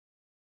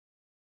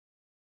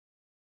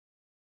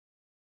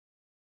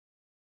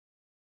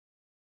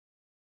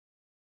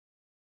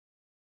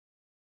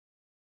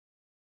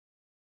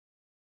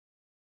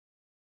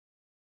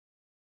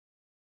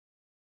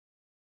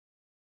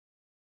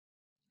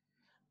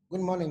Good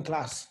morning,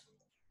 class.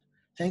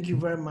 Thank you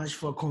very much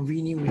for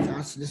convening with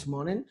us this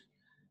morning,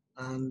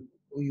 and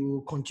we will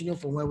continue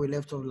from where we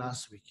left off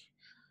last week.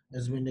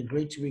 It's been a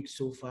great week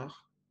so far,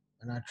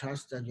 and I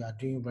trust that you are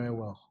doing very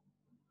well.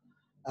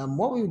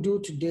 What we'll do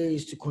today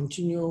is to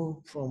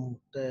continue from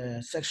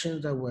the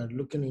sections that we're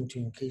looking into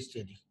in case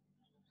study.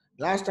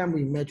 Last time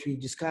we met, we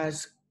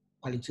discussed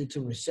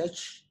qualitative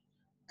research,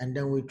 and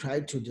then we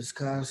tried to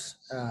discuss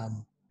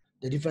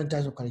the different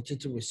types of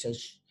qualitative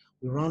research.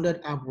 We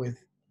rounded up with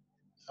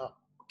uh,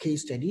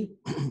 case study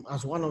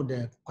as one of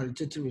the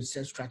qualitative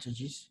research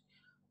strategies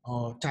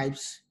or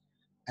types,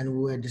 and we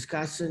were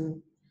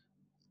discussing,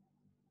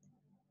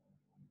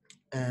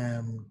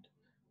 um,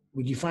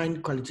 we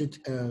defined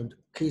qualitative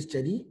case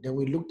study, then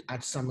we looked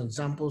at some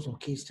examples of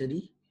case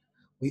study.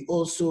 We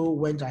also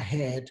went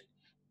ahead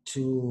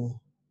to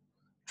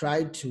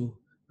try to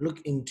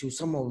look into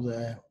some of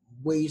the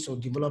ways of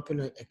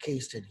developing a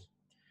case study.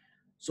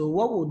 So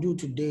what we'll do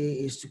today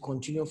is to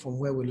continue from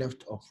where we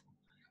left off.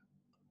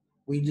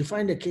 We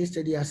define the case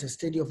study as a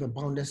study of a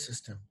bounded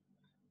system,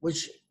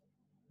 which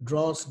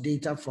draws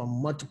data from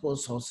multiple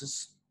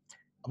sources,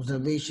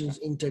 observations,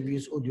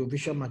 interviews,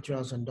 audiovisual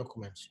materials, and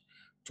documents.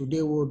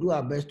 Today, we'll do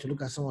our best to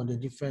look at some of the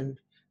different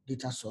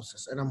data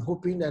sources. And I'm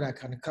hoping that I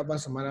can cover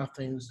some other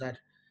things that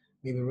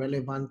may be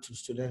relevant to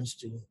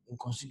students in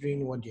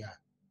considering what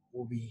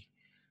they'll be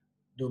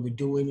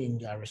doing in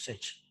their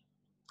research.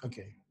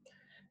 Okay.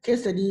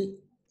 Case study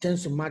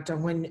tends to matter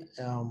when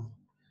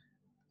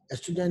a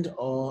student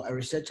or a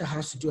researcher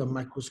has to do a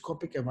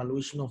microscopic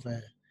evaluation of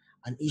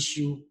an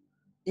issue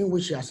in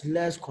which he has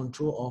less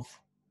control of,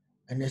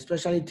 and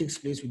especially takes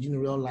place within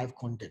real life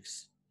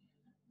context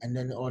and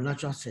then or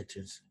natural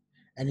settings.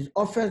 And it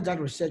offers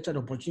that researcher the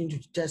opportunity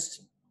to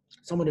test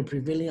some of the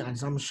prevailing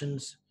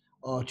assumptions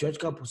or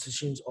theoretical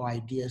positions or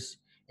ideas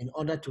in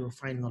order to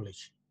refine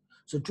knowledge.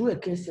 So through a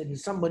case study,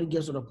 somebody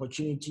gets an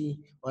opportunity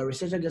or a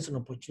researcher gets an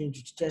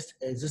opportunity to test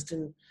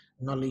existing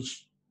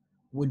knowledge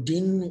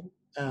within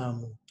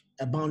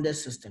a bounded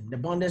system. The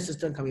bounded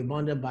system can be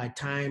bounded by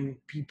time,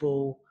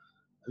 people,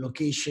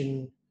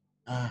 location,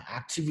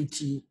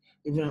 activity,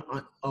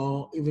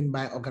 or even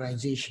by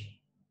organization.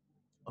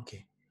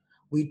 Okay.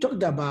 We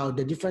talked about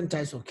the different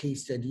types of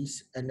case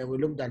studies, and then we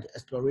looked at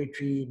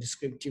exploratory,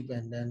 descriptive,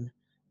 and then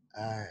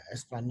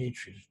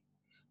explanatory.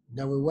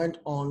 Then we went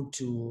on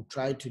to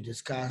try to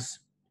discuss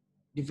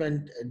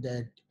different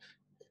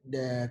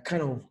the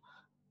kind of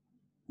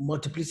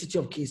multiplicity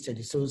of case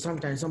studies. So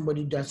sometimes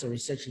somebody does a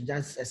research, he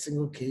does a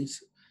single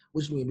case,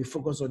 which may be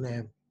focused on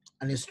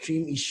an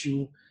extreme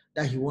issue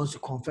that he wants to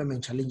confirm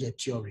and challenge a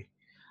theory.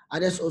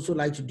 Others also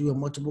like to do a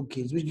multiple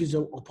case, which gives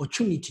an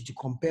opportunity to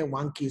compare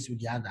one case with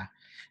the other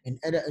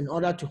in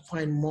order to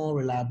find more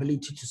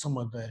reliability to some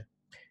of the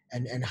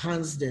and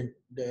enhance the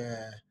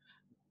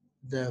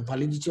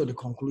validity of the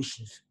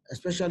conclusions,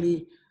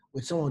 especially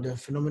with some of the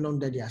phenomenon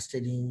that they are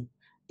studying.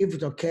 If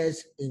it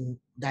occurs in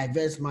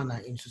diverse manner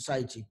in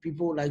society,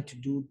 people like to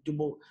do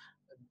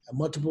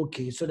multiple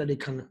case so that they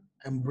can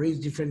embrace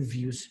different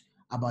views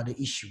about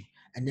the issue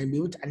and then be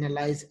able to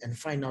analyze and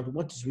find out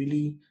what is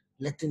really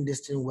letting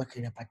this thing work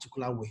in a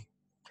particular way.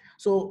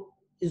 So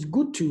it's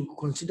good to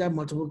consider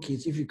multiple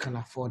cases if you can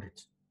afford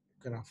it.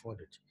 You can afford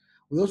it.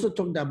 We also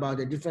talked about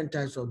the different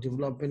types of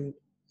developing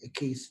a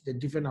case, the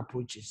different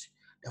approaches,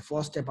 the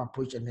four-step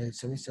approach and the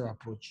seven-step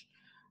approach.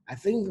 I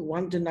think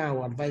one thing that I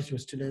would advise your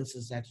students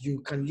is that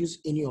you can use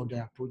any of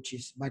the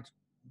approaches, but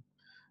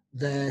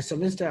the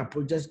seven-step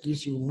approach just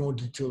gives you more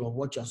detail of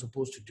what you're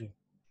supposed to do.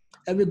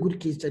 Every good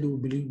case study will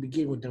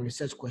begin with the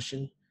research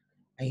question,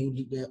 and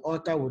the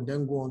author will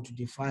then go on to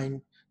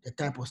define the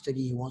type of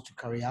study he wants to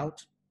carry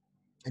out.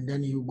 And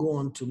then you go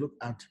on to look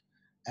at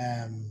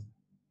um,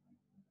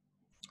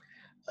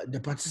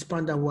 the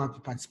participant that will have to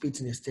participate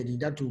in the study.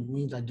 That will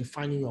mean that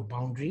defining your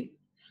boundary.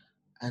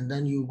 And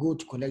then you go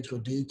to collect your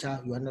data,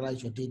 you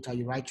analyze your data,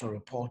 you write your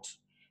report,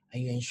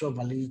 and you ensure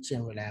validity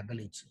and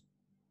reliability.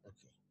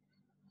 Okay.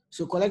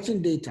 So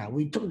collecting data,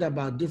 we talked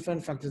about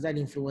different factors that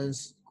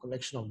influence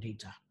collection of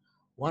data.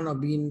 One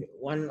of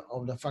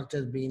the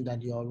factors being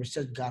that your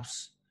research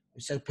gaps,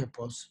 research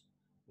purpose,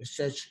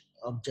 research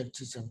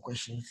objectives and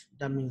questions.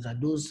 That means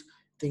that those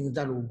things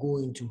that will go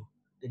into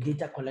the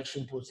data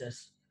collection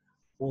process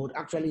would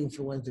actually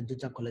influence the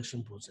data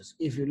collection process.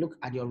 If you look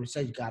at your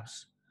research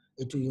gaps,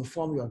 it will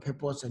inform your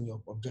purpose and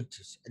your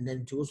objectives, and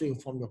then to also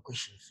inform your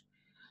questions.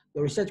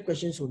 Your research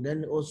questions will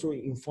then also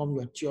inform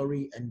your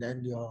theory and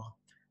then your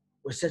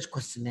research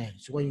questionnaire.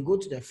 So when you go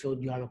to the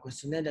field, you have a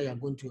questionnaire that you're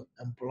going to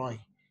employ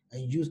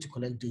and use to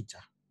collect data.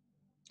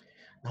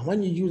 Now,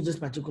 when you use this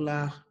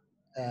particular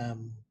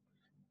um,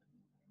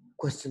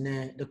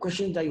 questionnaire, the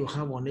questions that you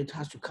have on it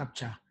has to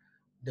capture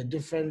the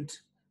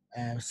different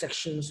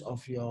sections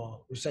of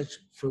your research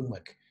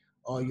framework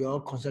or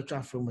your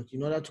conceptual framework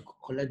in order to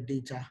collect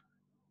data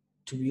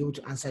to be able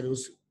to answer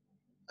those,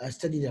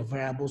 study the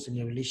variables and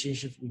the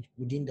relationships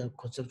within the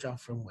conceptual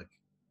framework.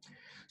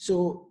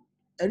 So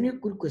any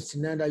good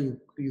questionnaire that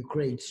you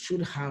create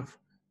should have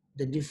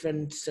the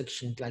different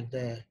sections like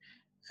the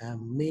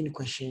main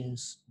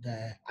questions,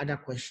 the other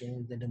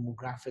questions, the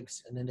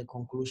demographics, and then the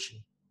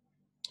conclusion.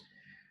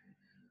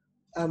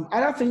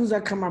 Other things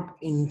that come up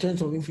in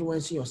terms of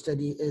influencing your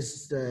study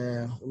is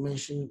we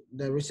mentioned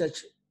the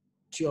research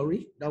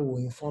theory that will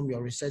inform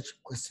your research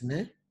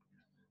questionnaire.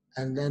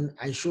 And then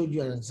I showed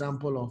you an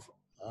example of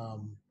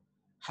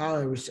how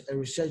a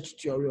research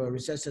theory or a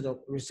research set of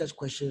research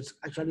questions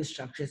actually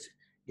structures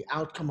the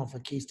outcome of a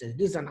case study.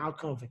 This is an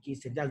outcome of a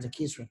case study. That's the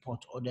case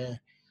report or the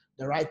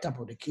write-up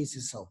of the case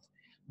itself.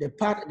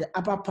 The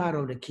upper part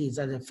of the case,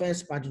 that's the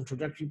first part,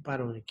 introductory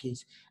part of the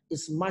case,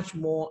 is much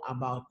more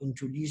about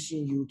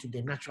introducing you to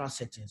the natural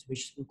settings,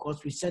 which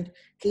because we said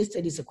case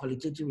study is a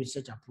qualitative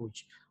research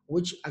approach,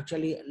 which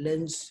actually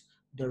lends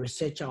the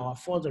researcher or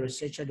affords the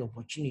researcher the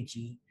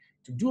opportunity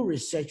to do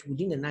research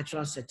within the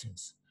natural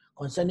settings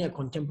concerning a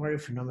contemporary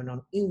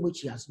phenomenon in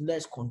which he has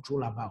less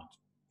control about.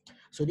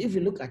 So if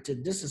you look at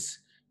it, this is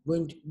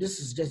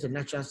just the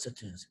natural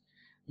settings.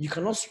 You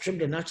cannot strip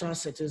the natural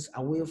settings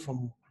away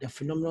from the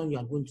phenomenon you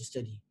are going to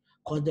study,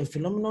 because the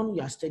phenomenon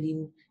you are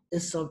studying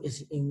itself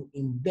is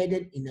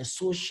embedded in a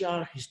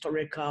social,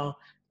 historical,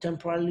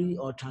 temporary,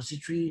 or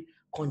transitory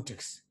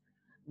context.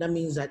 That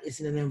means that it's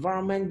in an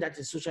environment that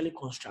is socially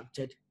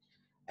constructed,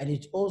 and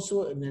it's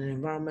also in an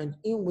environment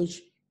in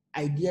which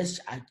ideas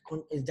are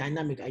is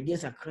dynamic.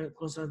 Ideas are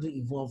constantly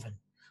evolving.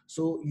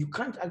 So you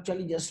can't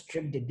actually just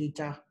strip the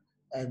data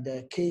and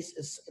the case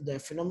is the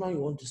phenomenon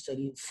you want to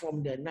study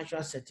from the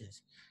natural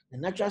settings. The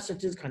natural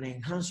settings can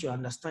enhance your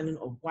understanding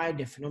of why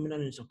the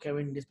phenomenon is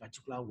occurring in this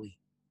particular way.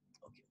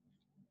 Okay.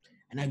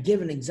 And I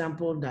gave an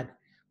example that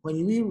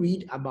when we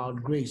read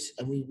about Grace,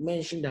 and we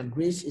mentioned that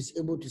Grace is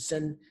able to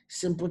send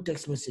simple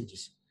text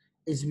messages,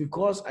 it's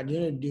because at the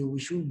end of the day, we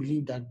should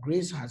believe that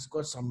Grace has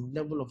got some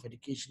level of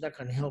education that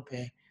can help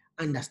her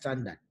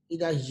understand that.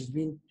 Either she's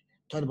been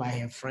taught by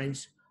her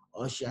friends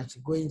or she has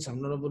gained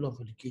some level of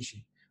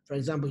education. For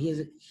example,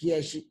 it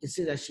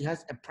says that she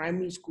has a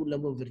primary school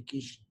level of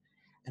education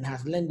and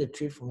has learned the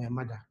trade from her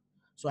mother.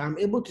 So I'm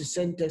able to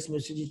send text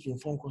messages to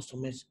inform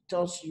customers,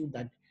 tells you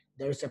that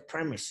there is a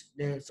premise,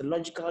 there's a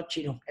logical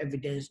chain of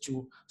evidence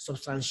to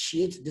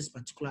substantiate this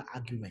particular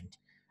argument.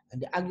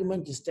 And the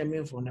argument is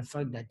stemming from the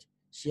fact that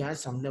she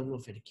has some level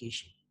of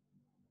education.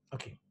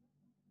 Okay.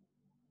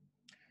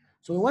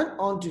 So we went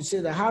on to say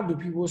that how do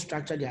people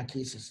structure their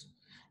cases?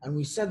 And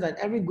we said that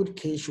every good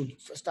case should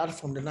start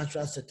from the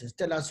natural settings,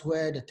 tell us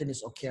where the thing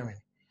is occurring.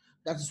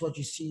 That is what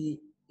you see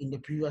in the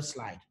previous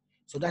slide.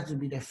 So that will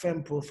be the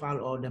firm profile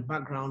or the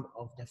background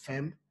of the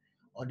firm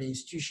or the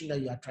institution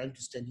that you are trying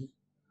to study,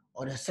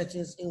 or the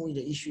settings in which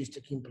the issue is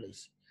taking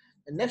place.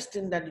 The next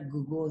thing that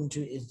you go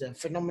into is the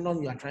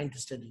phenomenon you are trying to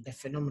study, the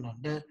phenomenon.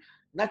 The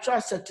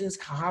natural settings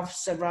can have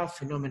several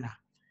phenomena,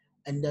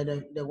 and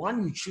the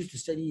one you choose to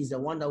study is the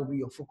one that will be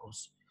your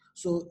focus.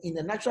 So in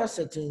the natural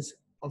settings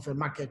of a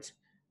market,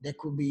 there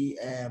could be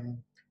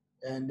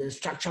and the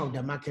structure of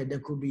the market, there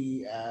could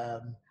be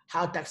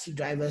how taxi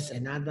drivers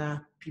and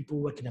other people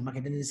work in the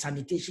market, and then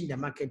sanitation the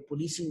market,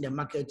 policing the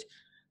market.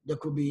 There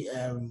could be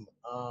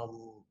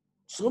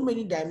so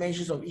many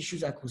dimensions of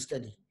issues I could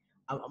study,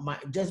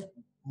 just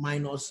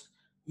minus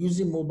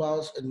using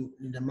mobiles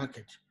in the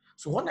market.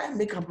 So when I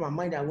make up my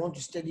mind, I want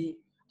to study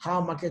how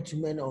market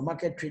women or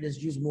market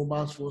traders use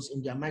mobile phones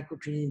in their micro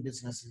trading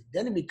businesses.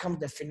 Then it becomes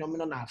the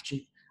phenomenon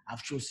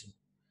I've chosen.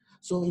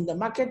 So in the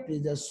marketplace,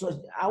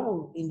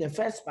 in the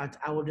first part,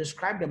 I will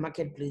describe the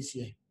marketplace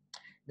here.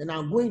 Then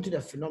I'll go into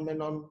the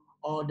phenomenon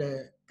or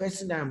the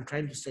person that I'm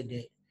trying to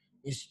study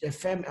is the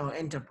firm or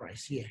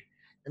enterprise here.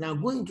 And I'll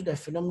go into the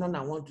phenomenon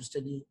I want to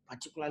study,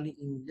 particularly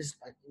in this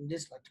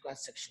particular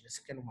section, the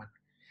second one.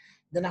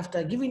 Then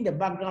after giving the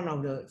background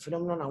of the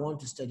phenomenon I want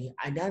to study,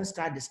 I then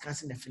start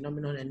discussing the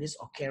phenomenon and its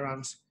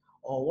occurrence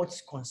or what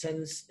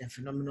concerns the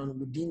phenomenon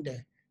within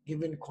the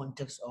given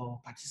context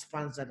or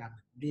participants that I'm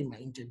doing my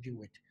interview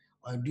with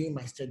or doing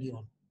my study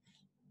on.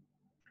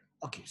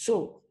 Okay,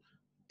 so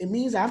it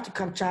means I have to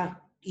capture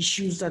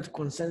issues that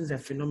concerns the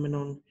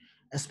phenomenon,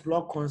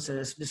 explore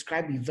concepts,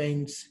 describe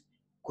events,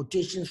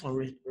 quotations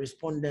from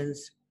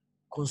respondents,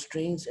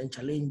 constraints and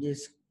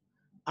challenges,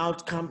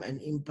 outcome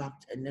and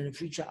impact, and then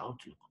future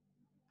outlook.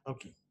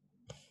 Okay.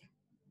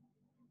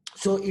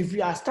 So if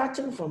you are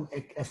starting from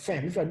a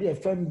firm, if you are doing a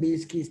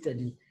firm-based case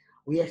study,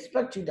 we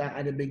expect you that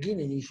at the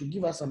beginning, you should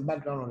give us some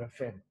background on the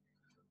firm,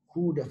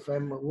 who the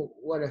firm,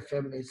 what the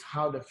firm is,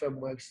 how the firm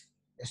works,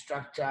 the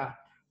structure,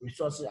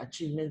 resources,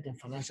 achievement, and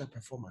financial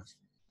performance.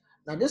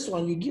 Now, this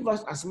one, you give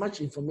us as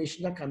much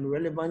information that can be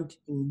relevant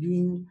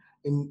in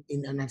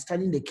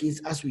understanding the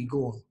case as we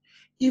go on.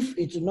 If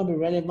it will not be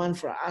relevant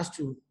for us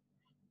to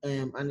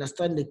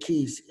understand the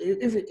case,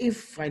 if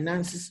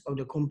finances of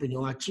the company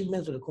or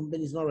achievements of the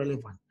company is not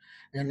relevant,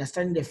 and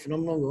understanding the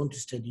phenomenon we want to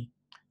study,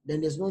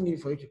 then there's no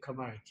need for you to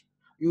cover it.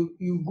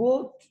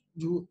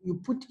 You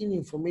put in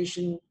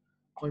information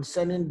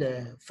concerning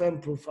the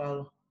firm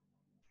profile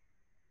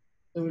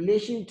in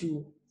relation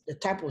to the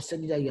type of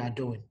study that you are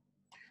doing.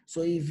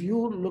 So if you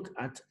look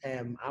at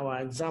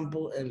our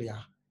example earlier,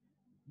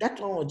 that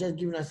one was just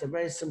giving us a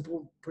very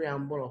simple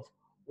preamble of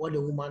what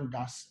a woman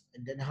does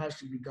and then how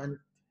she began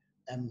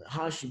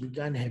how she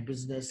began her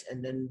business,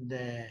 and then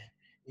the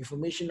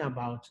information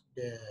about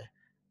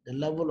the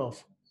level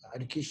of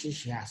education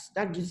she has.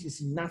 That gives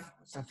us enough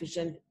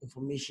sufficient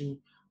information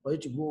for you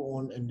to go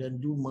on and then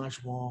do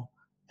much more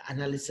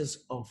analysis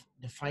of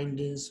the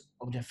findings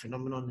of the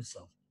phenomenon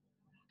itself.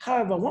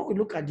 However, when we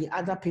look at the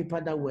other paper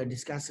that we were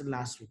discussing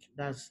last week,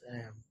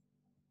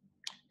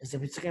 it's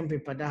a second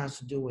paper that has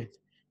to do with,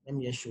 let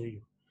me just show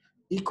you,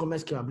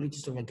 e-commerce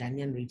capabilities of a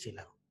Ghanaian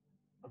retailer.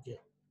 Okay,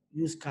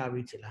 used car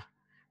retailer.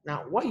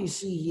 Now, what you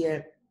see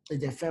here is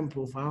the firm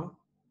profile.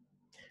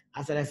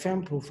 After the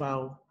firm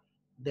profile,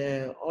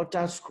 the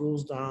author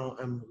scrolls down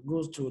and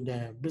goes to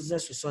the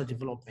business resource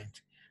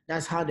development.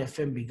 That's how the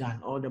firm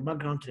began, or the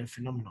background to the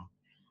phenomenon.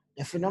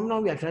 The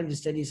phenomenon we are trying to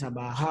study is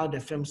about how the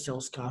firm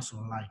sells cars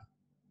online.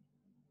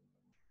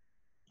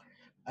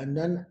 And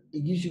then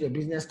it gives you the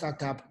business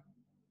startup,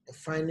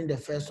 finding the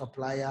first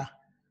supplier,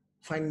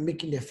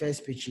 making the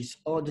first pitches.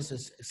 All this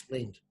is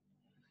explained.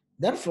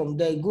 Then from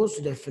there, it goes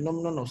to the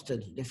phenomenon of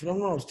study. The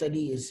phenomenon of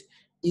study is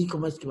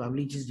e-commerce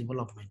capabilities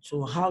development.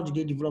 So how do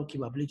they develop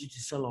capability to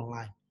sell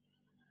online?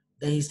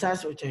 Then he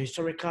starts with a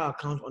historical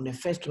account on the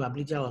first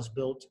capability that was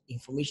built,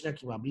 informational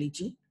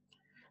capability.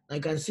 Now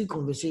you can see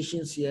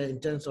conversations here in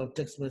terms of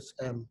text messages,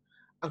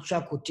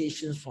 actual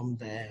quotations from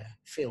the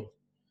field.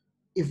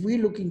 If we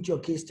look into your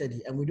case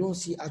study and we don't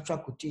see actual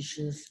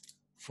quotations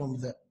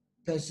from the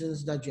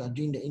persons that you are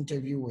doing the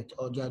interview with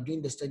or you are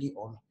doing the study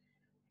on,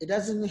 it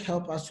doesn't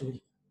help us to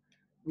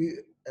we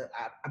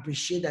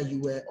appreciate that you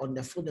were on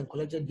the field and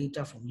collected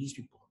data from these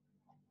people.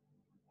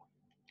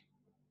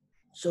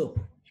 So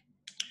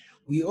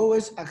we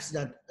always ask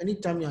that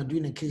anytime you are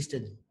doing a case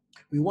study,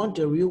 we want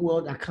the real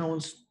world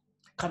accounts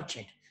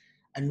captured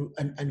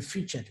and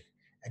featured.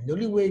 And the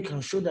only way you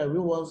can show that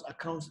real world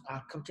accounts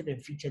are captured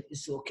and featured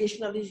is to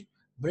occasionally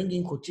bring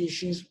in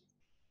quotations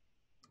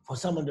for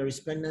some of the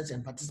respondents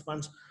and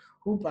participants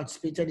who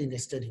participated in the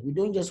study. We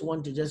don't just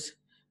want to just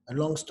a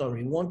long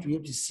story. We want to be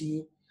able to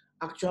see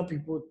actual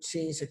people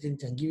saying certain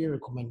things, giving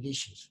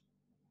recommendations.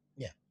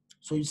 Yeah.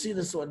 So you see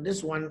this one.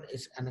 This one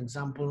is an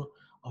example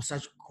of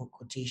such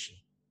quotation.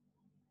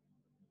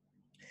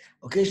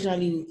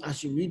 Occasionally,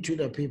 as you read through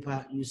the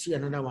paper, you see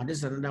another one. This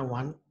is another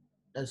one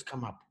that's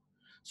come up.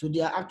 So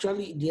they are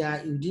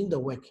within the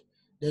work.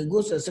 Then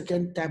goes to a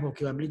second type of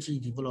capability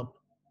developed.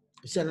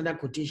 You see another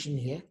quotation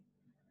here.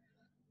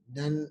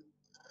 Then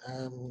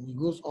he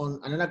goes on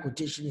another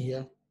quotation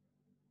here.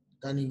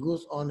 Then he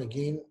goes on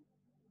again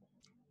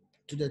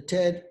to the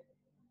third,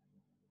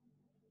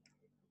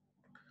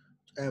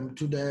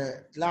 to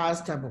the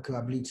last type of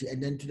capability,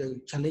 and then to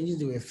the challenges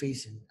they were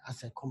facing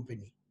as a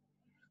company.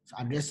 So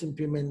addressing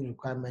payment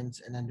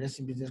requirements and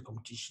addressing business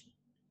competition.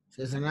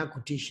 So there's another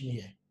quotation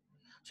here.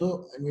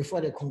 So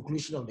before the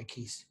conclusion of the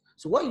case.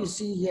 So what you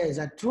see here is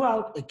that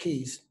throughout a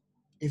case,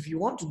 if you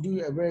want to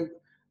do a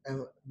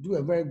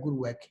very good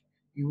work,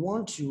 you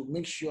want to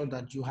make sure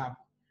that you have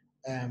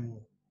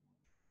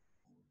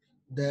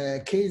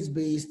the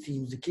case-based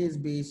teams,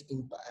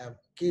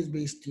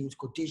 case-based teams,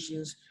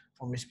 quotations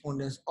from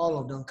respondents, all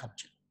of them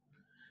captured.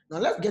 Now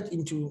let's get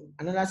into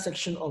another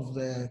section of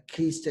the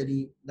case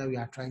study that we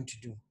are trying to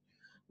do.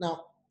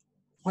 Now,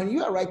 when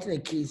you are writing a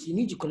case, you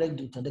need to collect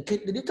data. The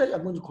data you are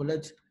going to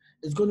collect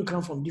is going to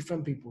come from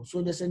different people.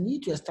 So there's a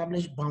need to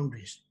establish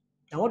boundaries.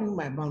 Now, what do you mean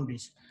by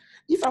boundaries?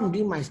 If I'm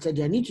doing my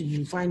study, I need to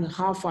define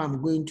how far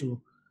I'm going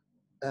to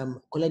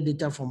collect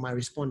data from my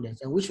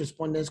respondents and which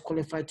respondents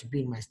qualify to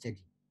be in my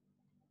study.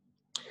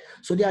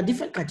 So there are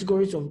different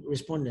categories of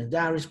respondents.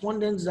 There are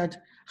respondents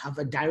that have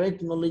a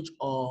direct knowledge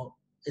or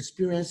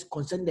experience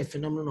concerning the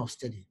phenomenon of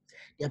study.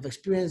 They have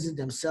experienced it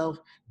themselves.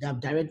 They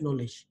have direct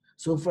knowledge.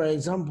 So, for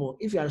example,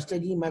 if you are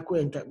studying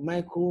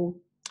micro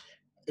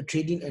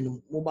trading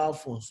and mobile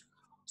phones,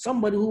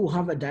 somebody who will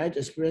have a direct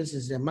experience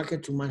is the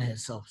market woman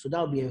herself. So that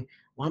will be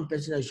one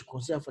person that you should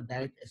consider for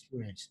direct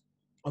experience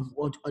of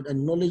the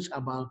knowledge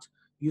about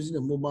using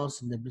the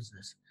mobiles in the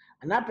business.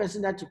 And that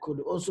person that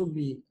could also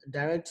be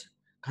direct,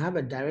 can have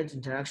a direct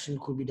interaction,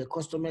 could be the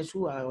customers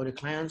who are or the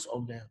clients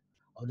of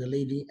the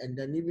lady, and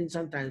then even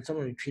sometimes some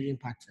of the trading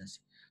partners.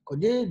 Because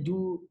they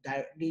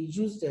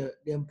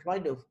employ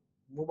the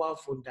mobile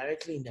phone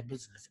directly in the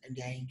business and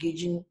they are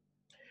engaging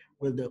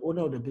with the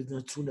owner of the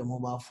business through the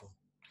mobile phone.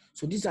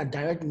 So these are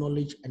direct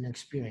knowledge and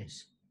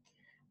experience.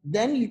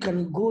 Then you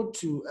can go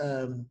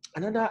to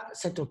another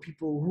set of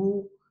people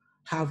who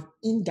have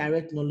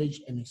indirect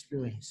knowledge and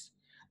experience.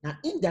 Now,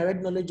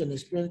 indirect knowledge and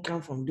experience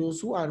come from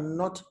those who are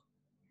not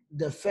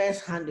the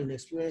first hand in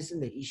experiencing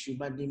the issue,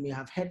 but they may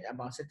have heard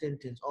about certain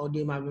things or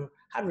they might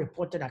have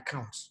reported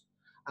accounts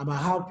about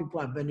how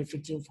people are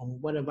benefiting from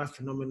whatever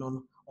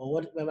phenomenon or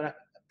whatever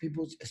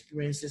people's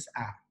experiences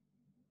are.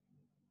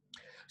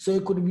 So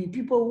it could be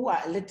people who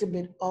are a little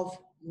bit of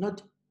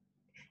not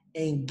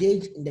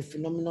engaged in the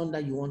phenomenon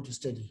that you want to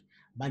study,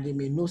 but they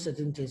may know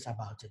certain things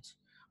about it.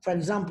 For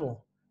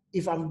example,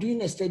 if I'm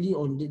doing a study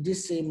on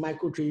this same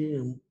micro trading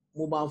in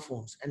mobile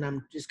phones and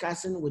I'm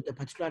discussing with a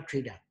particular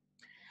trader.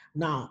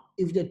 Now,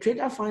 if the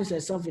trader finds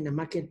herself in a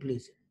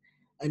marketplace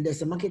and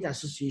there's a market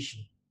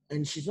association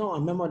and she's not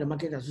a member of the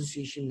market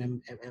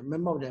association, a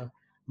member of the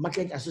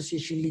market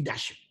association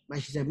leadership,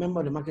 but she's a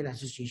member of the market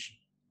association.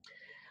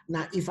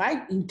 Now, if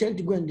I intend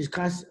to go and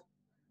discuss,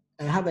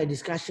 have a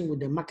discussion with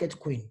the market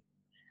queen,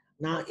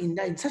 now in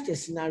such a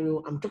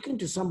scenario, I'm talking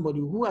to somebody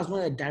who has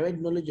not a direct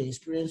knowledge or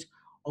experience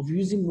of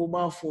using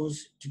mobile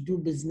phones to do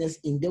business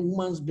in the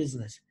woman's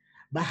business,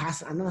 but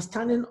has an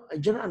understanding, a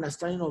general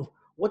understanding of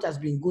what has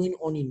been going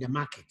on in the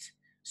market.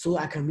 So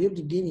I can be able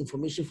to gain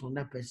information from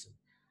that person.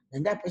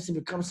 And that person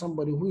becomes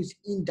somebody who is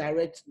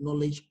indirect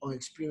knowledge or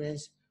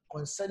experience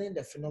concerning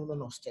the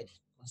phenomenon of study,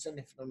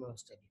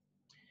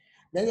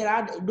 Then there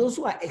are those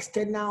who are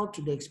external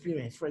to the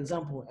experience. For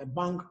example, a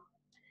bank,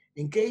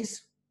 in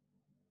case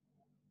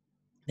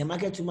the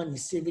market woman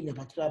is saving a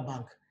particular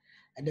bank,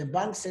 and the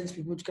bank sends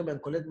people to come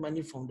and collect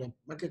money from the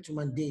market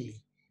woman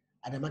daily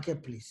at the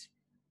marketplace.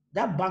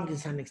 That bank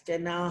is an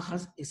external,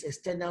 is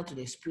external to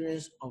the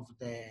experience of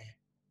the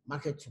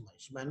market woman.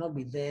 She might not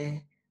be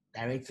there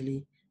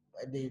directly,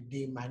 but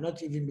they might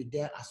not even be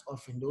there as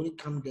often. They only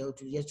come there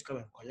to just come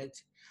and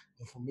collect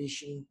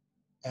information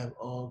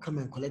or come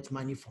and collect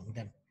money from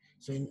them.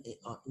 So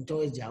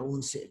towards their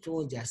own,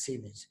 towards their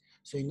savings.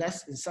 So in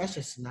such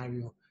a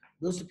scenario,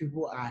 those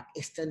people are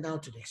external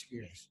to the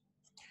experience.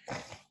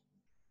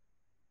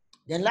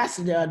 Then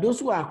lastly, there are those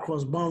who are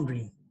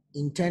cross-boundary,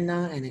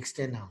 internal and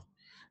external.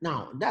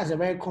 Now, that's a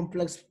very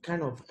complex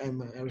kind of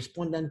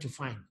respondent to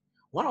find.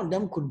 One of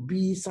them could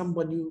be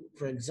somebody,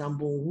 for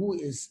example, who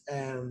is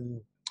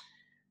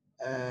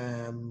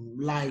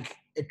like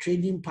a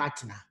trading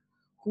partner,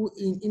 who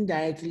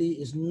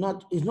indirectly is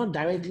not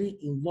directly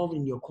involved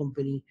in your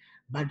company,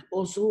 but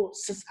also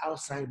sits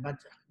outside. But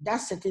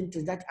that's certain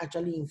things that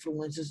actually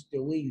influences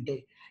the way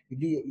you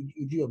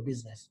do your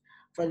business.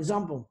 For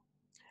example,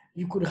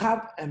 you could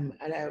have a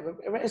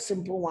very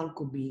simple one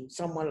could be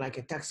someone like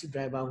a taxi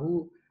driver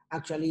who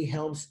actually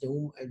helps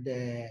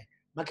the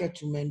market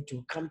women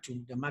to come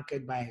to the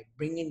market by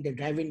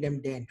driving them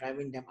there and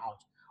driving them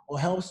out, or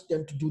helps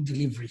them to do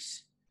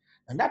deliveries.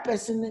 And that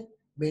person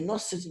may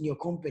not sit in your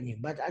company,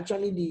 but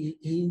actually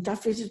he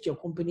interfaces your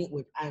company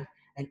with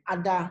and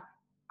other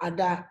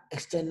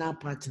external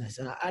partners,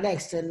 other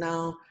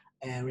external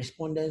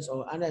respondents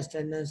or other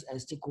external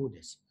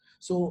stakeholders.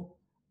 So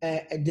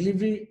a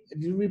delivery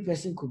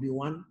person could be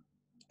one.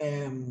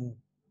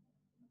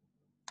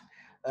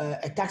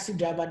 A taxi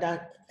driver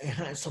that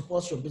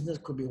supports your business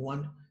could be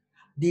one.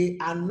 They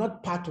are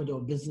not part of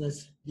your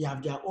business. They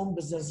have their own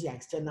business, they are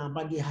external,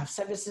 but they have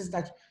services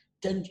that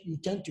you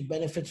tend to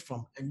benefit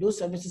from. And those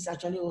services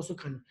actually also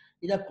can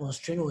either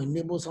constrain or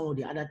enable some of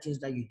the other things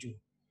that you do.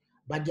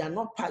 But they are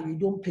not part, you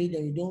don't pay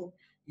them,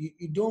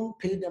 you don't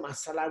pay them as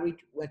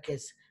salaried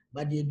workers,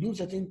 but they do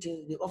certain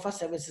things, they offer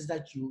services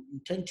that you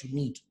tend to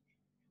need.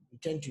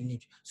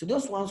 So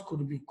those ones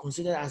could be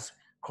considered as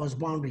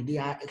cross-boundary. They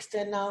are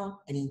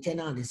external and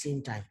internal at the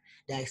same time.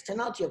 They are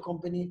external to your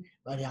company,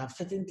 but they have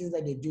certain things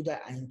that they do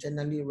that are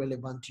internally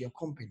relevant to your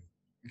company.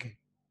 Okay.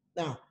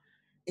 Now,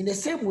 in the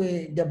same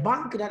way, the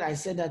bank that I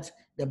said that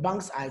the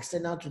banks are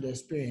external to the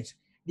experience,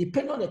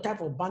 depending on the type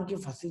of banking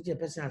facility a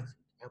person has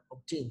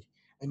obtained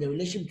and the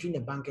relation between the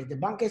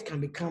bankers can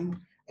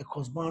become a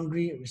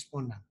cross-boundary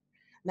respondent.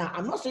 Now,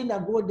 I'm not saying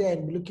that go there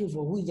and be looking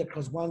for who is the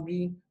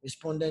cross-boundary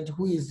respondent,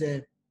 who is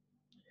the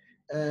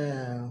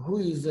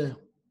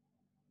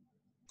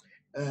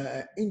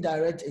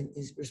indirect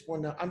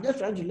respondent. I'm just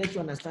trying to let you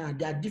understand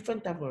there are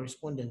different types of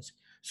respondents.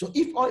 So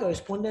if all your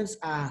respondents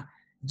are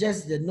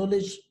just the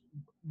knowledge,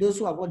 those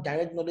who have got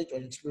direct knowledge or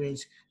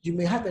experience, you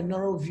may have a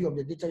narrow view of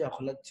the data you're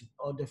collecting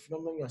or the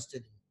phenomenon you're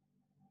studying.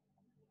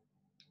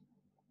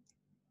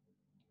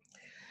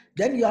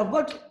 Then you have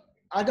got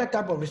other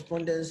type of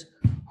respondents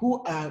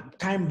who are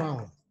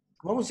time-bound.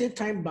 When we say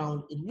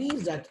time-bound, it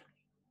means that,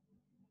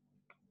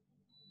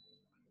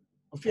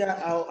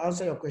 Ophia, I'll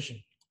answer your question.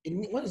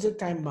 When you say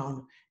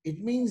time-bound, it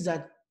means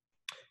that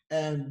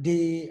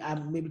they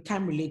are maybe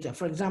time-related.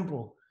 For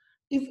example,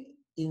 if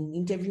in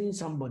interviewing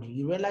somebody,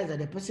 you realize that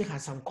the person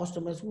has some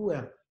customers who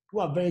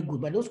are very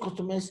good, but those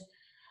customers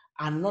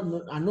are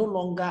no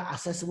longer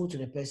accessible to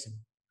the person.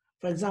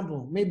 For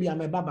example, maybe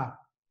I'm a barber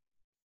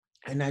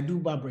and I do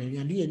barbering.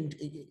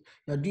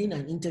 You're doing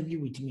an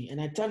interview with me, and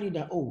I tell you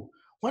that, oh,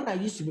 when I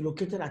used to be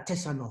located at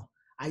Tesano,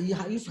 I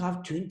used to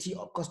have 20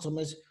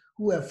 customers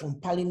who were from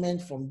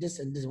Parliament, from this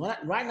and this.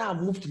 Right now, I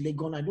moved to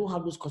Legon. I don't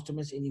have those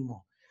customers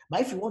anymore.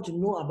 But if you want to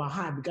know about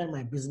how I began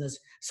my business,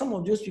 some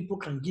of those people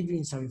can give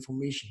you some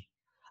information.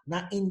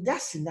 Now, in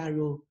that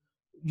scenario,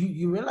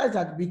 you realize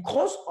that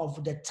because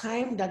of the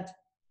time that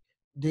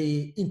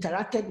they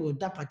interacted with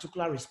that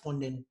particular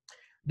respondent,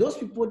 those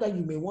people that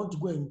you may want to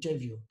go and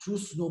interview through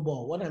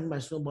Snowball, what I mean by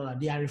Snowball,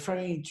 they are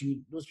referring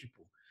to those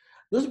people.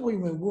 Those people you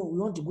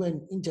want to go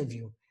and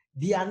interview,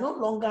 they are no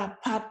longer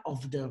part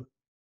of the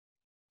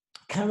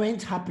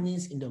current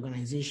happenings in the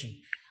organization,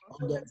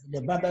 of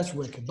the barber's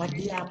work, but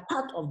they are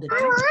part of the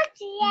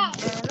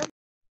time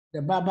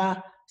the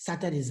barber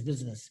started his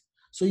business.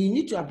 So you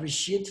need to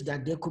appreciate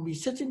that there could be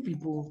certain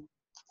people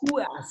who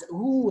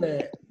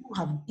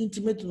have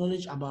intimate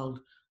knowledge about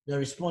the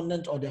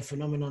respondent or the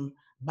phenomenon,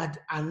 but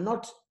are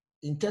not,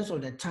 in terms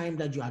of the time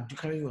that you are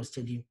carrying your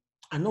study,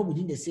 are not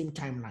within the same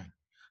timeline.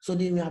 So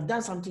they may have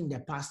done something in the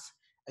past,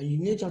 and you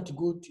need to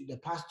go to the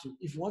past to,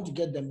 if you want to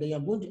get them, then you're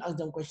going to ask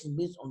them questions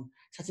based on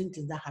certain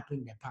things that happened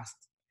in the past.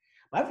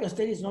 But if your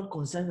study is not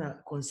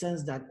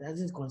concerns that,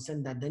 doesn't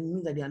concern that, then it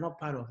means that they are not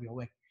part of your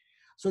work.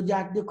 So they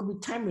could be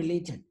time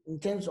related in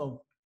terms of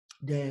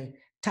the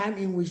time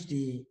in which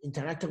they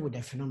interacted with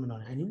the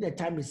phenomenon. And if the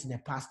time is in the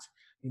past,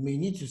 you may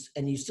need to,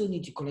 and you still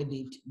need to collect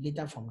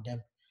data from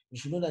them. You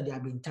should know that they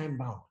have been time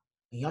bound.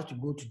 And you have to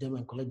go to them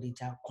and collect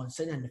data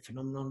concerning the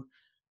phenomenon,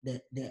 the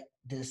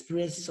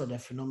experiences of the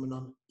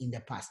phenomenon in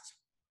the past.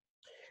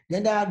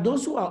 Then there are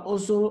those who are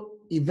also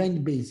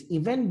event based.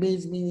 Event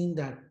based meaning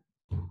that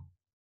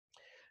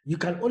you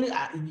can only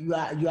you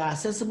are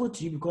accessible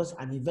to you because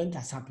an event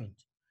has happened,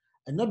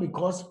 and not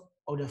because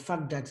of the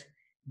fact that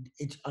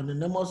it under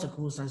normal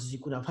circumstances you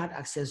could have had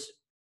access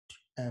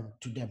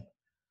to them.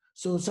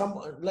 So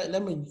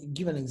let me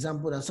give an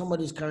example that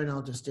somebody is carrying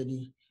out a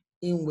study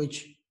in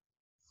which,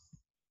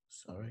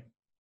 sorry,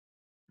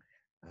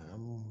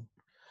 um,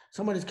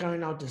 somebody is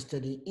carrying out a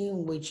study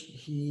in which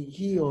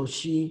he or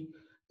she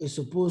is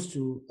supposed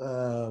to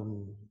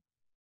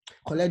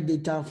collect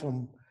data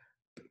from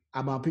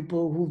about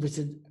people who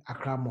visit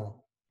Accra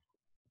Mall.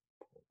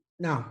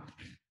 Now,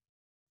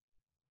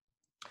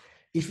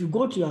 if you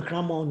go to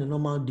Accra Mall on a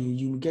normal day,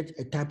 you will get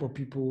a type of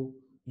people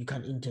you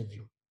can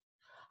interview.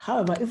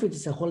 However, if it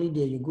is a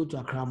holiday, you go to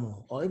Accra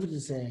Mall, or if it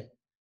is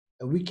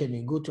a weekend,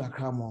 you go to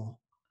Accra Mall,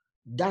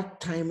 that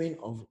timing,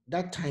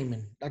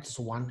 that is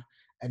one,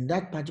 and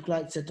that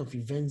particular set of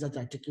events that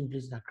are taking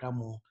place in Accra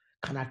Mall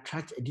can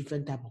attract a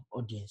different type of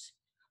audience.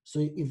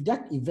 So if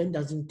that event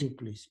doesn't take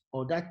place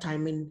or that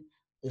timing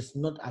is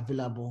not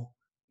available,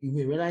 you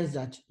may realize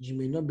that you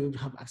may not be able to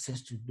have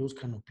access to those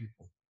kind of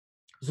people.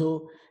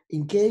 So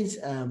in case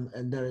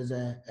there is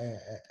a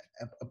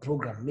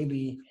program,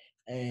 maybe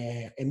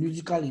a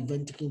musical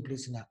event taking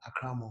place in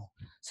Accra Mall,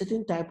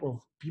 certain type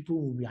of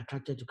people will be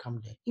attracted to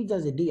come there. If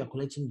there's a day you're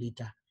collecting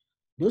data,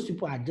 those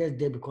people are just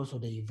there because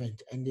of the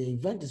event, and the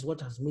event is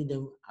what has made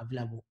them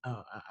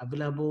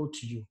available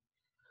to you.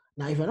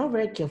 Now, if you're not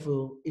very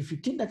careful, if you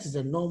think that is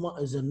a norm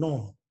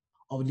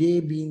of they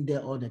being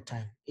there all the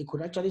time, it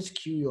could actually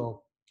skew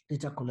your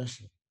data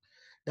collection.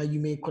 That you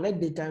may collect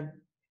data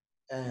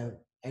uh,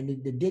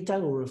 and the data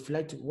will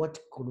reflect what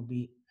could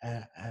be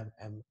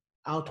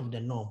out of the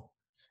norm.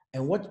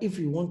 And what if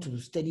you want to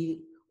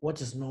study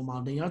what is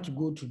normal, then you have to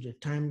go to the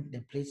time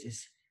the place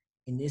is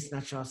in its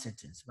natural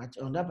settings. But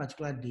on that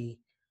particular day,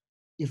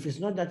 if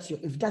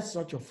that's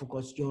not your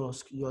focus,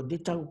 your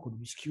data could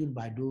be skewed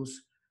by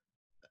those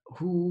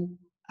who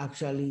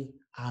actually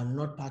are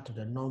not part of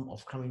the norm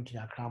of coming to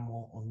the Accra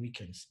Mall on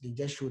weekends. They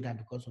just show that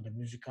because of the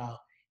musical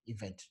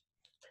event.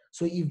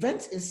 So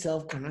events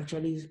itself can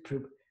actually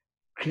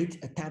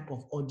create a type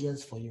of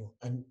audience for you,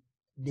 and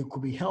they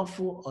could be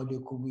helpful or they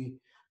could be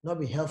not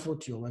be helpful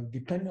to your work,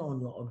 depending on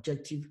your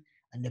objective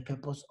and the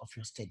purpose of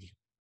your study.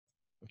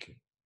 Okay.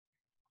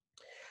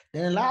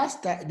 Then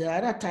there are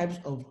other types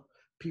of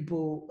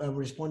people,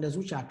 respondents,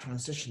 which are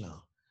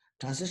transitional.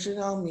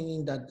 Transitional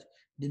meaning that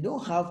they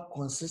don't have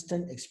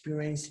consistent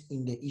experience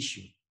in the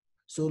issue.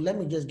 So let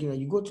me just give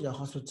you go to the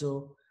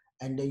hospital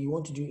and then you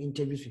want to do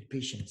interviews with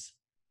patients.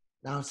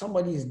 Now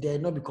somebody is there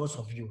not because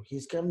of you.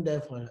 He's come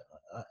there for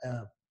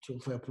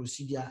a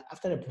procedure.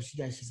 After the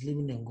procedure, he's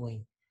leaving and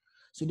going.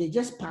 So they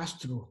just pass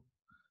through.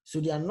 So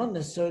they are not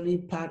necessarily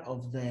part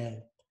of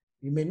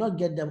you may not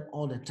get them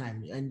all the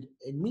time. And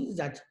it means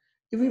that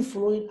even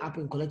following up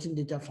and collecting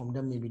data from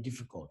them may be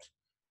difficult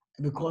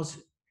because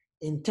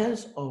in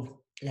terms of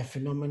a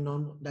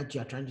phenomenon that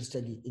you are trying to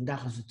study in that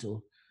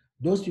hospital,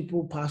 those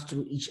people pass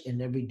through each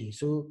and every day.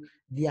 So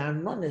they are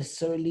not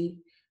necessarily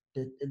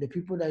the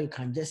people that you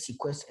can just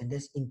sequester and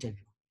just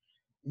interview.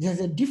 There's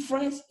a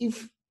difference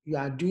if you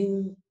are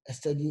doing a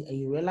study and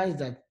you realize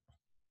that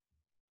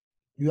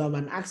you have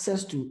an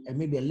access to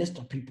maybe a list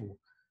of people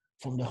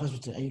from the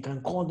hospital and you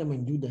can call them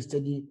and do the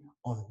study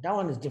on. That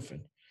one is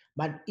different.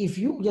 But if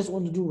you just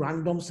want to do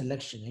random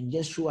selection and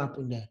just show up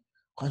in the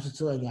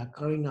hospital and you are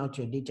carrying out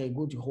your data, you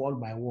go to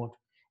ward by ward,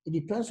 it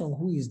depends on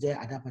who is there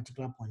at that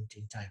particular point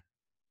in time.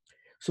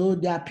 So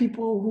there are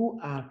people who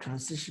are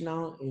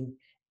transitional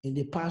in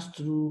the pass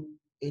through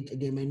it.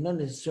 They may not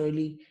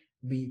necessarily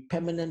be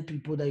permanent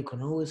people that you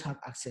can always have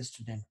access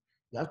to them.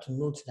 You have to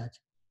note that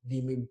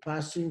they may be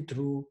passing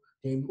through,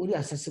 they may be only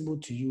accessible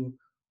to you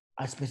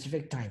at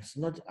specific times,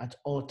 not at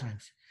all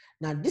times.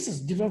 Now, this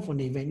is different from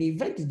the event. The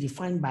event is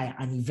defined by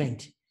an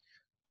event.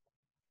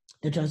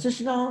 The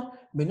transitional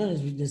may not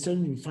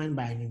necessarily be defined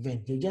by an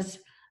event.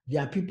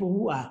 There are people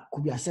who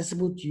could be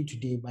accessible to you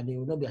today, but they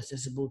will not be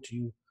accessible to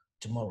you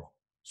tomorrow.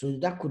 So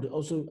that could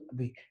also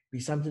be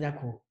something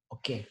that could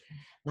occur.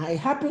 Now it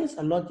happens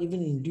a lot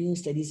even in doing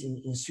studies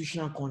in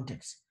institutional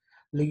context.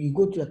 Like you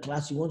go to a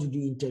class, you want to do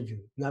interview,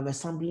 you have a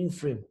sampling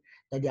frame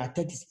that there are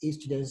 38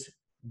 students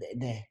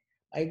there.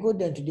 I go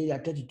there today, there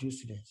are 32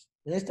 students.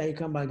 The next time you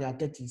come back, there are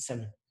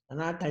 37.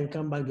 Another time you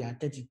come back, there are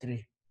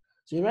 33.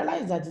 So you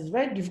realize that it's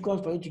very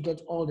difficult for you to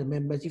get all the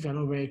members if you're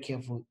not very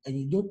careful and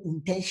you don't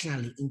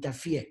intentionally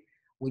interfere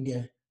with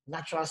the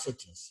natural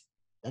settings.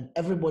 That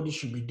everybody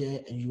should be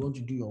there and you want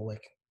to do your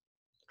work.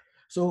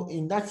 So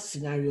in that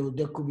scenario,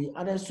 there could be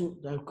others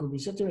there could be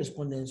certain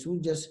respondents who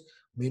just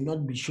may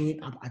not be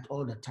showing up at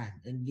all the time,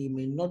 and they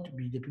may not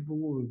be the people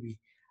who will be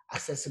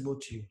accessible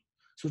to you.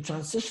 So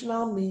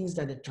transitional means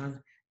that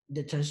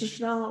the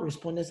transitional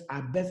respondents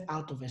are best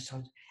out of a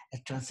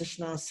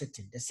transitional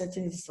setting. The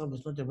setting itself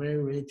is not a very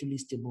relatively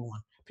stable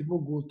one. People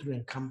go through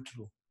and come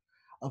through.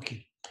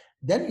 Okay.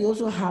 Then you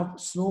also have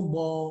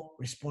snowball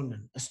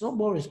respondent. A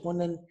snowball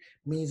respondent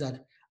means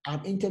that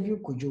I've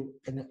interviewed Kojo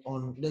and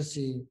on, let's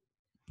say,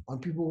 on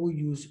people who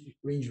use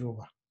Range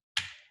Rover.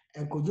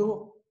 And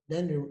Kojo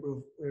then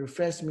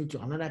refers me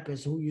to another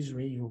person who uses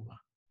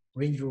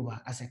Range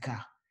Rover as a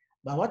car.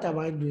 But what am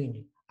I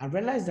doing? I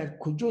realized that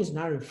Kojo is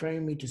now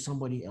referring me to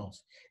somebody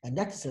else. And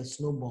that is a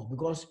snowball,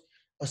 because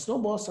a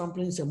snowball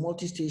sampling is a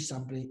multi-stage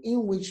sampling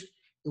in which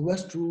it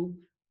works through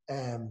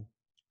a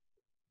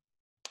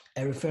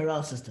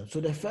referral system.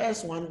 So the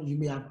first one, you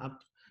may have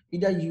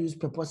either use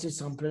purposive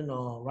sampling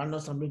or random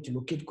sampling to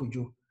locate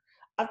Kojo.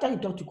 After you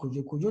talk to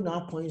Kojo, Kojo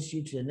now points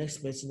you to the next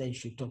person that you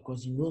should talk,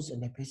 because he knows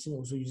and the person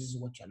also uses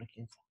what you're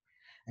looking for.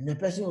 And the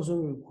person also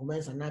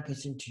recommends another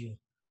person to you.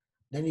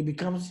 Then it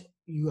becomes,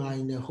 you are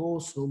in a whole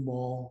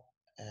snowball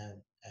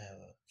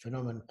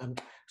phenomenon,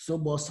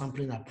 snowball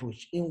sampling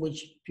approach, in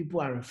which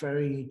people are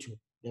referring you to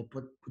the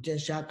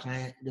potential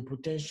client, the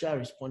potential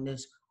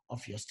respondents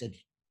of your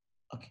study.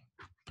 Okay.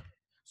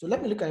 So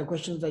let me look at the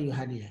questions that you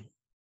had here.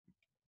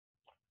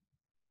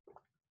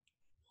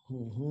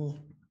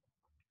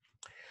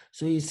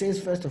 So he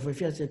says, first of all,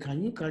 if you say,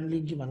 can you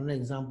kindly give another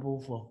example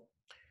for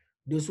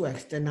those who are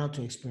external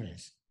to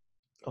experience?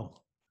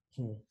 Oh.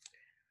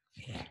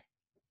 Yeah.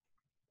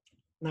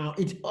 Now,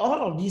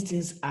 all of these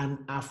things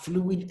are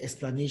fluid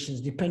explanations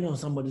depending on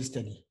somebody's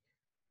study.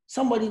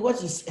 Somebody, what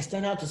is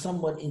external to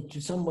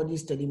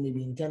somebody's study may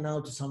be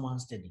internal to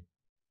someone's study.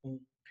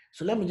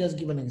 So let me just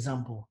give an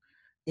example.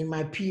 In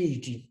my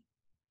PhD,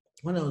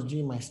 when I was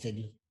doing my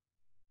study,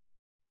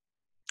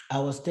 I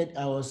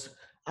was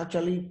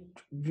actually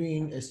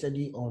doing a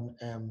study on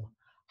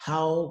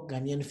how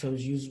Ghanaian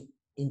firms use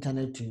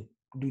internet to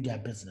do their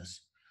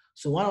business.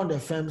 So one of the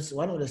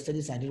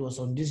studies I did was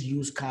on this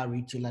used car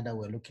retailer that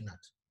we're looking at.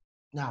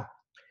 Now,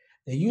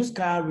 the used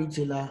car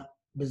retailer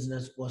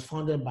business was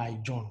founded by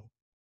John.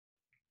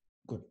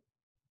 Good.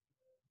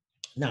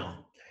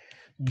 Now,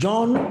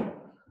 John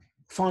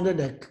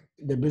founded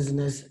the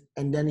business,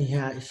 and then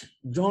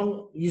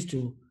John used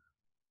to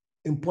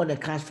import the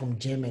cars from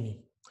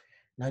Germany,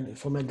 now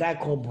from a guy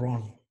called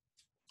Braun.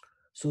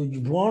 So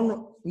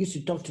Braun used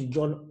to talk to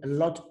John a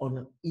lot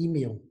on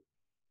email.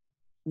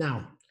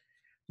 Now,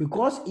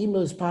 because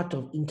email is part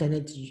of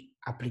internet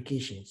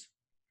applications,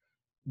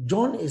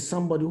 John is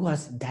somebody who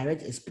has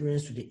direct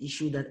experience with the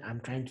issue that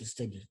I'm trying to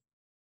study.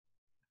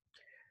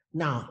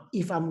 Now,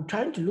 if I'm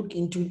trying to look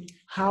into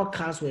how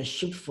cars were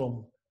shipped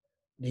from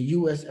the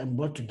US and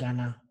brought to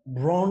Ghana,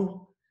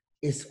 Braun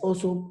is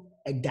also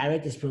a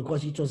direct experience,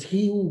 because it was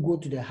he who would go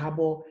to the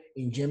harbor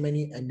in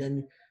Germany and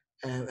then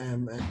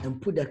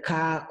and put the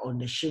car on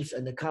the ships,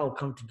 and the car will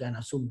come to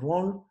Ghana. So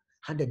Braun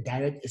had a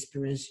direct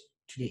experience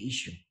to the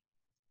issue.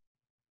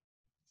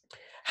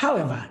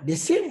 However, the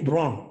same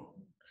Braun,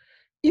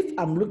 if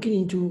I'm looking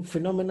into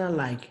phenomena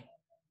like,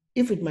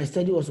 my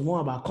study was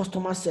more about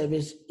customer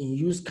service in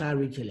used car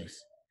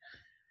retailers,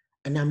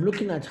 and I'm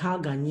looking at how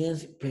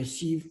Ghanaians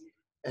perceive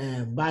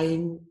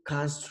buying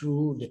cars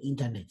through the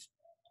internet.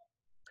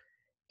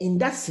 In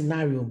that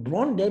scenario,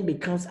 Braun then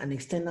becomes an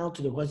external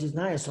to because he's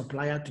now a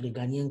supplier to the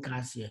Ghanaian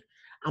cars here.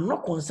 I'm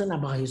not concerned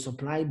about his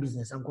supply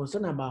business. I'm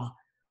concerned about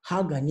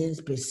how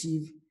Ghanaians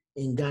perceive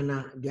in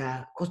Ghana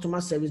their customer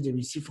service they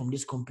receive from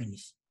these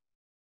companies.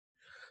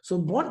 So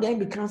Braun then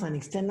becomes an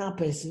external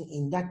person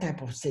in that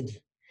type of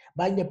study.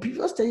 But in the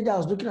previous study that I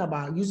was looking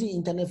about using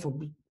internet for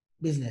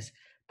business,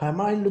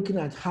 primarily looking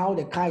at how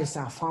the cars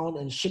are found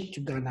and shipped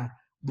to Ghana,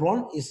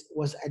 Braun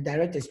was a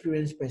direct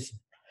experience person.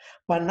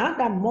 But now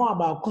that more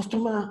about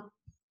customer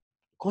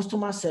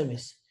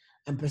service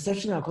and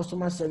perception of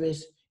customer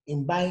service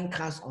in buying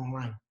cars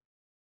online,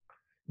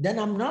 then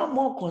I'm now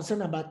more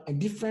concerned about I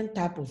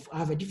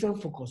have a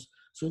different focus.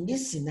 So in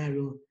this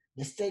scenario,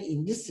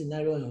 in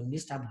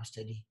this type of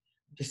study,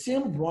 the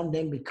same Braun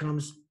then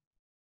becomes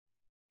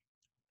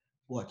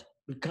what?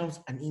 Becomes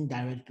an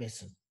indirect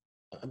person,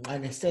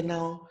 an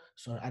external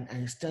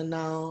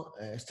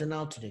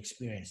to the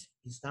experience.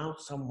 He's now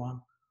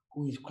someone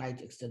who is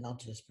quite external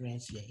to the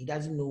experience here. He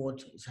doesn't know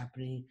what is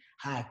happening,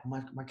 how I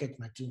market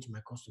my team to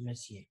my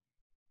customers here.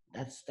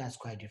 That's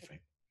quite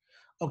different.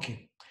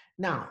 Okay.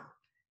 Now,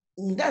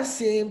 in that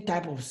same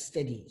type of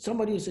study,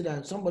 somebody will say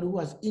that somebody who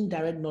has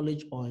indirect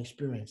knowledge or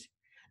experience.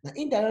 Now,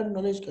 indirect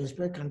knowledge or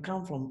experience can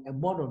come from a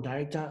board of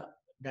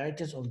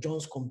directors of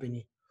John's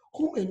company,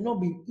 who may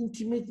not be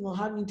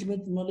have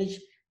intimate knowledge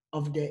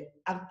of the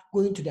act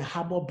going to the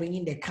harbor,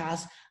 bringing the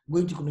cars,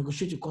 going to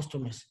negotiate with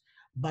customers.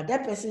 But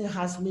that person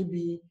has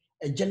maybe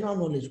a general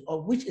knowledge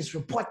of which is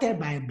reported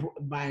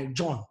by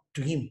John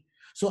to him.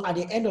 So at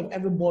the end of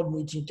every board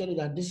meeting, tell you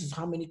that this is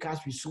how many cars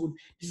we sold,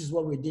 this is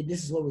what we did,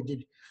 this is what we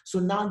did. So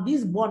now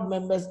these board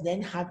members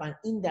then have an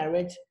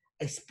indirect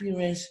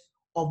experience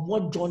of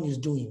what John is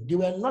doing. They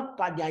were not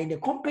part, they are in the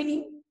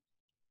company,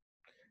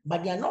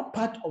 but they are not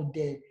part of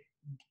the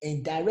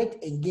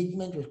direct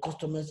engagement with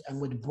customers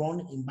and with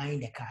Braun in buying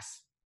the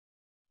cars.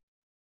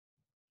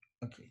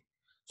 Okay.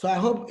 So I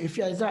hope if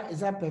you is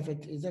that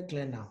perfect? Is that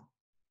clear now?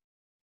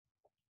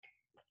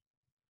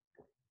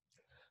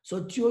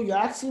 So Theo, you're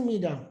asking me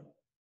that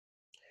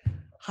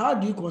how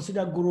do you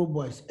consider Guru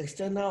Boys,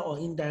 external or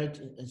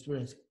indirect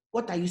experience?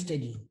 What are you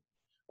studying?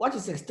 What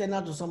is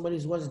external to somebody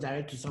is what is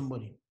direct to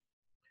somebody.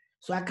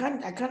 So I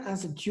can't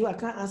answer Theo, I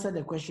can't answer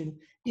the question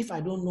if I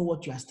don't know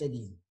what you are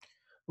studying.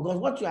 Because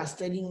what you are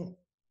studying,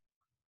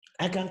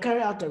 I can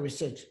carry out a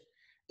research.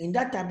 In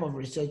that type of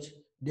research,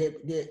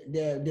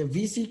 the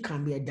VC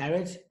can be a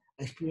direct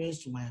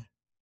experience to my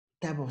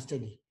type of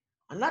study.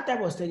 Another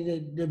type of study,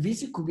 the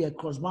VC could be a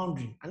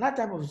cross-boundary. Another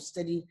type of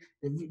study,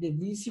 the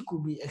VC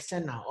could be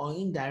external or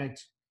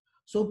indirect.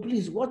 So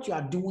please, what you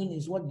are doing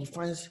is what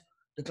defines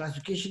the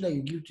classification that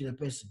you give to the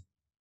person.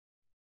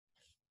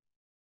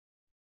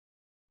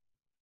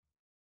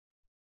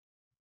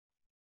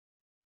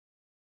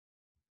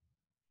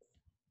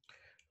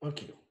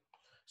 Okay.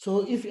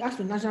 So if you ask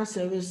the national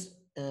service,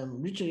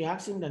 Richard, you're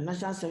asking the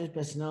national service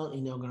personnel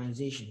in the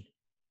organization.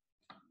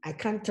 I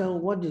can't tell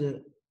what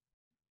in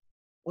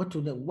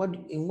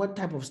what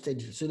type of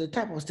study. So the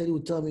type of study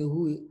will tell me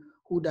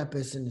who that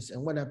person is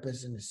and what that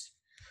person is.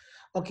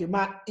 Okay,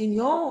 but in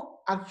your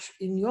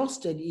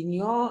study, in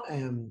your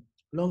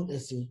long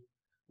essay,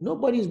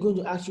 nobody is going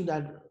to ask you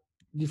that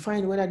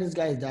define whether this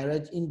guy is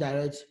direct,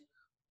 indirect,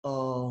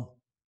 or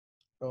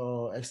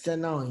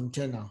external or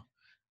internal.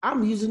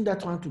 I'm using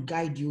that one to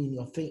guide you in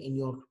your thing, in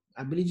your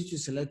ability to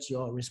select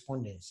your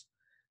respondents.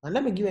 And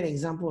let me give you an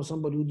example of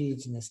somebody who did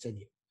it in a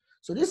study.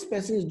 So this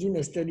person is doing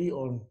a study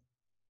on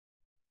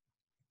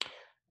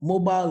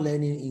mobile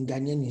learning in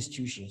Ghanaian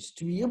institutions.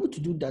 To be able to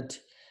do that,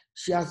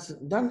 she has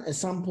done a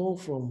sample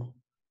from,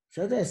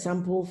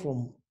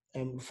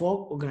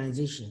 four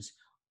organizations,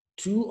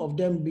 two of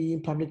them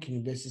being public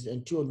universities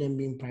and two of them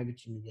being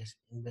private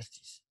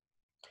universities.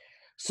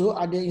 So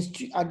so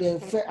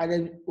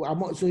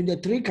in the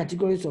three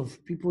categories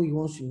of people he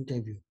wants to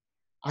interview,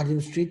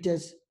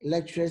 administrators,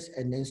 lecturers,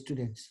 and then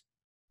students.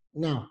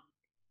 Now,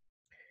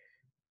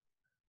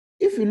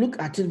 if you look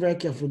at it very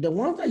carefully, the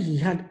ones that he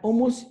had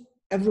almost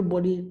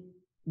everybody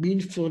being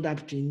filled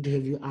up to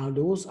interview are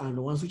the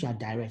ones which are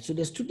direct. So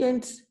the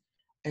students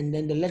and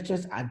then the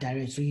lecturers are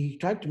direct. So he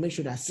tried to make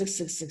sure that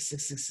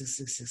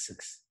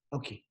 666666666.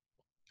 Okay.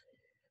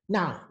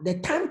 Now, the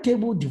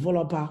timetable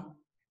developer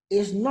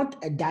is not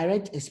a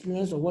direct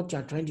experience of what you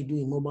are trying to do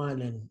in mobile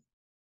learning.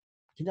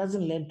 He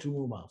doesn't learn through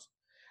mobiles,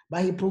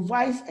 but he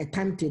provides a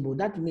timetable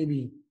that may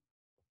be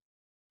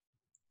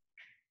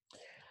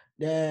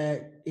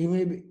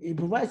he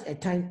provides a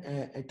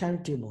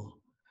timetable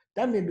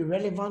that may be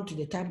relevant to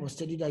the type of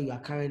study that you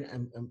are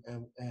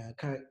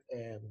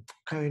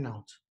carrying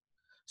out.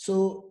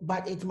 So,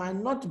 but it might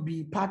not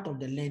be part of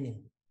the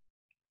learning.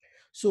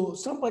 So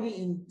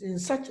somebody in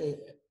such a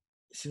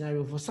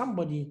scenario, for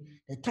somebody,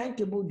 the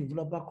timetable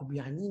developer could be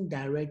an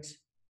indirect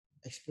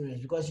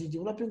experience because he's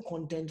developing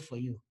content for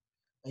you.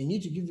 And you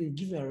need to give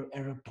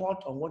a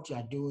report on what you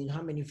are doing,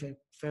 how many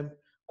firm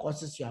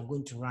courses you are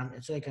going to run,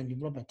 and so they can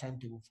develop a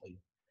timetable for you.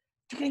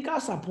 Technical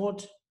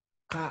support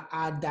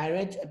are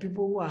direct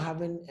people who are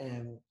having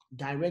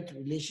direct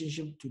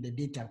relationship to the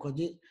data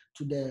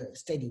to the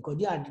study because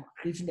they are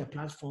creating the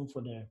platform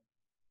for the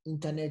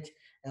internet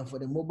and for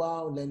the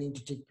mobile learning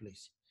to take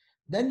place.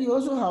 Then you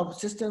also have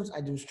systems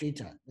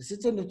administrator. The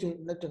system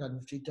network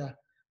administrator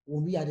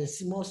will be at a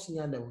more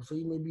senior level, so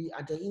you may be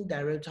at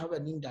have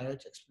an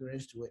indirect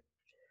experience to it.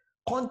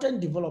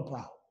 Content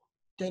developer,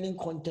 turning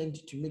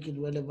content to make it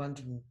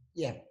relevant.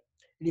 Yeah,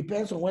 it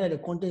depends on whether the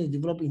content is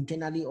developed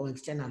internally or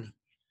externally.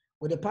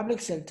 With the public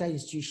sector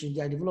institutions,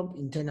 they are developed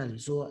internally.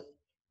 So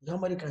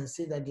somebody can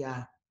say that they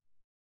are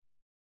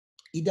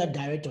either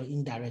direct or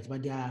indirect,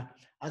 but they are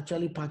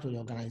actually part of the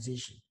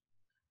organization.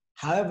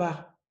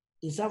 However,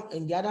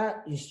 in the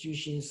other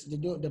institutions,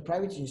 the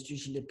private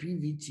institution, the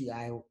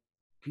PVTI,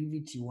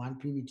 PVT1,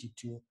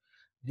 PVT2,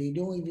 they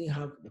don't even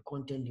have the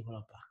content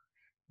developer.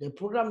 The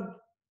program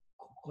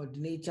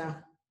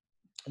coordinator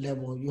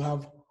level, you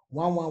have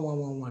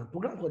 11111.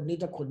 Program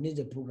coordinator coordinates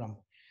the program.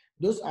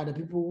 Those are the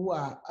people who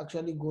are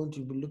actually going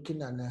to be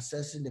looking and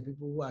assessing the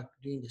people who are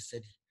doing the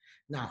study.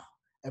 Now,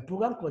 a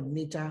program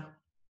coordinator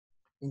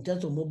in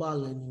terms of mobile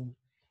learning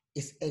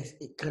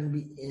it can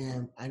be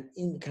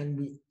can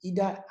be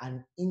either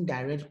an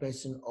indirect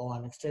person or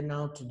an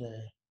external to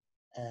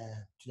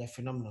the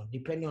phenomenon,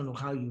 depending on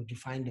how you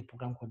define the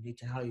program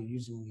coordinator, how you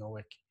use it in your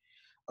work.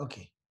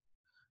 Okay.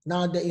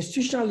 Now the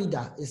institutional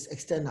leader is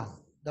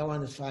external. That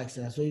one is far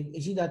external. So you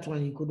see that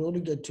one, you could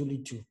only get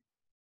two.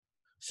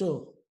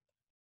 So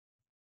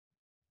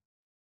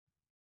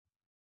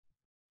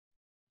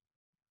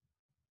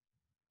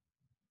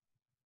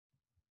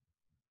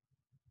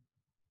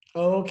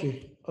Oh,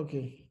 okay,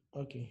 okay,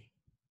 okay,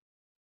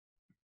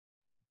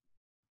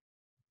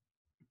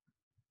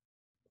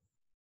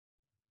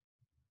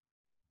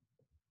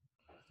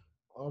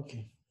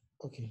 okay,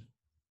 okay,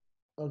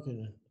 okay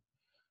then.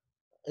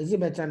 Is it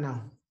better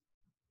now?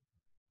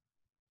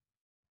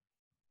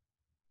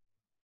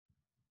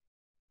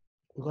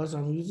 Because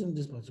I'm using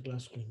this particular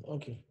screen.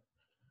 Okay.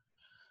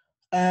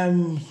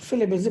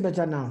 Philip, is it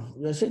better now?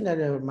 You're saying that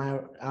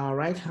our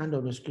right hand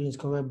of the screen is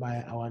covered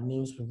by our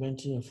names,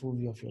 preventing a full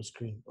view of your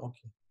screen.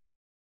 Okay.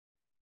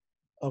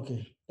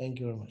 Okay. Thank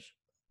you very much.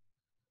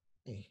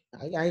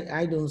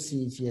 I don't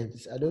see it yet.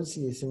 I don't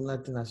see a similar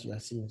thing as you are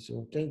seeing.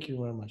 So thank you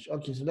very much.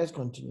 Okay, so let's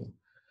continue.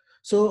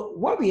 So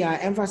what we are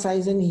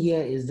emphasizing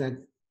here is that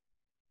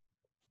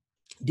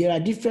there are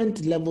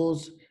different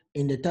levels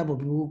in the type of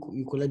people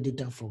you collect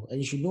data from, and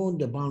you should know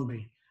the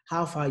boundary,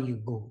 how far you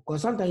go.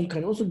 Because sometimes you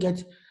can also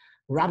get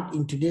wrapped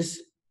into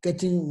this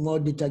getting more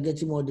data,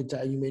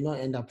 and you may not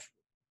end up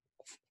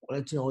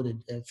collecting all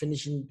the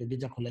finishing the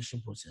data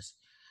collection process.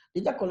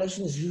 Data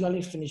collection is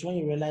usually finished when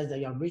you realize that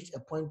you have reached a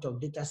point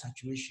of data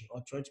saturation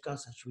or theoretical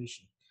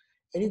saturation.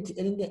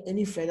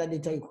 Any further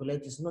data you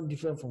collect is not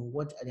different from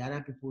what the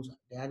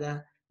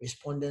other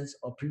respondents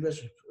or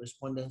previous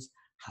respondents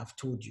have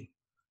told you.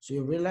 So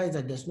you realize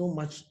that there's no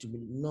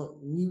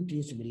new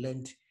things to be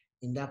learned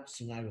in that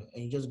scenario,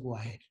 and you just go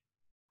ahead.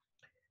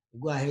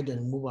 You go ahead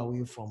and move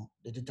away from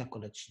the data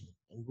collection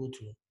and go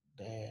to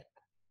the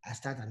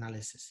start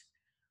analysis.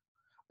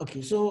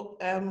 Okay, so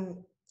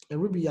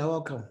Ruby, you're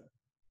welcome.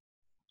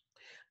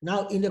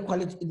 Now, in the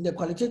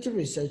qualitative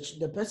research,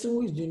 the person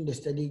who is doing the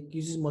study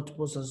uses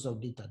multiple sources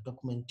of data,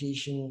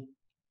 documentation,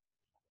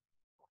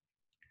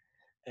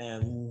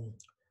 um,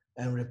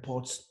 and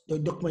reports. The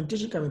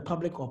documentation can be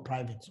public or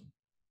private,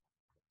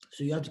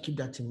 so you have to keep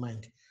that in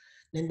mind.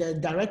 Then there's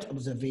direct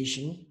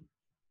observation.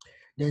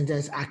 Then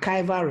there's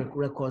archival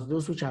records,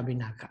 those which have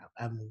been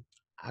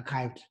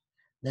archived.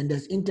 Then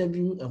there's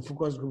interview and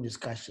focus group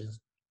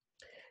discussions.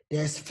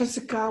 There's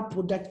physical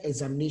product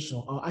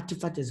examination or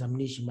artifact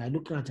examination by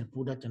looking at a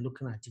product and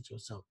looking at it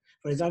yourself.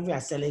 For example, if you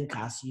are selling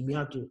cars, you may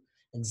have to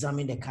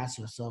examine the cars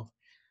yourself.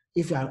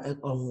 If you are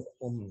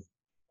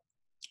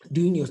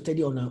doing your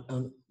study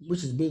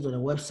which is based on a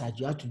website,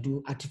 you have to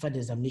do artifact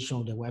examination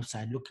of the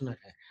website, looking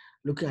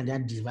at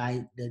that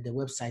device, the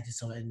website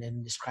itself, and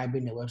then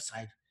describing the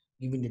website,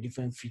 giving the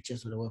different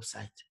features of the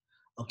website.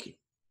 Okay,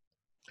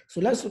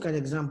 so let's look at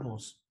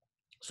examples.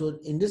 So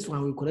in this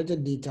one, we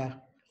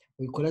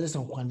collected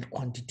some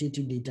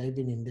quantitative data,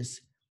 even in this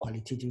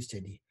qualitative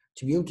study,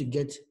 to be able to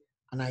get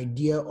an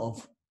idea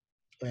of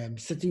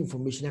certain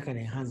information that can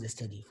enhance the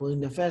study. For in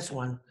the first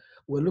one,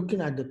 we're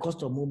looking at the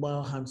cost of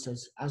mobile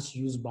handsets as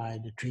used by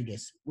the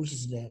traders, which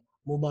is the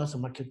mobile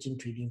marketing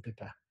trading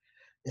paper.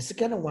 The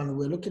second one,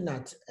 we're looking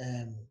at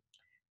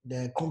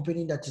the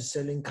company that is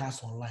selling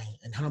cars online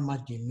and how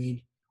much they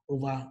made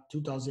over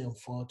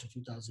 2004 to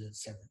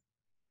 2007.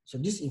 So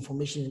this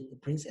information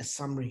brings a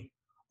summary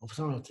of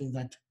some of the things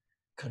that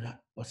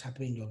was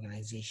happening in the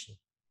organization.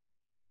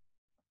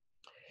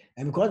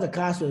 And because the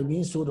cars were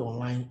being sold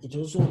online, there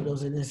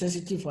was a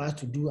necessity for us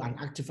to do an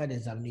actified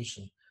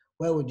examination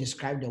where we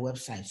describe the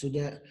website. So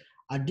there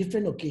are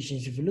different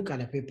occasions. If you look at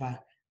the paper,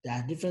 there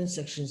are different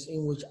sections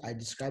in which I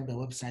describe the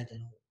website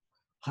and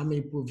how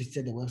many people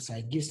visited the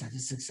website, give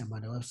statistics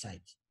about the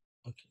website.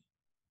 Okay.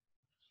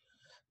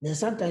 Then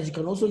sometimes you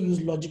can also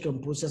use logic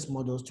and process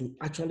models to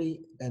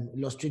actually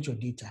illustrate your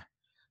data.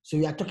 So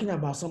you are talking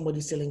about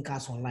somebody selling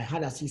cars online. How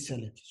does he sell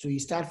it? So you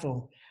start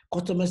from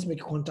customers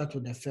make contact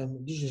with the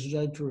firm. This is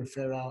usually through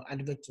referral,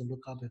 advert in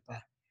local paper.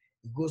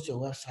 It goes to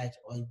your website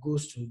or it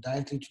goes to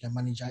directly to the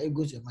manager. It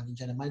goes to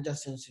the manager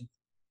sends it,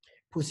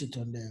 puts it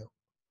on the,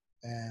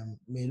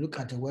 may look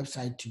at the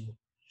website too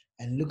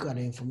and look at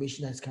the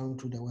information that's coming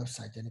through the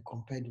website and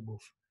compare the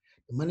both.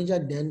 The manager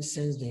then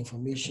sends the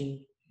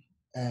information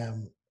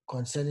um,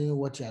 concerning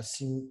what you have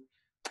seen,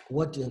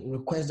 what the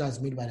request that's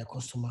made by the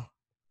customer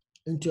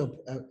into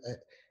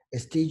a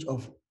stage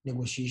of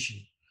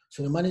negotiation.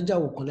 So the manager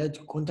will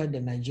contact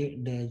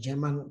the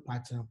German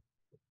partner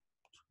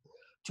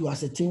to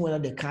ascertain whether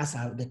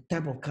the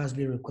type of cars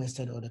being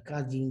requested or the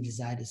cars being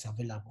desired is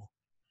available.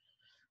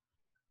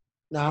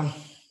 Now,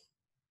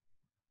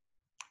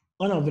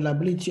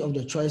 unavailability of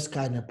the choice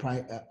car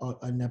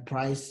and the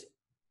price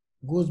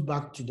goes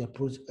back to the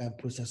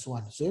process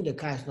one. So if the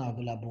car is not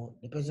available,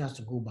 the person has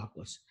to go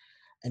backwards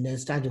and then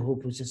start the whole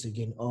process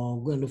again, or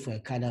go and look for a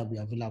car that will be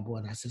available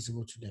and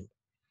accessible to them.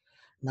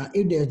 Now,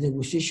 if there's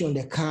negotiation on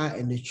the car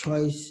and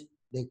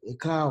the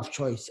car of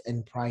choice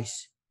and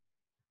price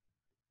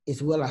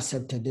is well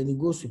accepted, then it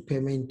goes to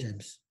payment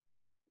terms.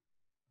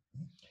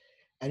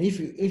 And if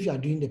you are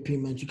doing the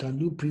payment, you can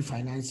do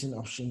pre-financing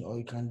option or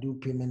you can do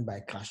payment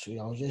by cash. So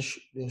I was just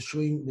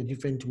showing the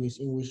different ways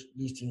in which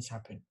these things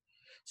happen.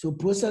 So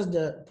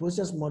the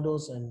process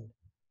models and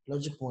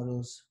logic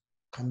models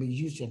can be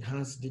used to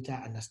enhance data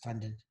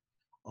understanding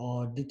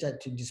or data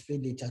to display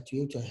data to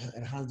be able to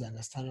enhance the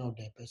understanding of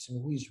the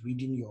person who is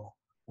reading your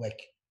work.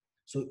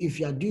 So if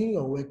you are doing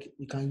your work,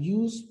 you can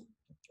use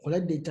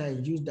collect data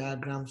and use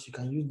diagrams. You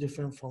can use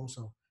different forms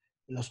of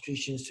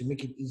illustrations to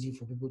make it easy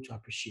for people to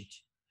appreciate.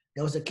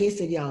 There was a case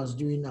study I was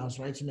doing. I was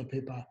writing a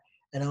paper,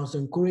 and I was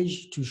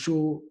encouraged to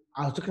show.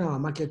 I was talking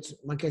about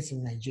markets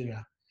in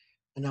Nigeria,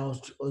 and I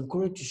was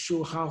encouraged to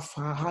show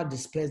how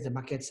dispersed the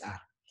markets are.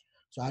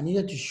 So I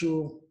needed to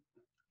show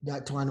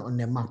that one on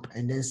the map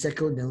and then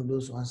circle them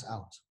those ones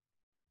out.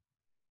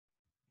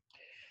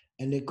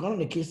 And one of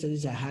the case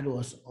studies I had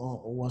was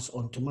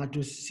on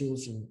tomato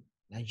sales in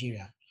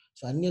Nigeria.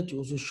 So I needed to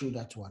also show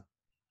that one.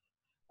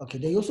 Okay,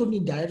 they also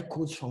need direct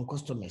quotes from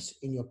customers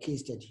in your case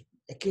study.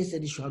 A case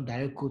study should have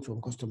direct quotes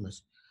from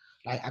customers.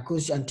 Like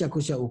Auntie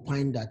Akosia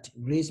opined that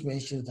Grace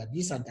mentions that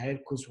these are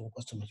direct quotes from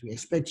customers. We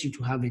expect you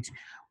to have it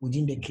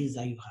within the case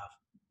that you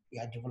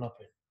are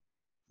developing.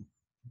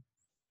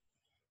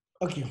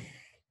 Okay.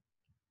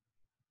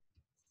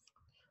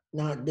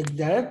 Now, the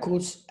direct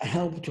quotes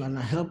help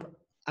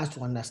us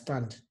to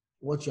understand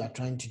what you are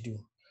trying to do,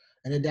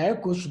 and the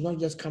direct quotes should not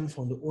just come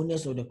from the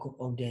owners of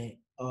or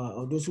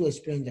those who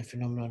experience the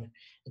phenomenon.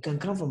 It can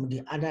come from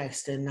the other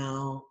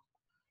external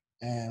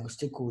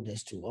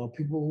stakeholders too, or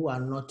people who are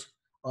not,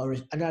 or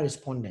other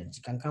respondents.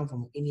 It can come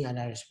from any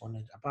other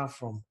respondent apart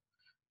from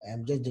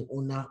just the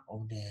owner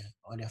of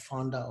the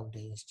founder of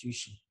the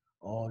institution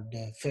or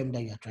the firm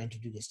that you are trying to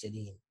do the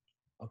study in.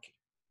 Okay.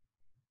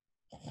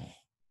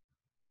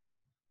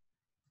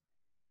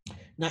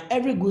 Now,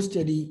 every good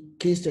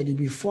case study,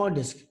 before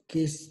this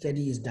case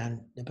study is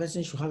done, the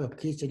person should have a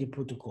case study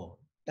protocol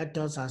that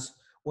tells us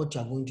what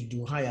you are going to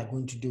do, how you are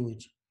going to do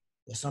it,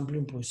 your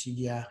sampling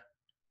procedure,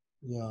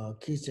 your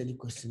case study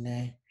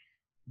questionnaire,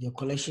 your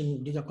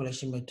data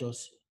collection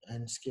methods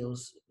and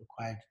skills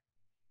required,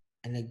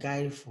 and a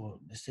guide for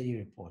the study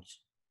report.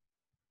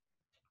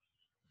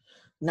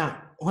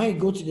 Now, when you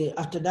go to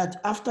after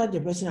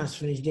the person has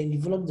finished, then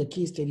develop the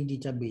case study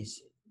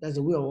database. That's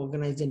the way of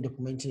organizing and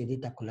documenting the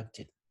data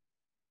collected.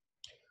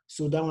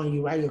 So that one,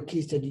 you write your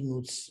case study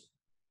notes,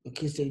 your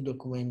case study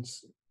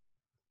documents,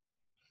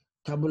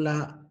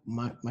 tabular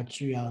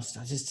materials,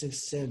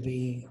 statistics,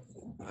 survey,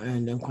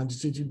 and then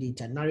quantitative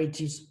data,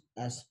 narratives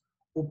as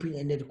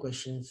open-ended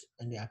questions,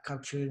 and they are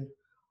capturing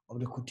of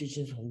the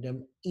quotations from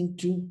them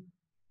into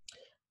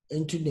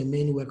the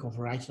main work of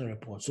writing a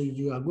report. So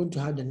you are going to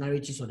have the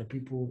narratives of the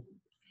people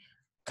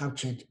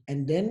captured,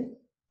 and then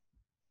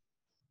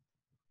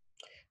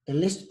the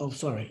list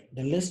of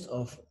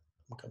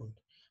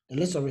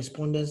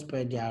respondents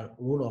per their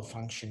role or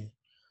function,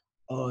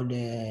 or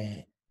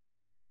and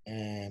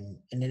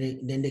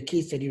then the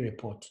case study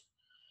report.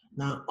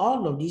 Now,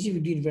 all of these, if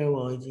you do it very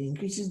well, it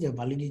increases the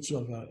validity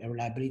of your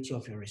reliability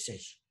of your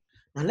research.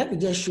 Now, let me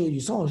just show you.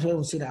 Some of you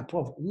will say that,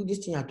 Prof, this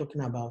thing you're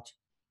talking about,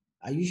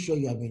 are you sure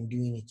you have been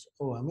doing it?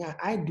 Oh, I mean,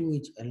 I do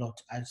it a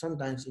lot. I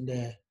sometimes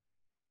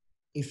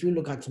if you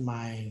look at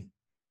my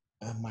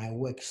my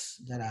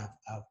works that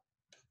I've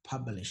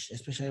published,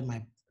 especially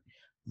my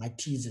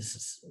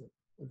thesis,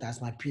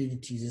 that's my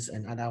PhD thesis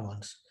and other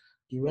ones,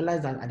 you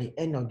realize that at the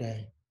end of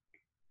let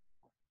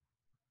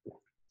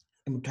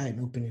me try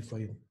and open it for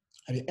you.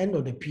 At the end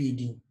of the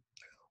PhD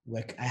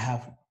work, I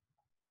have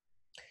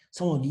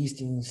some of these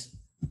things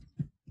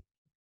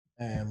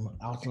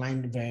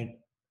outlined very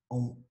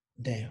on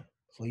there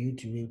for you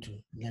to be able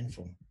to learn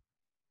from.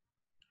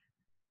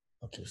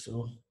 Okay,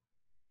 so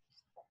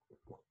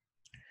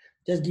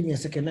just give me a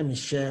second. Let me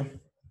share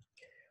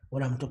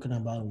what I'm talking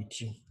about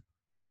with you.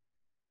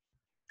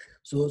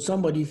 So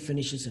somebody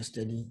finishes a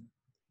study.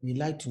 We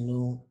like to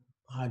know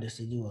how the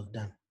study was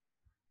done.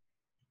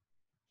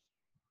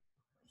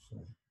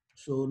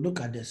 So look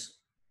at this.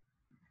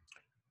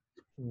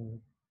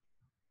 Look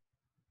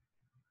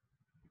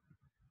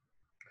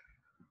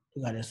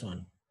at this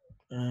one.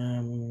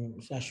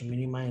 So I should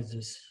minimize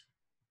this.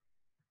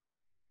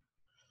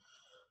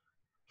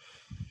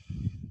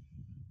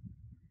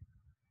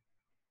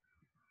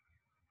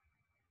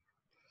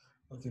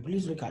 Okay,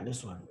 please look at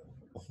this one.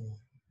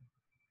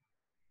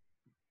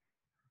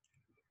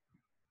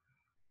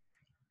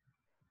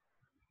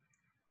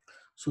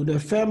 So the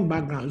firm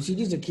background, you see,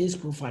 this is the case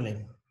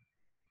profiling.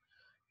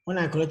 When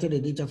I collected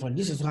the data for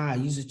this is how I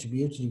use it to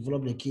be able to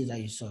develop the case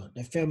that you saw.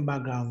 The firm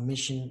background,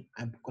 mission,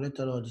 I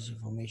collected all this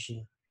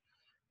information.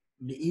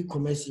 The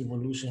e-commerce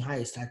evolution, how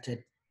it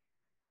started,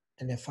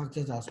 and the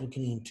factors I was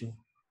looking into,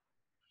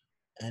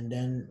 and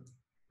then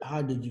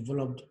how they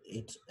developed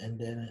it, and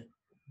then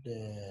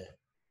the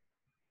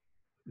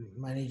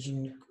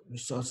managing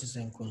resources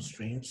and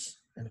constraints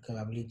and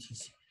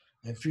capabilities,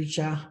 and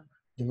future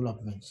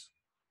developments.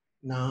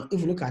 Now, if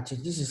you look at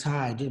it, this is how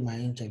I did my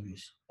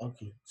interviews.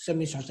 Okay,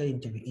 semi-structured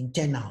interview,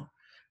 internal.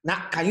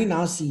 Now, can you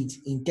now see it?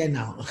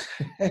 Internal,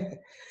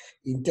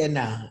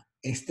 internal,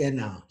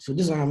 external. So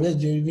this one I'm just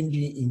doing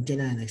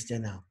internal and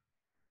external.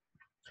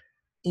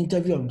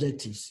 Interview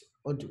objectives.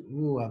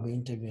 Who are we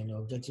interviewing? The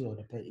objective of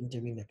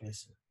interviewing the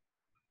person.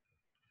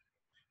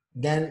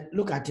 Then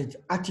look at it.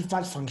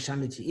 Artifact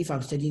functionality. If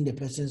I'm studying the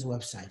person's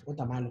website, what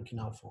am I looking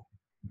out for?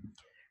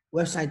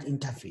 Website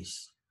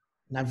interface,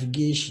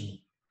 navigation,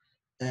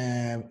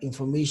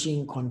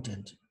 information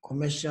content,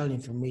 commercial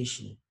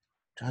information,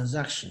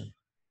 transaction,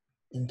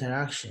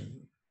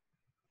 interaction,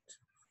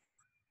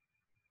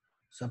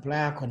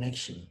 supplier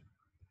connection,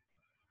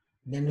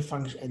 then the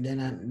function,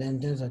 and then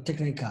there's a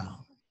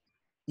technical,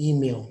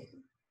 email.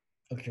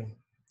 Okay.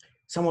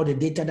 Some of the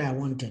data that I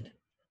wanted,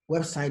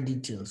 website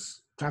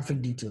details,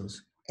 traffic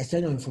details,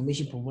 external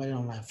information provided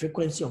online,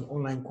 frequency of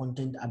online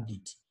content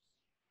update,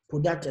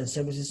 product and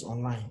services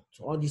online.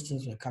 So all these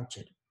things were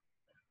captured.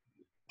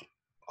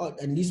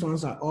 And these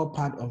ones are all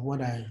part of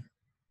what I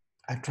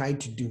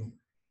tried to do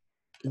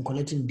in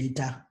collecting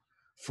data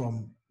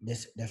from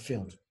the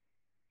field.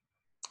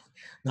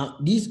 Now,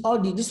 this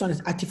one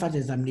is artifact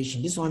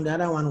examination. This one, the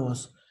other one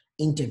was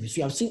interviews.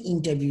 You have seen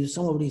interviews.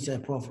 Somebody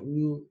said, Prof,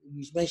 you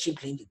mentioned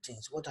plenty of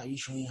things. What are you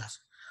showing us?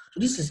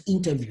 So this is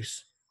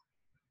interviews.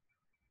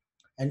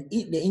 And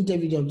the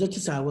interview, the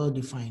objectives are well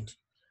defined.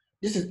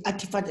 This is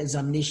artifact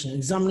examination,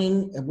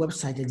 examining a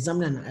website,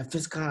 examining a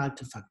physical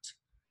artifact.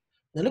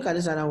 Now look at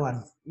this other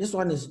one. This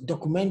one is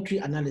documentary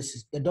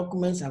analysis. The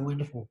documents are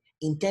wonderful.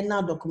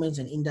 Internal documents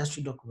and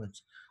industry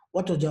documents.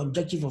 What was the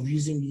objective of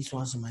using these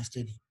ones in my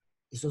study?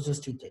 It's also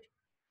stated.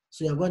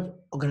 So you've got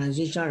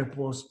organizational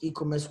reports,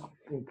 e-commerce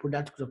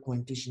product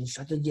documentation,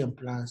 strategy and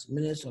plans,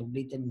 minutes of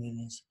related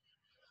meetings.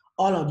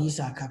 All of these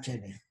are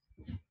captured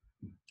there.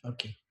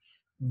 Okay.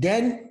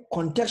 Then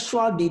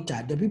contextual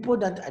data, the people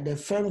the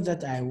firms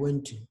that I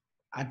went to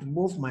at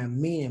both my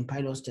main and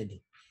pilot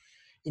study.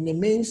 In the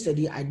main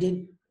study, I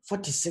did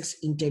 46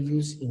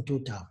 interviews in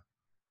total,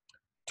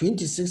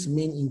 26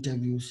 main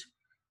interviews,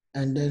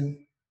 and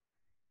then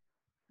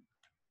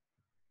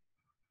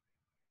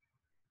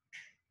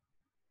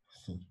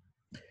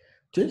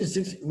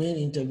 26 main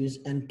interviews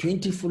and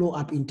 20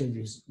 follow-up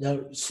interviews,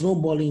 the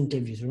snowballing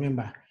interviews,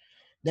 remember.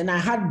 Then I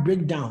had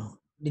breakdown,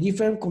 the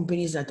different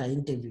companies that I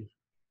interviewed.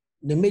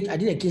 I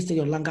did a case study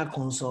of Lanka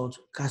Consult,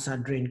 Casa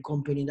Drain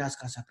Company, that's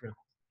Casa Prep,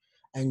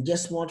 and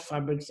Just Smart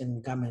Fabrics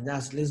and Garments,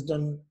 that's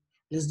Lisden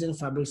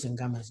Fabrics and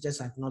Garments, just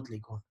at North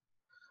Legon.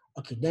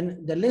 Okay,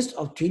 then the list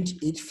of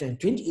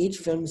 28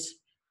 firms,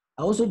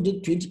 I also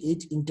did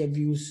 28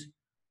 interviews,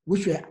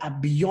 which were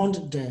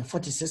beyond the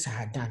 46 I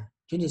had done.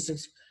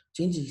 28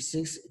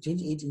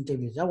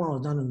 interviews. That one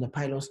was done in the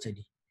pilot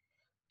study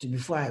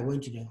before I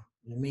went to the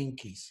main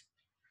case.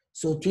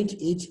 So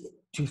 28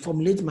 to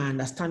formulate my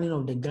understanding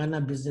of the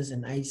Ghana business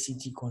and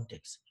ICT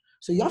context.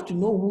 So you have to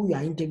know who you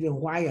are interviewing,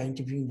 why you are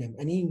interviewing them.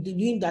 And in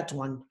doing that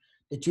one,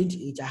 the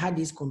 28, I had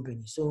this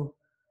company. So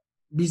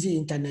Busy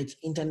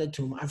Internet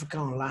Home, Africa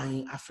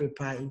Online,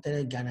 Afripa,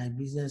 Internet Ghana,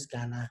 Business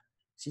Ghana,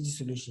 City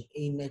Solution,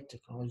 ANET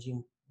Technology,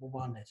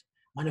 MobileNet.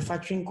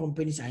 Manufacturing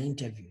companies are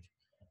interviewed.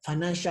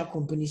 Financial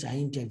companies are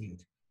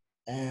interviewed.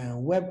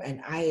 Web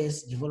and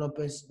IS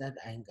developers that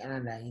are in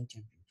Ghana are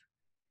interviewed.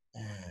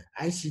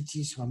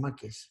 ICT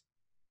supermarkets.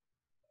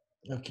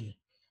 Okay.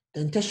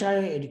 Then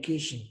tertiary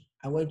education.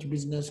 I went to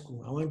business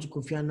school. I went to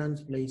Kofi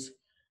Annan's place.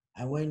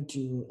 I went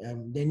to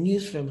the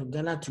news from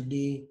Ghana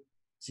Today,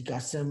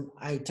 Sikasem,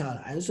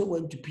 ITAL. I also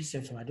went to Peace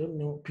FM. I don't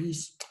know,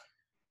 Peace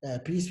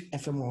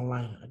FM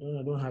Online. I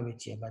don't have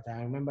it here, but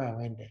I remember I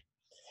went there.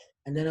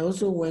 And then I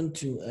also went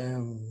to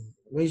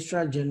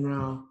Registrar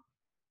General,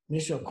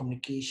 Ministry of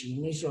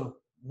Communication, Ministry of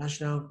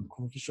National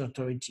Communication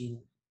Authority,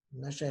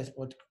 National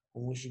Export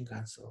Promotion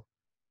Council.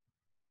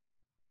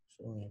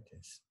 So it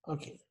is.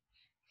 Okay.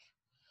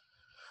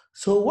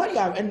 So what you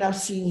have ended up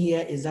seeing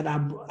here is that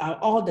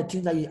all the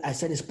things that I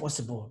said is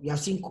possible. You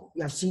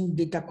have seen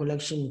data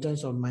collection in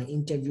terms of my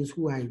interviews,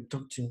 who I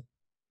talked to.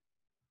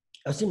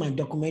 I've seen my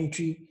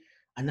documentary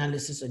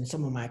analysis and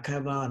some of my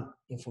archival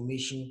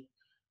information,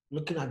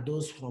 looking at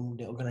those from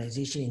the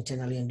organization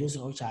internally and those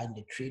which are in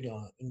the trade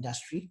or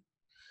industry.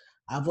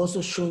 I've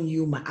also shown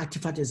you my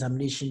artifact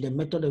examination, the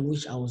method in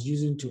which I was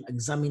using to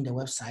examine the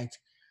website,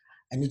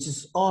 and it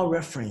is all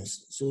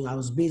referenced. So I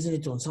was basing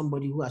it on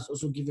somebody who has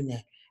also given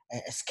a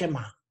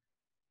schema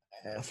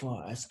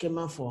for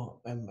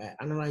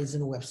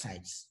analyzing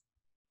websites.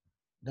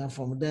 Then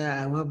from there,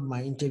 I have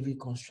my interview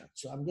construct.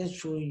 So I'm just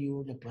showing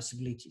you the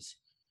possibilities.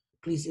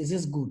 Please, is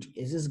this good?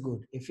 Is this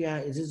good? If yeah,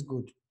 is this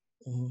good?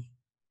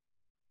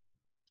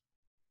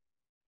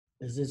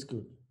 Is this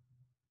good?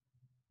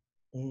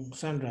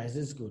 Sandra, is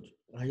this good?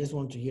 I just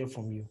want to hear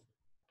from you.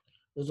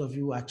 Those of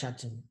you who are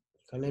chatting, you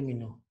can let me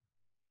know.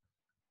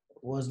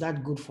 Was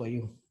that good for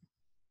you?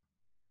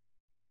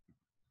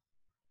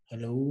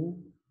 Hello?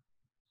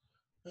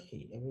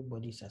 Hey,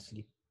 everybody's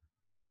asleep.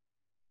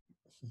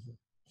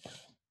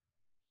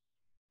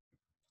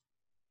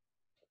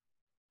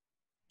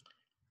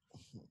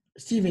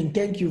 Stephen,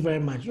 thank you very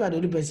much. You are the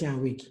only person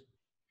awake.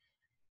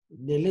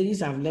 The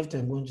ladies have left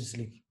and gone to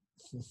sleep.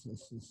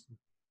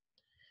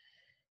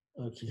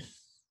 Okay.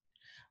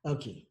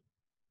 Okay.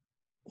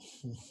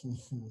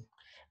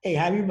 Hey,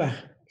 Habiba.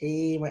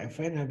 Hey, my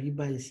friend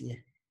Habiba is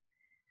here.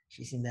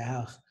 She's in the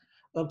house.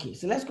 Okay,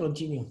 so let's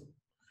continue.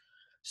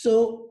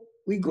 So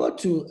we go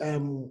to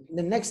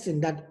the next thing,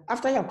 that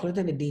after you have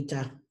collected the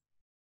data.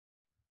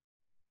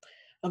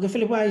 Okay,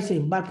 Philip, what are you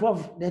saying? But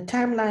Prof, the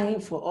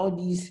timeline for all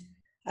these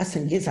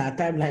ascendants are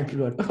timeline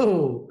period.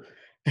 Oh,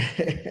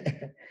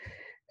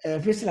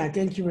 Priscilla,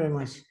 thank you very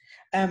much.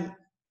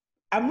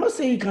 I'm not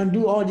saying you can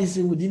do all this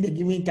within the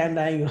given time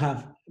that you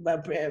have,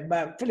 but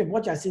Philip,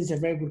 what you're saying is a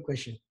very good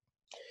question.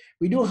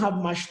 We don't have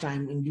much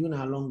time in doing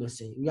our long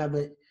essay.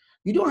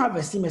 You don't have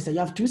a semester, you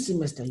have 2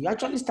 semesters. You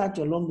actually start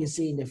your long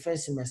essay in the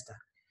first semester.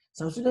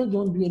 Some students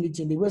don't do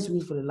anything, they wait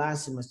for the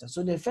last semester.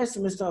 So the first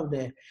semester of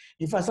the,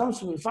 in fact,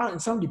 in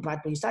some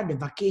departments, you start the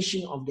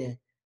vacation of the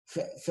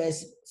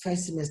first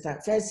semester,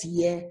 first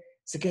year,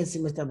 second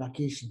semester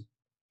vacation.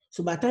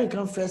 So by the time you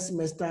come first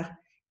semester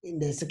in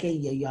the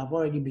second year, you have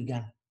already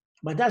begun.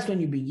 But that's when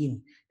you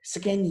begin.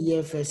 Second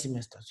year, first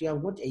semester. So you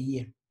have got a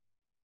year.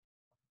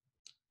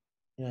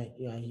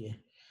 Yeah, here.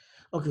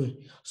 Okay,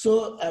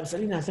 so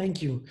Selena,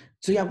 thank you.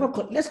 So yeah,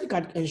 let's look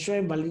at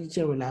ensuring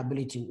validity and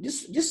reliability.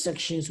 These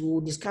sections, we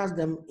will discuss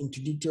them into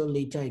detail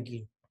later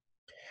again.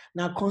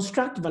 Now,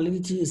 construct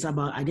validity is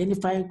about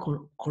identifying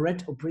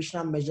correct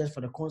operational measures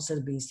for the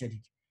concept being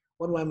studied.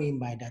 What do I mean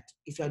by that?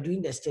 If you are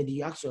doing the study,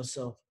 you ask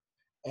yourself,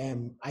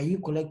 are you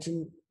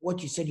collecting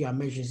what you said you are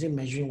measuring? Is it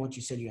measuring what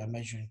you said you are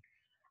measuring?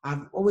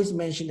 I've always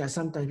mentioned that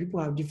sometimes people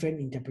have different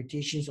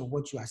interpretations of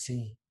what you are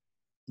saying.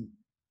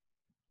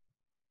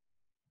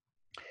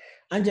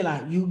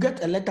 Angela, you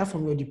get a letter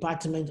from your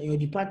department, and your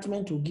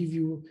department will give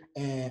you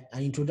an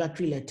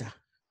introductory letter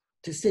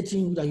to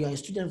stating that you are a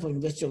student from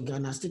University of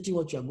Ghana, stating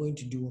what you are going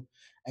to do,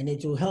 and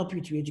it will help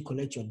you to be able to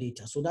collect your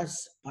data. So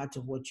that's part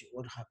of what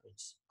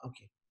happens.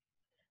 Okay.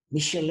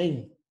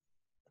 Micheline.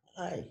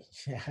 Hi.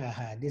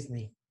 This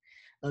name.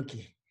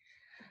 Okay.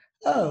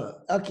 Oh,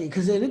 okay.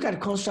 Because they look at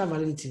construct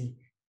validity,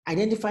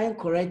 identifying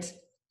correct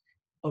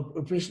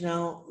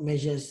operational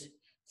measures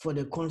for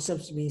the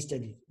concepts being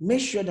studied. Make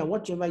sure that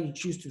whatever you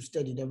choose to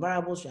study, the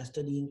variables you are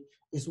studying,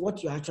 is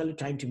what you're actually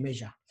trying to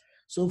measure.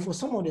 So for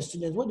some of the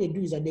students, what they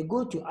do is that they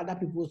go to other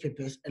people's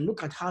papers and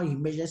look at how you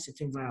measure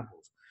certain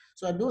variables.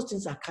 So that those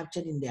things are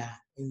captured in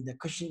the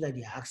questions that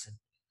they are asking.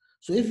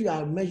 So if you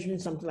are measuring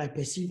something like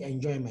perceived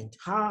enjoyment,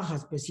 how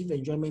has perceived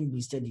enjoyment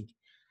been studied?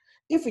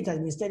 If it has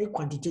been studied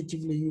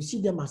quantitatively, you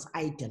see them as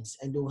items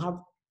and they'll have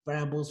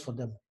variables for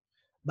them.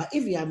 But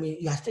if you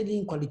are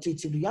studying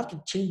qualitatively, you have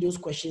to change those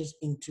questions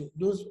into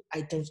those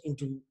items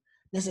into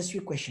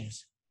necessary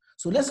questions.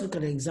 So let's look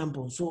at an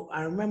example. So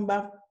I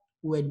remember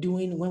when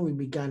we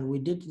began, we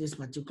did this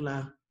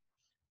particular,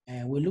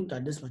 we looked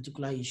at this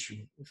particular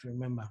issue, if you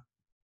remember.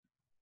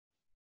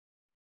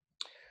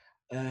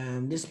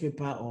 This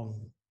paper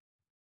on,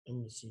 let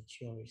me see,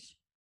 theories.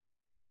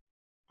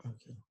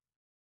 Okay.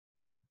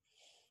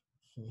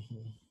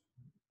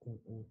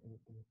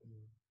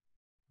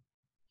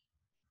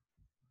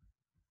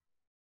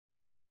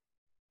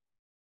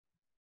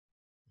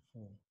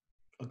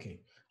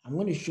 Okay, I'm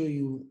going to show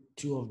you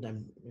 2 of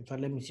them. In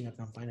fact, let me see if I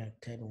can find a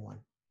third one.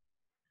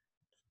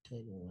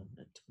 Third one.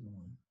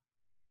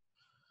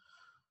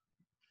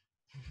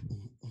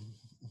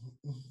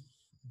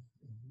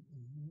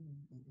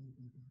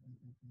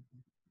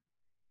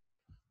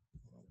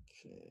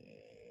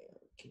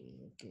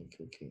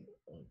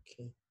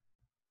 Okay.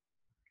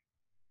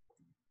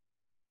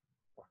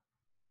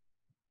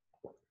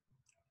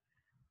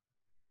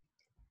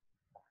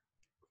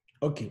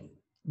 Okay,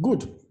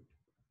 good.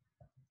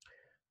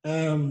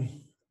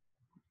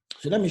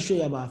 So let me show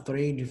you about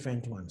 3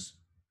 different ones.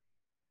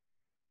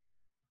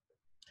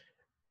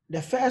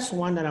 The first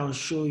one that I'll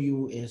show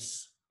you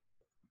is,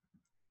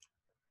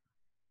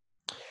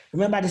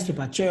 remember this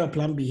paper, chair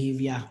plan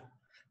behavior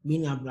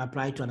being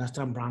applied to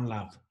understand brand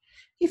love.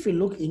 If you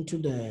look into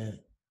the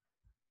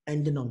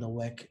ending of the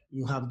work,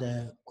 you have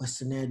the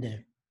questionnaire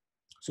there.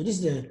 So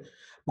this is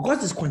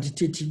because it's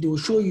quantitative, they will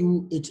show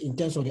you it in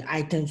terms of the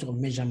items of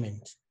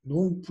measurement. They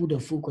won't put the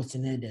full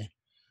questionnaire there.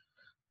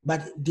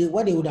 But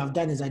what they would have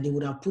done is that they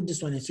would have put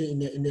this one and say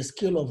in the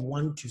scale of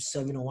 1 to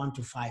 7 or 1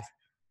 to 5,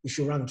 you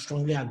should rank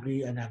strongly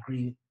agree and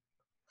agree.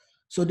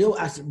 So they will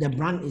ask, the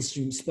brand is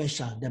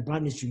special, the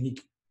brand is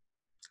unique,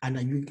 and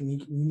a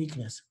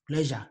uniqueness,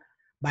 pleasure.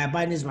 By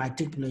buying this, I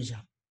take pleasure.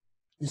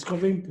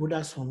 Discovering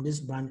products from this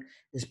brand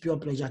is pure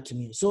pleasure to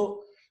me.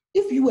 So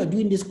if you were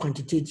doing this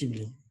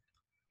quantitatively,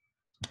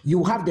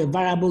 you have the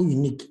variable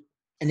unique,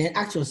 and then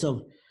ask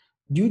yourself,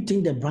 do you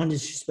think the brand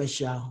is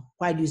special?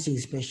 Why do you say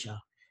it's special?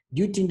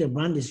 Do you think the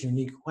brand is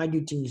unique? Why do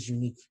you think it's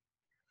unique?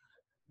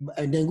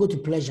 And then go to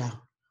pleasure.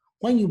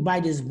 When you buy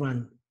this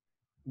brand,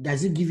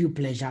 does it give you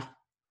pleasure?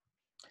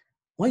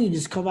 When you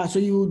discover, so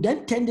you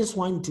then turn this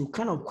one to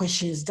kind of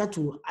questions that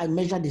will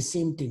measure the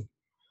same thing.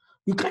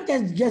 You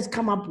can't just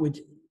come up with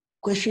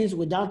questions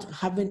without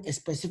having a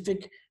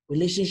specific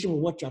relationship with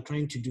what you're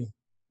trying to do.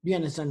 Do you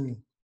understand me?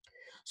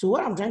 So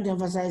what I'm trying to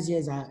emphasize here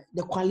is that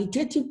the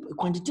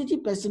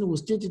quantitative person will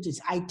state it as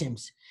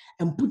items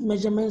and put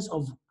measurements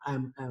of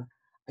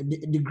a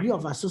degree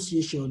of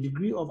association or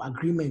degree of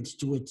agreement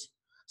to it.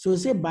 So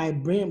say by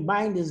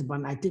buying this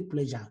brand, I take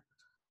pleasure,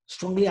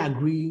 strongly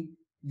agree,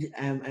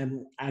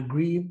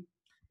 agree,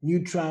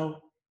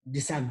 neutral,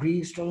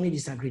 disagree, strongly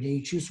disagree, then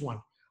you choose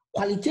one.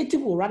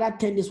 Qualitative will rather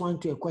turn this one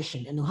to a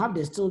question and you have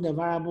still the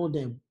variable,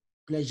 the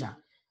pleasure.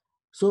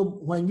 So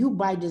when you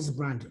buy this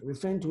brand,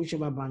 referring to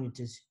whichever brand it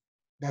is,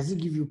 does it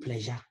give you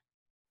pleasure?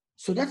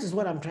 So that is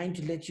what I'm trying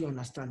to let you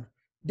understand.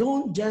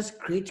 Don't just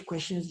create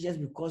questions just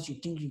because you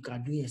think you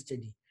can do a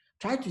study.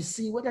 Try to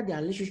see whether there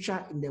are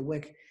literature in the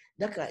work,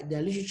 that there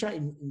are literature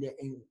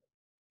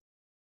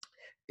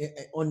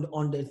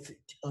on the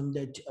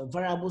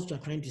variables you are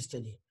trying to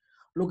study.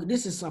 Look,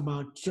 this is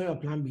about theory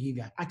of planned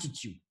behavior,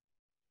 attitude.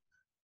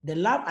 The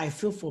love I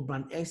feel for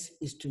brand X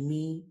is to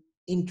me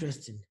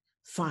interesting,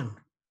 fun,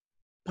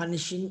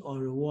 punishing or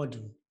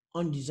rewarding,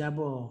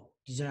 undesirable or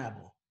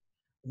desirable.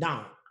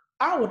 Now,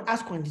 I would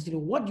ask quantitatively,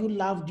 what do you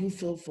love, do you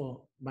feel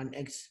for brand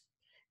X?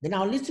 Then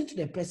I'll listen to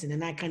the person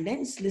and I can then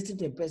listen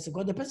to the person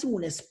because the person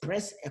will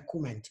express a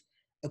comment,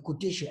 a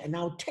quotation, and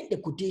I'll take the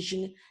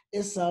quotation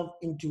itself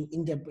in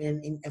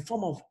a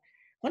form of,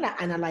 when I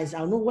analyze,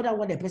 I'll know whether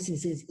what the person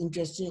says is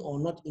interesting or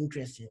not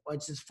interesting, or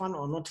it's fun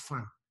or not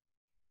fun.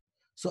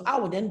 So I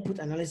would then put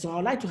analysis. So I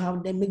would like to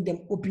have them make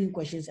them open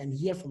questions and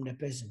hear from the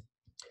person.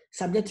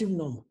 Subjective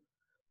norm.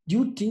 Do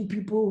you think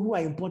people who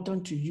are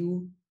important to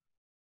you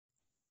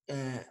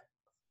uh,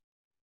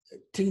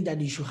 think that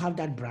you should have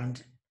that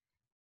brand?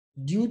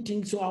 Do you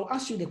think so? I'll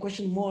ask you the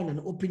question more in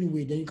an open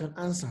way, then you can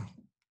answer.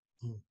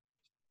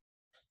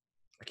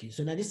 Okay,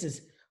 so now this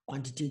is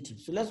quantitative.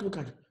 So let's look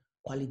at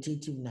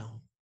qualitative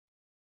now.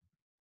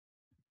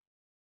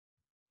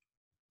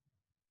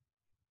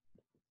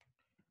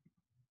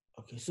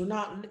 Okay, so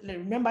now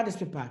remember this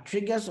paper,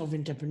 triggers of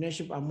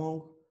entrepreneurship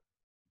among,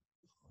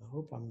 I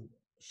hope I'm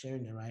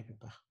sharing the right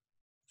paper.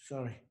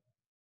 Sorry.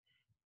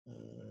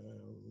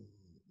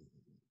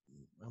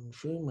 I'm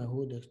showing my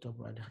whole desktop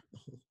rather.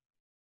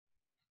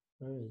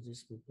 Where is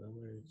this paper?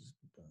 Where is this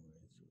paper?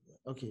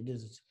 Okay,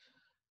 this is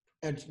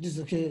this is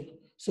okay.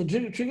 So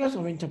triggers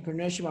of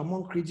entrepreneurship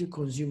among creative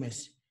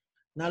consumers.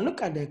 Now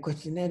look at the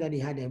questionnaire that they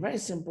had, a very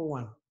simple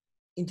one.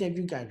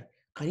 Interview guide.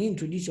 Can you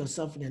introduce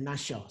yourself in a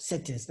natural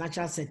settings?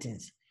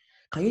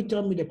 Can you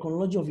tell me the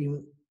chronology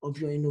of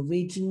your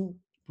innovating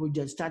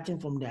project starting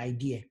from the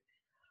idea?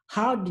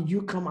 How did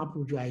you come up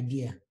with your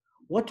idea?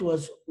 What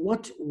was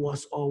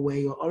or were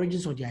your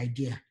origins of the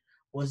idea?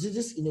 Was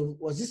this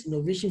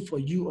innovation for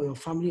you or your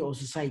family or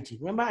society?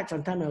 Remember at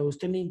some time I was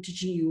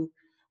teaching you,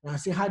 and I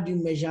say, how do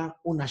you measure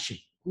ownership?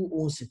 Who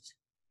owns it?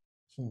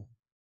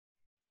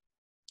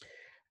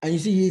 And you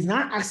see, he's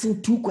now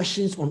asking two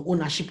questions on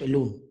ownership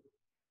alone.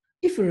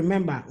 If you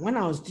remember, when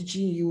I was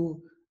teaching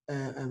you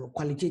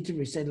qualitative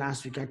research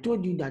last week, I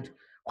told you that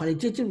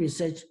qualitative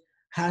research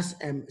has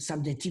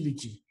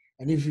subjectivity.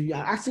 And if you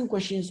are asking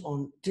questions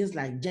on things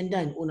like gender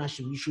and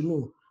ownership, you should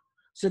know.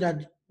 So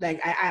that,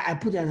 like I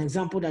put an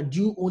example that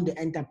you own the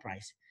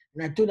enterprise.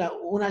 And I told that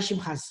ownership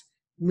has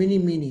many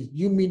meanings.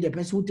 You mean the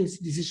person who takes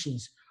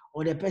decisions,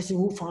 or the person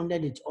who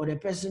founded it, or the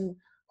person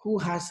who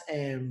has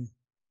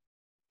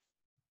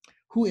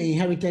who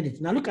inherited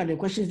it. Now look at the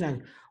questions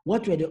like,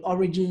 what were the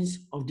origins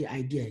of the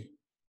idea?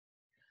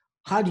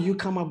 How do you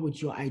come up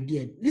with your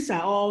idea? These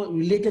are all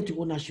related to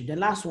ownership. The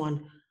last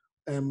one,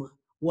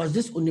 was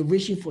this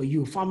innovation for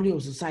you, family or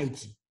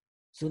society?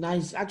 So now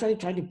it's actually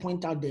trying to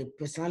point out the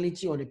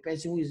personality or the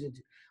person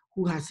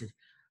who has it.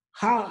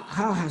 How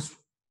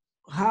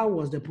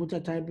was the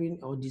prototyping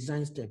or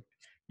design step?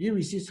 Do you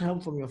receive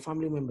help from your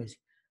family members?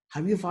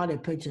 Have you filed a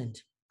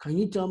patent? Can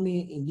you tell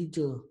me in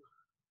detail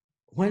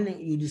when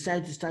you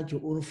decide to start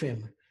your own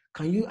firm?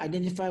 Can you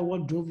identify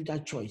what drove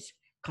that choice?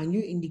 Can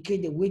you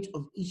indicate the weight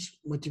of each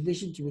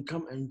motivation to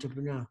become an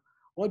entrepreneur?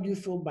 What do you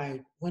feel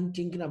by when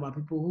thinking about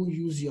people who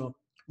use your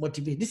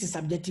motivation? This is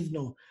subjective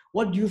now.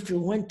 What do you feel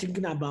when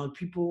thinking about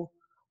people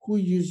who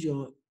use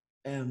your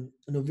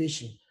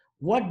innovation?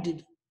 What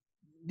did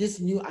this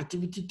new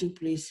activity take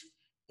place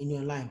in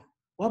your life?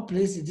 What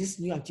place did this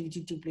new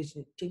activity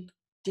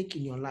take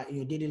in your life, in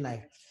your daily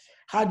life?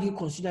 How do you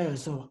consider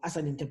yourself as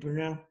an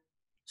entrepreneur?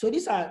 So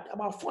these are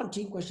about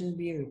 14 questions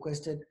being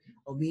requested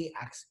or being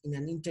asked in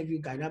an interview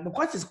guide. Now,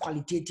 because it's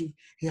qualitative,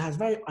 he has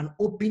an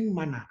open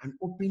manner, and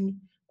open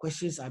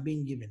questions are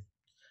being given.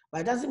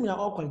 But it doesn't mean that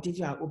all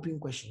qualitative are open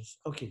questions.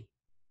 Okay.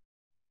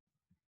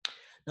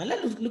 Now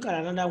let's look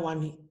at another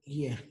one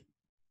here.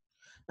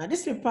 Now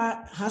this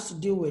paper has to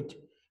do with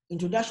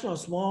introduction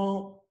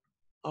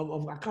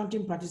of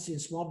accounting practices in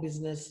small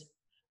business,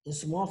 in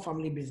small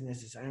family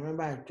businesses. I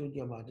remember I told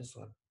you about this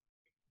one.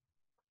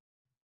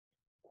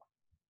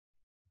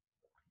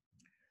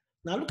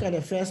 Now look at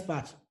the first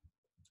part.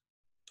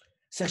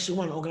 Section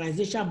 1,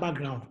 organizational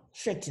background,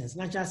 settings,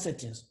 natural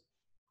settings.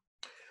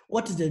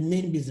 What is the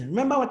main business?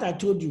 Remember what I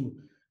told you,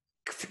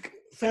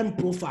 firm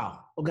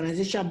profile,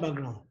 organizational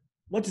background.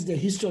 What is the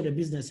history of the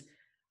business?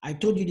 I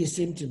told you the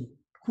same thing.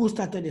 Who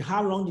started it?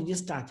 How long did it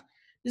start?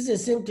 This is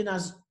the same thing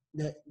as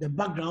the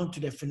background to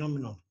the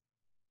phenomenon.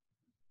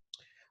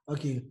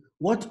 Okay,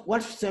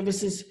 what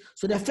services?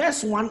 So the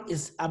first one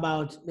is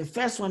about a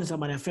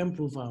firm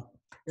profile.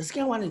 The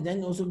second one is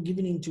then also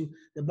giving into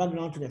the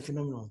background to the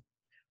phenomenon.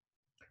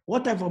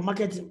 What type of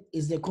market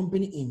is the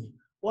company in?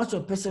 What's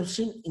your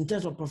perception in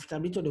terms of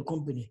profitability of the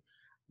company?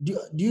 Do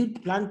you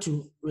plan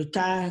to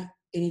retire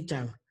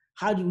anytime?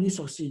 How do you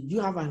succeed? Do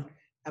you have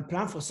a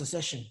plan for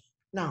succession?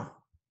 Now,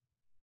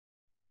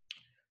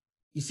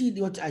 you see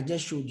what I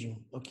just showed you.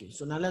 Okay,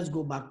 so now let's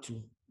go back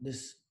to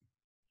this.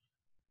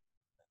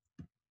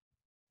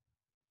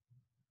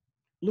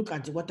 look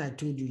at what I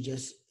told you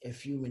just a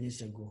few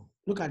minutes ago.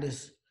 Look at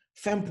this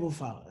firm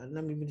profile.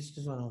 Let me this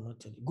one I'll not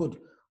tell you. Good.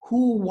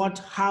 Who, what,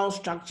 how,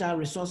 structure,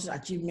 resources,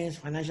 achievements,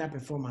 financial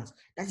performance.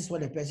 That is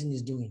what the person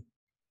is doing.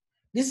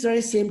 This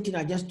very same thing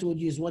I just told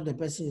you is what the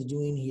person is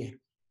doing here.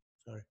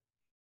 Sorry.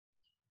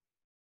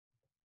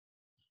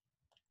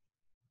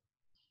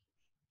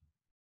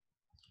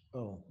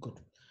 Oh, good.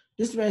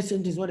 This very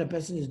same thing is what the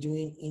person is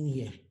doing in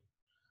here.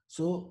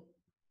 So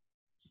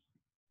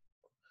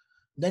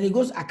then he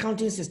goes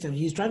accounting system.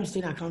 He's trying to stay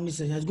in accounting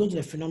system. He's going to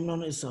the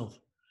phenomenon itself.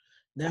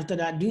 Then after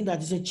that, doing that,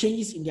 he said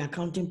changes in the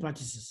accounting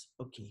practices.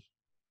 Okay.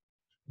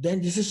 Then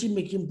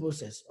decision-making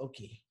process.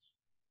 Okay.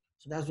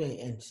 So that's where it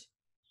ends.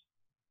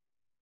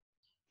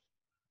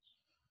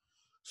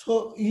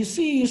 So you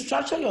see, you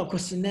structure your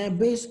questionnaire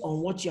based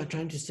on what you are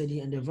trying to study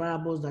and the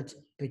variables that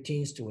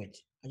pertains to it.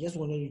 I just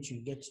wanted you to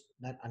get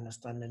that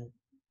understanding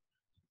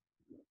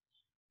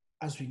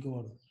as we go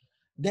on.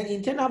 Then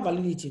internal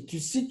validity,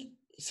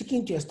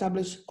 seeking to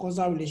establish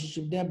causal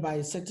relationship,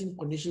 thereby certain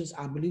conditions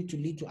are believed to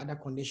lead to other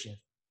conditions.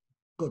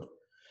 Good.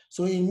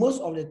 So in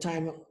most of the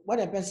time, what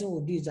a person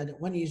will do is that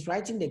when he's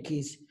writing the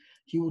case,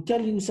 he will tell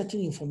you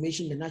certain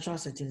information, the natural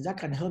settings that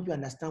can help you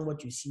understand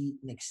what you see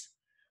next.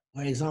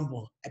 For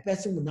example, a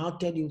person will now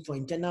tell you for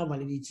internal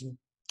validity,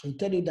 he'll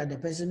tell you that the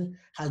person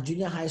has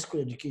junior high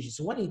school education.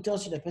 So when he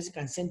tells you the person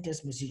can send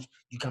text message,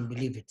 you can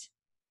believe it.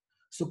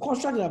 So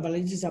constructive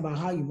validity is about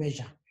how you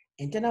measure.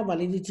 Internal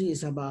validity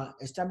is about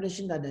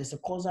establishing that there's a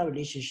causal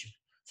relationship.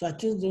 So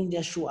that things don't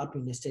just show up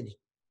in the study.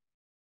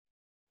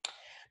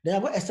 Then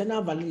about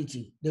external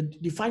validity,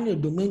 defining a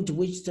domain to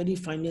which study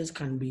findings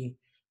can be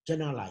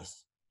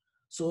generalized.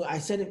 So I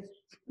said,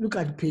 look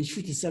at page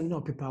 57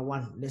 of paper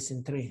 1,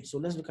 lesson 3. So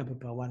let's look at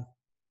paper 1.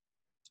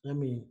 Let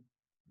me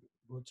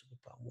go to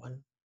paper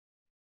 1.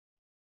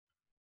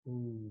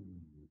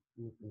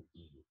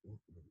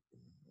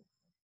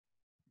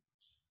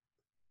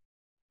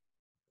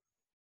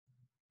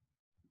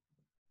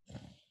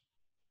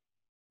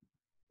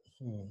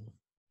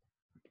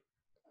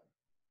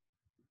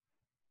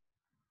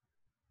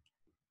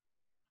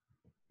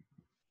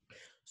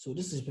 So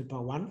this is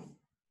paper 1.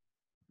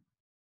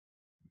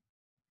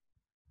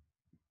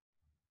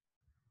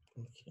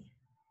 Okay.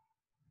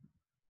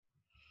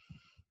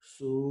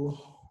 So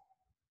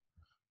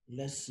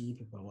let's see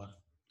paper 1.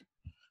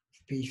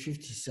 Page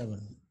 57,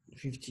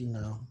 50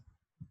 now.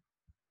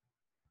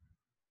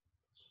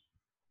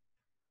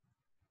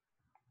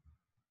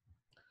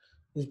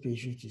 This is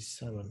page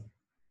 57.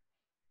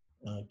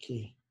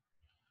 Okay.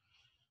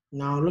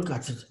 Now look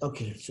at it.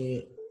 Okay,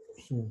 so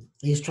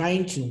he's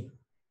trying to.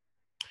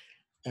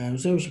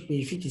 So we should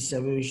page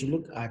 57. We should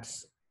look at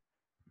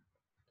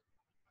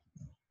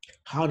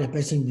how the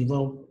person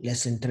developed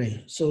lesson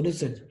 3. So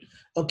this is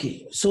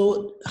okay.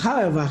 So,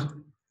 however,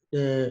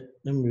 let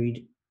me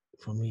read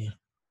from here.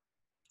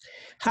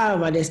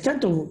 However, the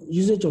extent of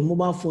usage of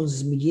mobile phones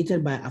is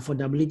mediated by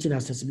affordability and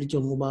accessibility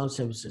of mobile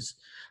services.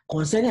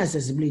 Concerning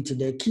accessibility,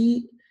 the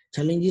key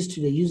challenges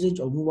to the usage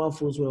of mobile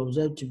phones were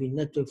observed to be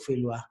network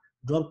failure,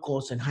 drop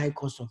costs, and high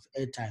cost of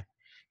airtime.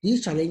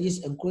 These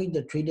challenges encourage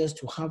the traders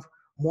to have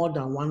more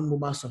than one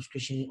mobile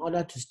subscription in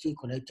order to stay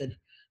connected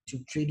to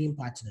trading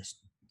partners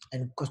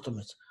and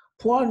customers.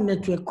 Poor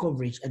network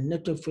coverage and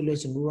network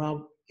failures in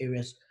rural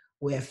areas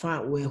where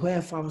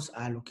farms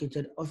are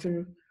located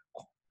often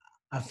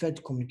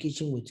affect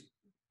communication with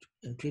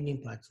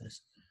trading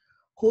partners.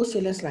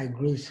 Wholesalers like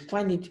Grace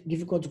find it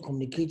difficult to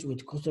communicate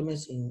with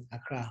customers in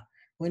Accra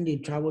when they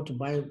travel to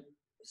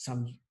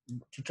some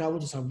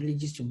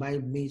villages to buy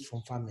maize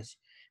from farmers.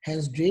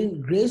 Hence,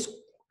 Grace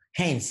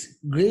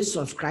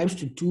subscribes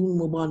to 2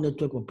 mobile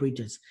network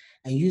operators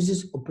and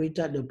uses the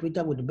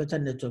operator with a better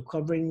network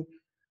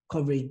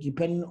coverage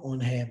depending on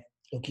her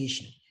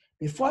location.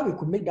 Before we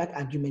could make that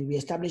argument, we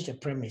established a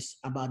premise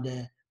about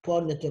the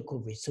poor network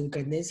coverage. So we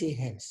can then say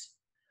hence.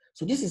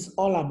 So this is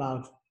all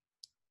about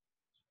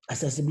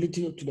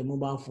accessibility to the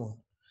mobile phone.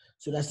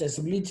 So the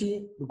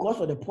accessibility, because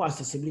of the poor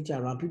accessibility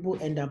around, people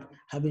end up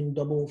having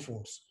double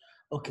phones.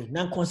 Okay,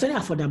 now concerning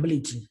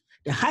affordability,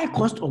 the high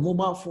cost of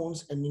mobile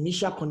phones and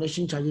initial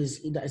connection charges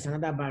is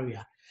another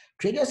barrier.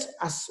 Traders,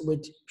 as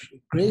with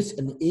Grace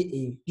and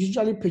AA,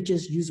 usually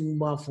purchase used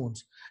mobile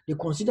phones. They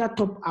consider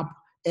top-up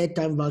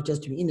airtime vouchers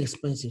to be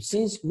inexpensive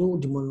since no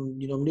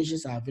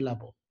denominations are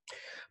available.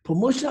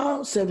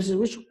 Promotional services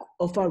which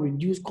offer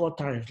reduced call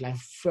tariffs like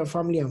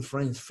family and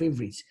friends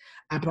favorites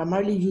are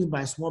primarily used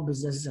by small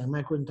businesses and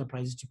micro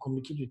enterprises to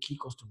communicate with key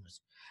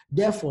customers.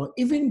 Therefore,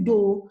 even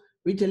though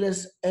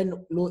retailers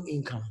earn low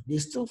income, they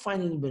still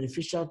find it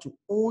beneficial to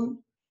own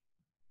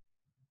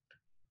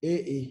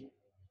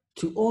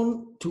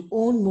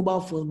mobile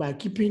phones by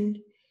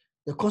keeping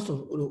the cost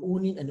of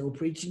owning and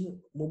operating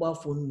mobile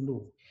phone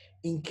low.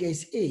 In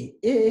case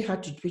AA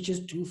had to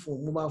purchase 2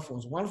 mobile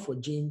phones, one for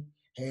Jane,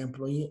 her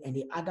employee, and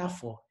the other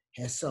for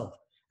herself,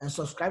 and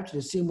subscribe to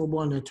the same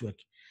mobile network.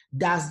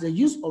 Thus, the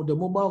use of the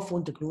mobile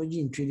phone technology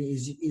in trading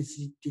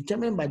is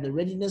determined by the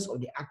readiness of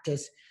the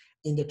actors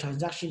in the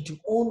transaction to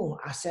own or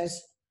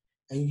access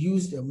and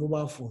use the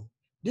mobile phone.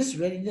 This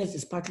readiness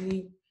is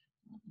partly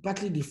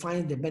partly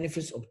defines the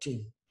benefits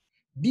obtained.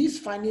 These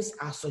findings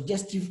are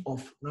suggestive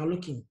of, now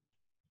looking,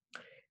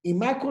 in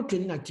micro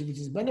trading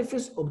activities,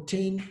 benefits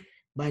obtained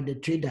by the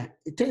trader,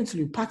 it tends to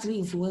be partly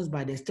influenced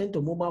by the extent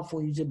of mobile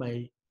phone used by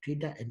a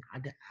trader and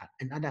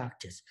other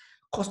actors,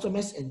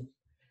 customers and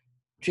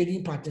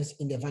trading partners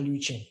in the value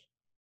chain.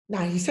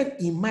 Now, he said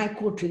in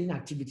micro trading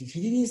activities.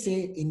 He didn't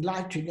say in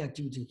large trading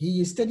activities. He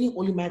is studying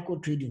only micro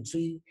trading. So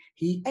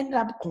he ended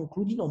up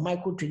concluding on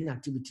micro trading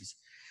activities.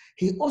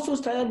 He also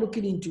started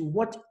looking into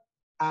what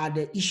are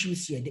the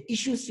issues here. The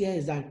issues here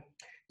is that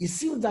it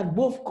seems that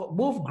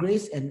both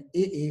Grace and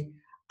AA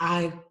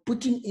are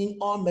putting in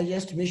all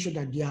measures to make sure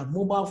that they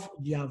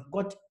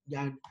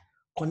are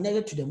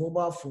connected to the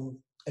mobile phone,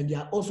 and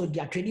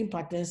their trading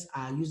partners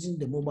are using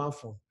the mobile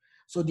phone.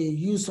 So they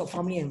use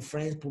family and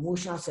friends,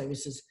 promotional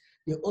services.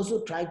 They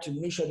also try to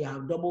make sure they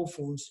have double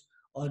phones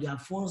or their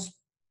phones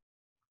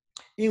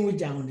in which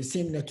they are on the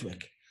same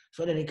network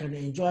so that they can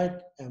enjoy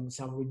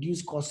some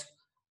reduced cost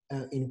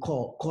in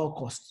call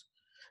cost.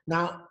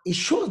 Now, it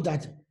shows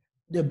that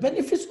the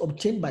benefits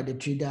obtained by the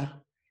trader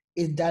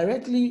is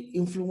directly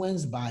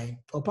influenced by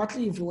or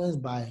partly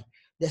influenced by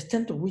the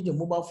extent to which the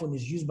mobile phone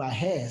is used by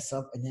her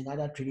herself and then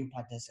other trading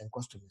partners and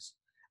customers.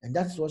 And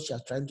that's what she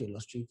has tried to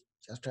illustrate.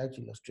 She has tried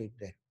to illustrate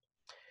there.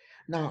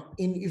 Now,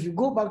 if you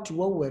go back to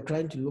what we're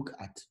trying to look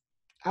at,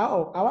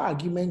 our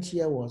argument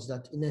here was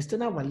that in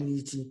external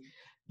validity,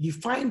 you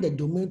find the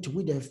domain to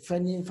which the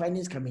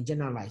findings can be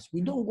generalized.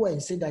 We don't go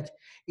and say that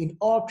in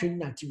all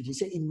trading activities,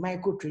 say in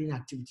micro trading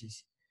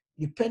activities,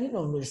 depending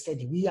on the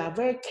study, we are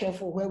very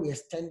careful where we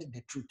extend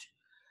the truth.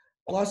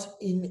 Because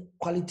in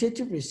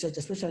qualitative research,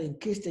 especially in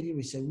case study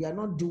research, we are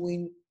not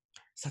doing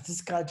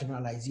statistical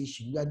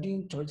generalization. We are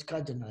doing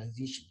theoretical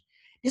generalization.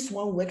 This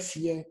one works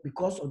here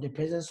because of the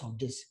presence of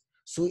this.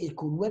 So it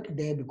could work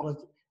there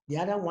because the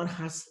other one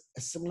has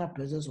a similar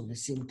presence of the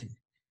same thing.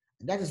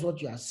 And that is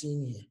what you are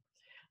seeing here.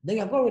 Then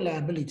you have got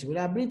reliability.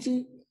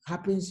 Reliability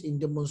happens in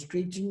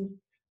demonstrating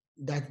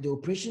that the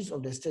operations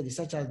of the study,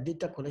 such as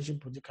data collection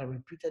project, are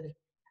repeated and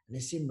the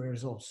same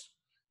results.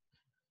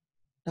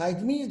 Now,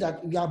 it means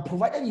that we are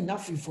provided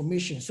enough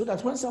information so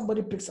that when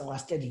somebody picks our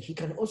study, he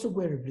can also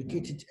go and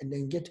replicate it and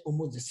then get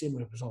almost the same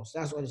results.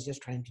 That's what it's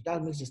just trying to.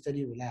 That makes the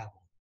study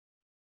reliable.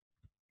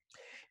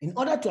 In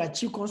order to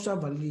achieve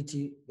constant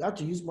validity, you have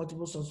to use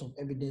multiple sources of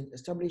evidence,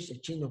 establish a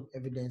chain of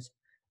evidence,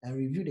 and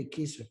review the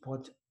case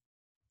report,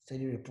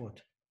 study report.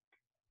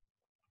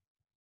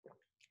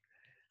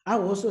 I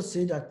will also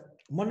say that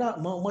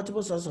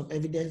multiple sources of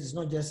evidence is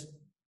not just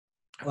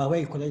where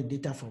you collect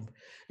data from.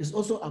 It's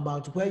also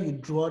about where you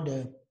draw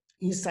the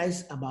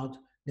insights about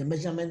the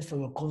measurement for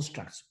your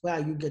constructs. Where are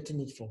you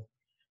getting it from?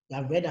 You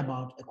have read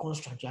about a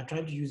construct, you are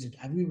trying to use it.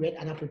 Have you read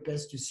other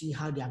papers to see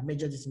how they have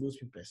measured this in those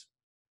papers?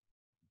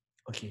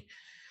 Okay.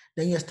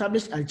 Then you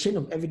establish a chain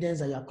of evidence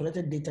that you have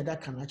collected data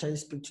that can actually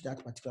speak to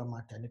that particular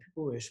matter, and the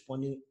people were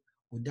responding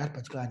with that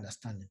particular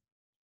understanding.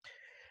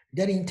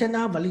 Then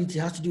internal validity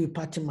has to do with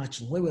pattern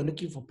matching, where we're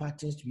looking for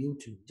patterns to be able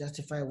to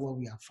justify what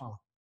we have found.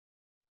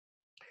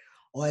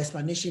 Or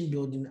explanation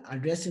building,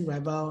 addressing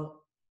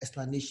rival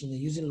explanation and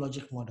using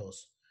logic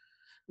models.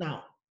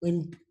 Now,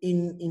 in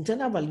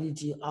internal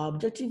validity, our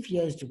objective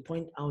here is to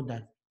point out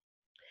that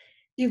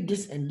if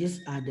this and this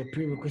are the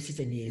prerequisites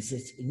and they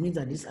exist, it means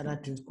that these other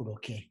things could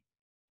occur.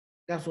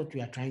 That's what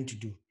we are trying to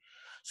do.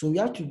 So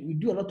we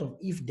do a lot of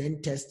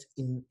if-then tests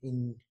in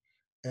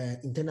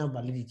internal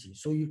validity.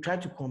 So you try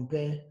to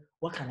compare,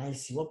 what can I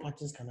see? What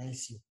patterns can I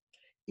see?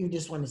 If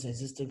this one is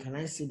existing, can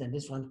I see that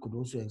this one could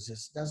also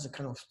exist? That's the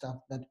kind of stuff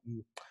that's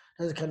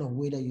the kind of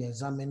way that you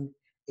examine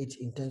it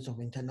in terms of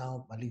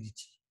internal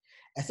validity.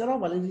 External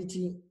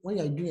validity, when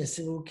you're doing a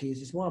single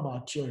case, it's more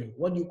about theory.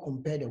 What do you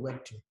compare the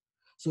work to?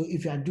 So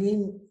if you are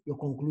doing your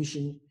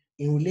conclusion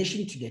in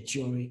relation to the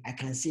theory, I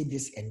can say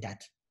this and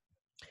that.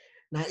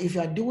 Now, if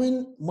you are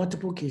doing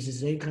multiple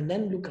cases, you can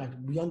then look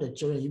at beyond the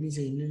theory, even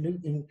say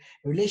in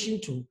relation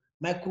to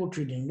micro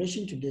trading, in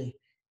relation to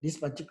this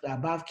particular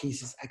above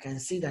cases, I can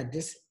say that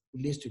this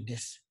relates to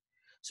this.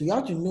 So you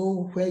have to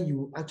know where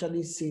you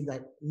actually say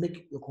that,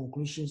 make your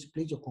conclusions,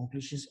 place your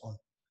conclusions on.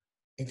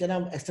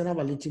 External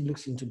validity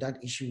looks into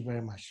that issue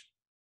very much.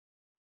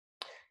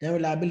 Then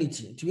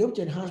reliability. To be able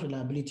to enhance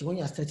reliability, when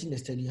you are starting the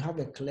study, you have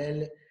a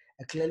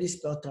clearly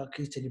spelled out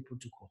case study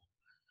protocol.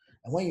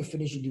 And when you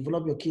finish, you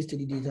develop your case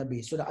study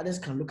database so that others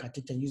can look at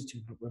it and use it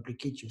to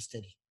replicate your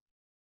study.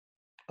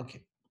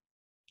 Okay.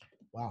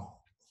 Wow.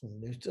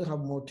 They still have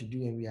more to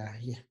do when we are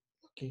here.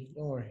 Okay,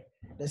 don't worry.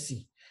 Let's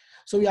see.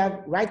 So we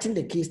are writing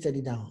the case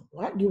study down.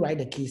 How do you write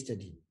the case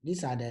study?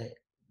 These are the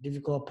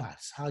difficult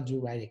parts. How do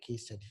you write a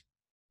case study?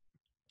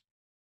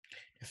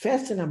 The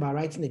first thing about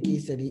writing a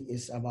case study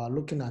is about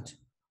looking at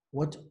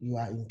what you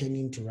are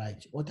intending to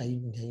write. What are you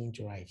intending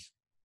to write?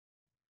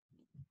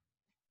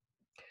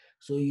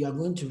 So you are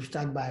going to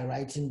start by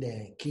writing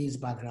the case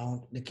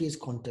background, the case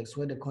context,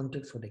 where the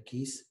context for the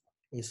case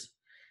is,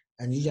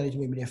 and usually it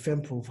may be the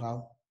firm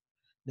profile.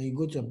 Then you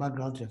go to the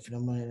background to the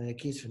phenomenon and the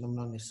case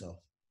phenomenon itself.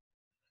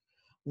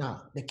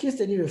 Now, the case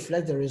study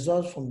reflects the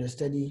results from the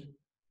study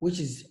which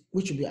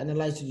will be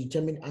analyzed to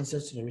determine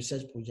answers to the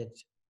research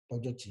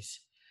objectives.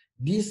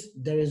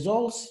 The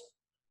results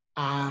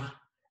are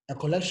a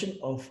collection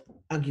of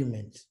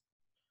arguments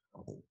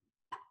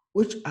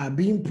which are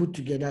being put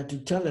together to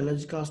tell a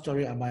logical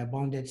story about a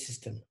bounded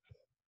system.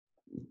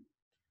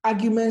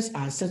 Arguments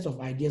are a set of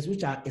ideas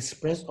which are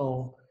expressed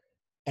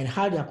and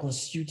how they are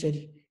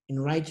constituted in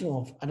writing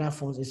of other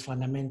forms is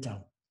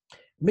fundamental.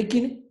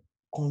 Making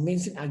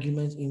convincing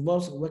arguments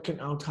involves working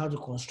out how to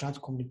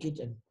construct, communicate,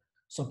 and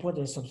support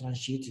and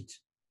substantiate it.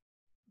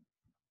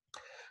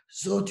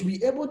 So to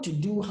be able to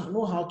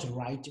know how to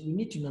write, we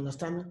need to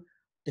understand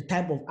the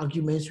type of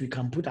arguments we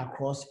can put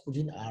across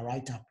within our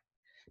write-up.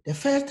 The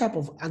first type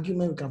of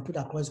argument we can put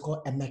across is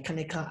called a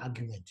mechanical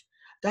argument.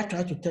 That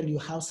tries to tell you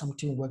how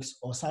something works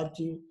or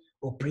something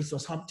operates or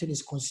something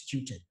is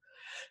constituted.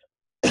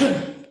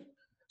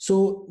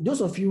 So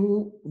those of you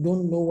who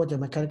don't know what a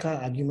mechanical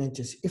argument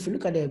is, if you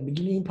look at the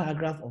beginning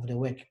paragraph of the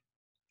work,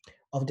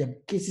 of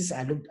the cases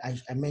I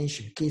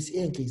mentioned, case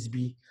A and case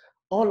B,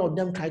 all of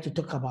them try to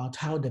talk about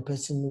how the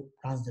person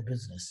runs the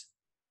business.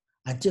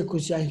 Auntie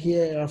Kosia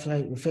here,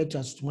 referred to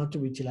as tomato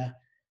retailer,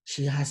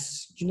 she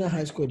has junior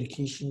high school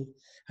education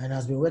and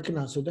has been working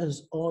on, so that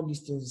is all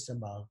these things is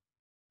about.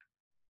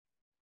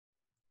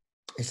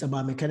 It's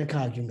about mechanical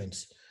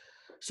arguments.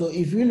 So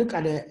if you look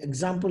at the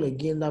example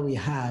again that we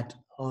had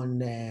on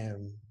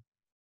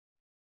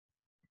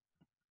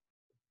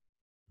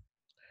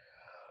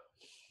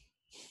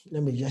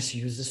let me just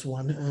use this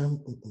one.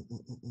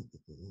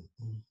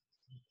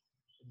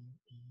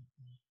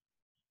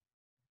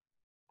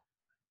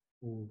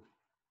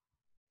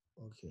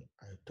 Okay,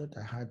 I thought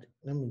I had,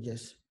 let me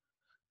just,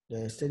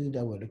 the study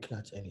that we're looking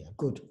at earlier.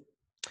 Good.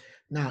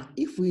 Now,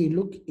 if we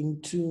look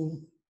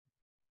into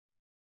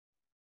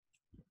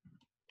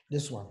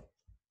this one,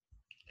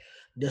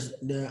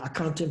 the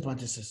accounting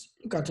practices,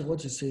 look at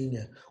what it's saying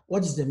there.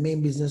 What is the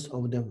main business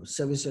of the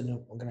service and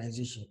the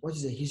organization? What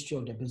is the history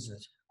of the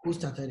business? Who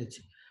started it?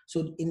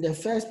 So in the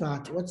first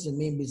part, what's the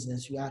main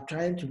business? We are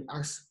trying to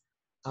ask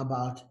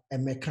about a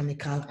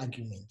mechanical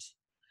argument.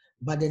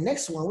 But the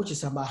next one, which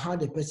is about how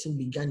the person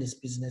began his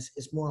business,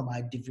 is more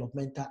about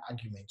developmental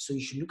argument. So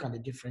you should look at the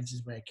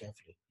differences very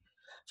carefully.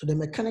 So the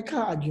mechanical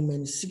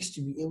argument seeks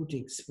to be able to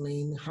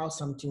explain how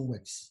something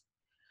works.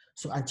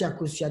 So Auntie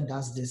Akosia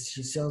does this,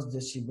 she sells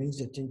this, she brings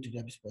the thing to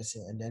the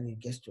person, and then it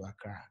gets to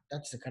Accra.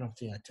 That's the kind of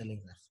thing you're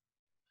telling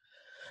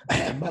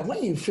us. But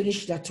when you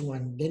finish that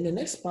one, then the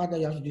next part that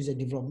you have to do is a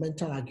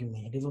developmental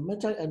argument. A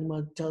developmental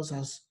argument tells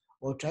us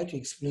or try to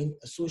explain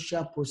a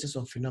social process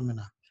or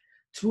phenomena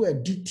through a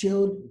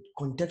detailed,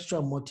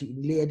 contextual,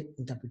 multi-layered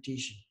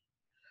interpretation.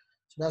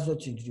 So that's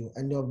what you do.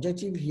 And the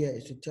objective here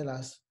is to tell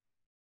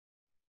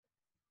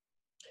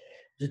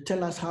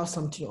us how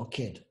something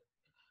occurred.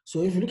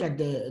 So if you look at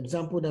the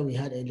example that we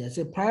had earlier,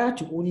 say prior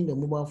to owning the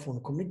mobile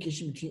phone,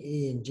 communication between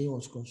A and Jane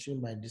was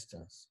constrained by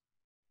distance.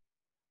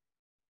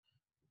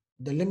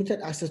 The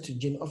limited access to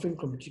Jane often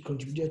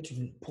contributed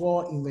to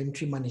poor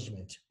inventory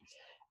management,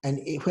 and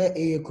where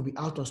A could be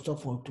out of stock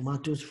for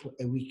tomatoes for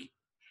a week.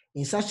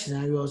 In such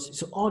scenarios,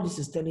 so all this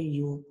is telling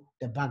you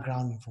the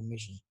background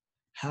information.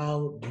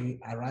 How do you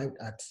arrive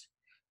at,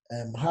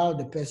 how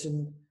the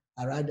person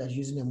arrived at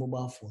using a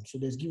mobile phone. So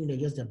there's giving you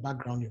just the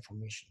background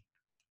information.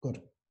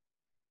 Good.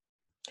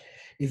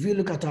 If you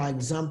look at our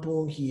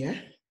example here,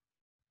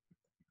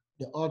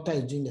 the author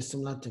is doing the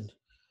similar thing.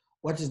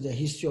 What is the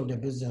history of the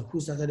business?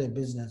 Who started the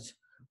business?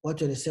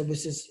 What were the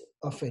services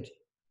offered?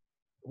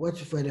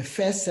 What were the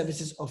first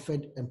services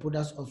offered and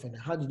products offered?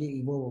 How did they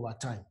evolve over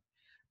time?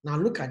 Now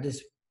look at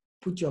this.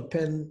 Put your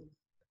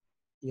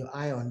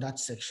eye on that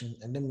section,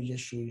 and let me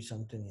just show you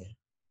something here.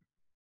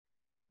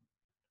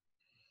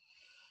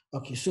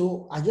 Okay,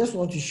 so I just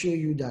want to show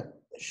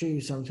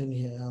you something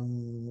here.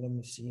 Let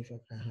me see if I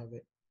can have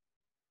it.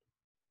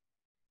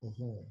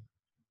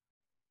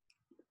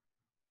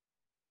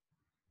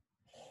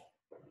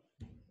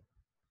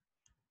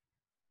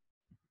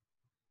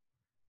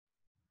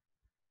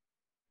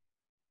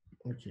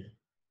 Okay.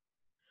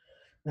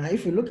 Now,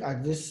 if you look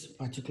at this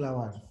particular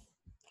one,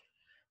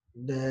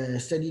 the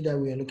study that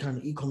we are looking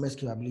at, e-commerce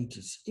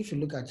capabilities, if you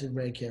look at it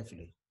very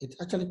carefully, it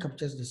actually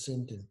captures the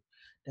same thing.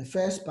 The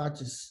first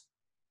part is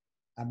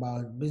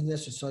about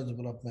business resource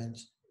development,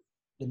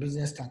 the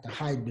business starter,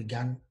 how it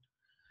began,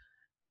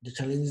 the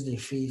challenges they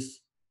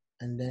face,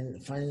 and then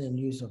finding a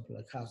new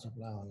supply, car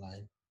supply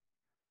online.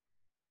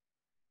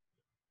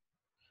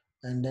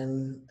 And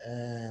then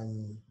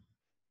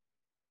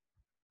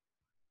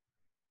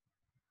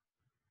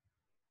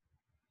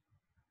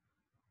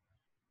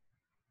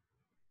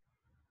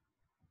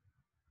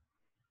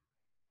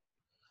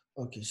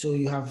okay, so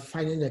you have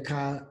finding a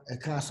car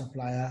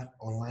supplier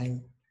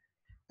online,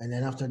 and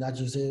then after that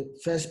you say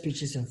first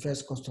pitches and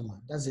first customer.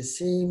 That's the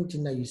same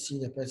thing that you see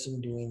the person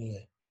doing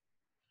here.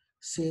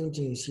 Same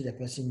thing you see the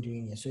person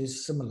doing here. So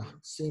it's similar.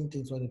 Same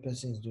thing what the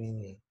person is doing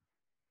here.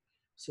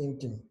 Same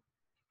thing.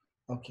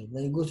 Okay,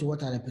 then you go to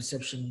what are the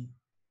perception.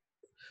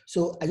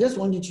 So I just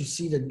want you to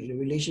see the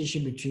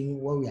relationship between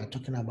what we are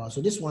talking about.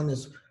 So this one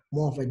is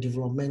more of a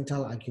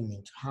developmental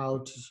argument, how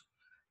to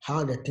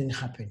how the thing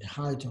happened,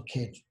 how it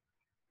occurred.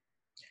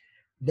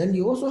 Then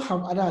you also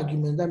have other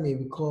arguments that may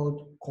be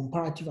called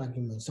comparative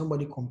arguments.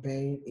 Somebody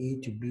comparing A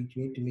to B,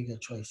 you need to make a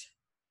choice.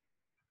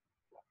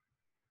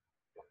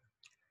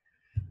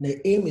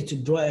 The aim is to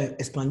draw an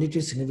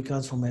explanatory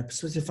significance from a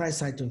specified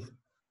set of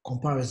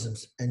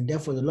comparisons, and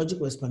therefore the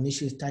logical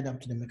explanation is tied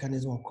up to the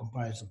mechanism of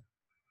comparison.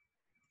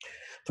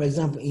 For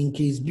example, in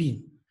case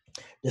B,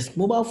 the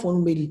mobile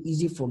phone made it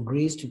easy for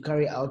Grace to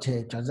carry out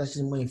her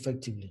transactions more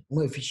effectively,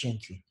 more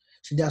efficiently.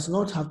 She does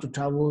not have to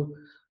travel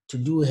to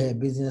do her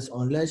business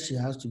unless she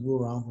has to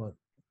go around for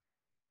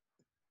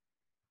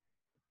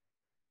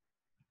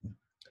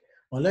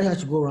unless she has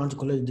to go around to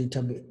collect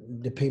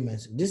the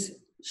payments. This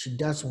she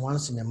does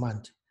once in a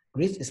month.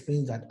 Grace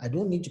explains that I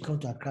don't need to come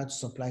to Accra to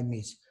supply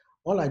maize.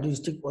 All I do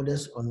is take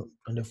orders on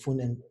the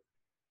phone and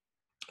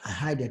I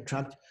hide a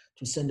tract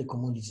to send the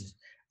commodities.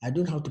 I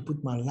don't have to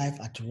put my life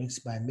at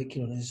risk by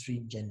making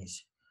unnecessary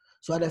journeys.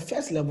 So at the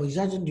first level, he's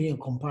actually doing a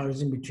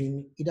comparison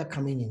between either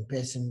coming in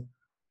person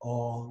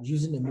or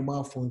using a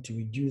mobile phone to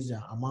reduce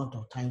the amount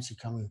of times he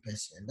comes in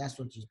person. And that's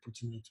what he's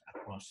putting it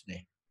across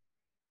there.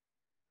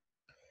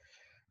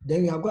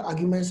 Then we have got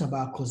arguments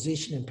about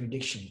causation and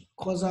prediction.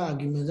 Causal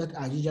arguments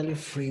are usually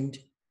framed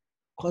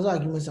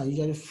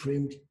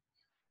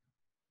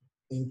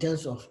in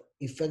terms of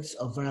effects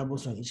of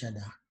variables on each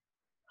other.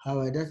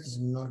 However, that is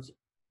not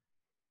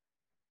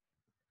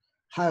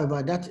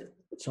However,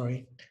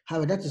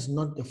 that is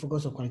not the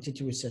focus of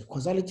quantitative research.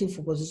 Causality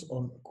focuses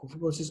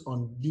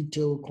on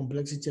detail,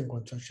 complexity, and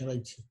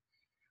contextuality,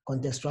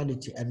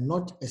 and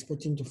not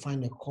expecting to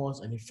find a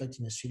cause and effect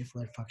in a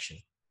straightforward fashion.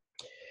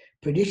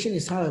 Prediction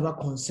is, however,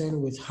 concerned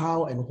with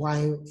how and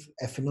why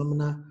a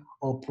phenomena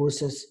or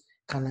process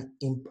can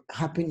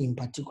happen in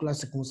particular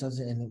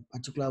circumstances and in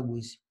particular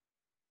ways,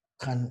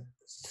 can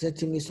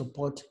certainly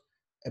support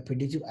a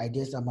predictive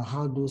ideas about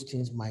how those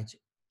things might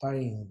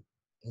vary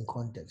in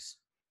context.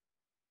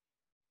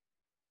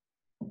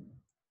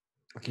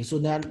 Okay, so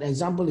that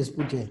example is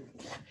put here.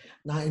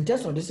 Now, in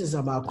terms of this is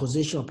about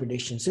causation or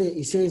prediction. So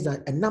it says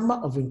that a number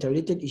of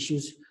interrelated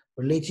issues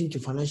relating to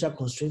financial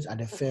constraints at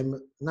the firm,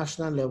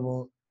 national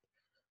level,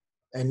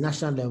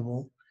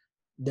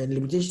 the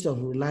limitations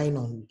of relying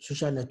on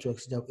social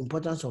networks, the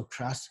importance of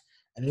trust,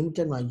 and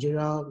limited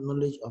managerial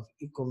knowledge of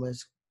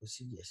e-commerce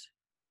procedures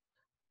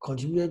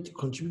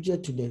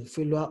contributed to the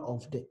failure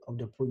of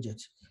the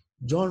project.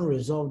 John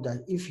resolved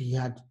that if he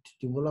had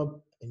to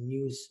develop a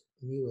new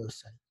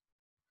website,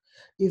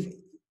 if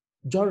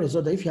John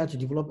resolved that if he had to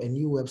develop a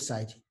new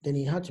website, then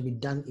it had to be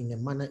done in a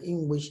manner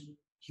in which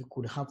he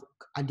could have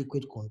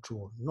adequate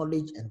control,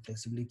 knowledge, and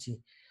flexibility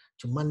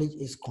to manage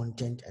its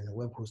content and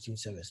web hosting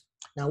service.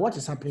 Now, what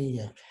is happening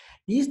here?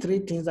 These three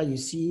things that you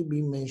see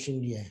being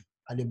mentioned here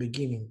at the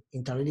beginning,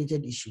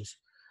 interrelated issues,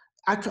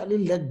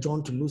 actually led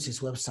John to lose his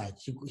website.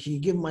 He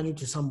gave money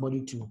to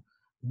somebody to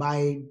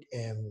buy,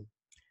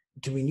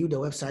 to renew the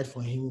website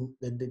for him,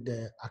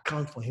 the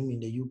account for him in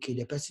the UK.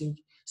 The person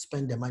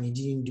spent the money,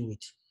 didn't do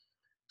it.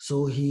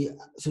 So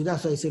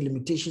that's why I say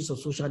limitations of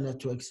social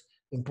networks,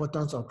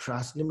 importance of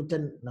trust,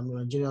 limited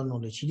managerial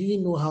knowledge. He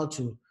didn't know how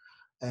to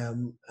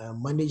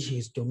manage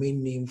his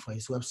domain name for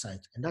his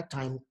website. At that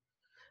time,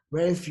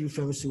 very few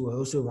firms were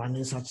also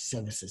running such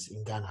services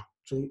in Ghana.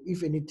 So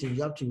if anything,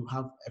 you have to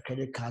have a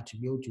credit card to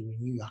be able to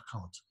renew your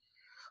account.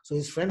 So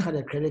his friend had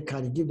a credit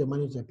card, he gave the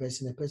money to the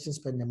person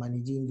spent the money,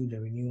 didn't do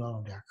the renewal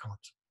of the account.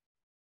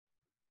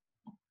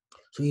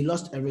 So he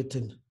lost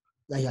everything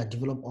that he had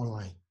developed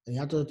online. And he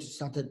had to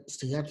start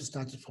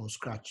it from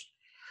scratch.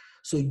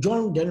 So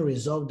John then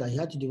resolved that he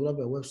had to develop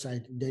a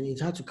website, then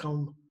it had to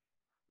come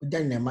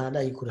then in a manner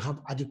that he could have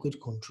adequate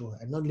control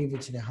and not leave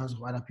it in the hands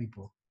of other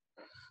people.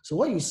 So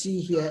what you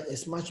see here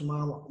is much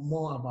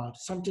more about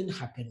something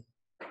happened,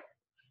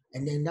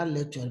 and then that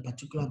led to a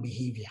particular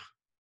behavior.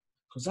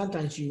 So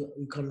sometimes you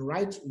can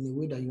write in a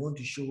way that you want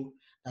to show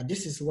that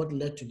this is what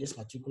led to this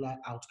particular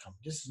outcome.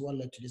 This is what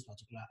led to this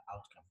particular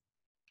outcome.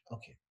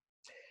 Okay.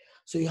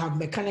 So you have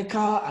mechanical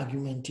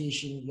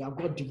argumentation, you have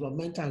got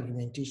developmental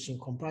argumentation,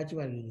 comparative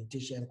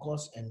argumentation, and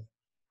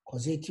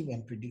causative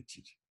and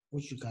predictive,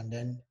 which you can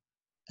then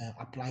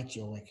apply to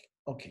your work.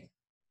 Okay.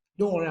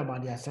 Don't worry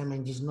about the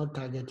assignment, it's not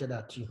targeted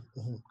at you.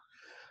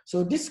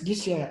 So this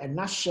gives you a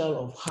nutshell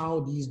of how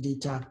these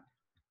data,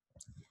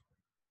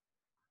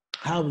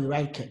 how we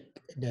write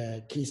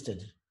the case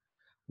study.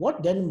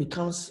 What then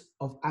becomes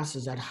of us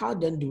is that how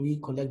then do we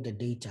collect the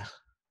data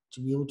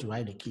to be able to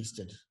write the case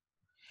study?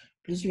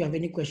 Please, if you have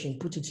any question,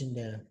 put it in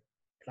the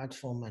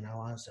platform and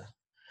I'll answer.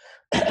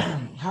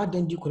 How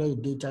then do you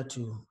collect the data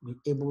to be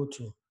able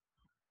to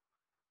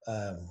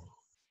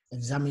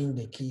examine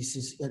the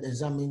cases,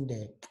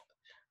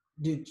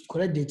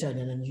 collect data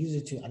and then use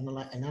it to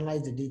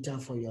analyze the data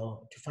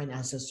to find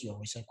answers to your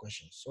research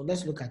questions. So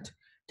let's look at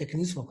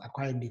techniques for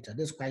acquiring data.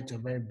 This is quite a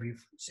very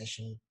brief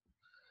session.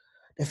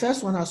 The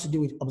first one has to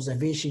do with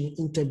observation,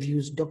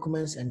 interviews,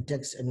 documents, and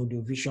text and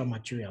audiovisual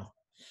material.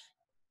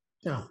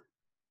 Now,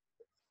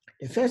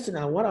 the first thing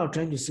what I'm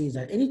trying to say is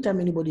that anytime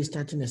anybody is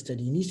starting a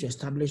study, he needs to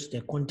establish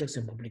the context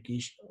and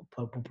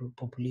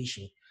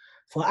population.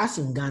 For us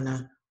in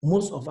Ghana,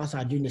 most of us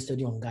are doing the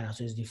study on Ghana,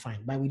 so it's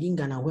defined. But within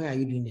Ghana, where are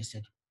you doing the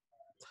study?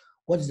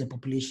 What is the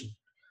population?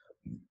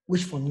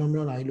 Which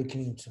phenomenon are you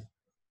looking into?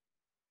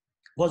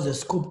 What's the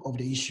scope of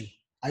the issue?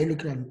 Are you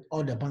looking at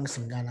all the banks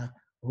in Ghana,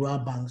 rural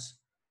banks?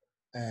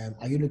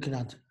 Are you looking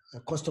at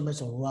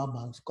customers of rural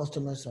banks,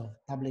 customers of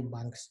public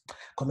banks,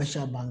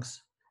 commercial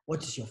banks?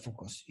 What is your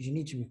focus? You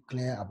need to be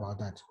clear about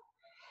that.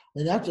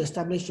 Then you have to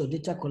establish your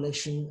data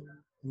collection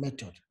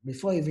method.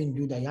 Before you even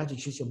do that, you have to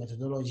choose your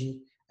methodology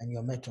and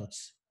your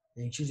methods.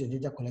 Then you choose your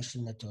data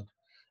collection method,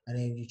 and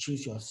then you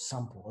choose your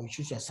sample, or you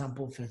choose your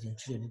sample first and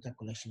choose your data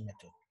collection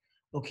method.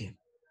 Okay.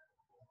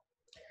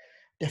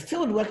 The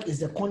field work is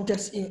the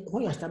context.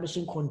 When you're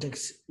establishing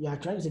context, you are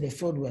trying to say the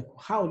field work.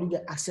 How will you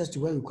get access to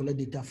where you collect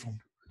data from?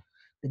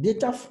 The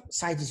data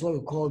site is what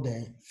we call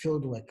the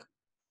field work,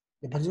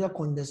 the particular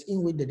context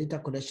in which the data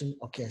collection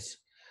occurs.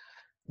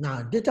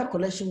 Now, data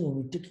collection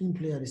will be taking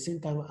place at the same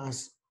time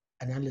as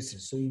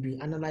analysis. So you'll be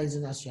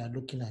analyzing as you are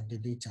looking at the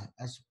data,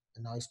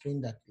 and I'll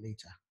explain that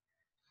later.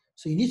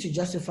 So you need to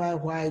justify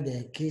why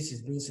the case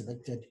is being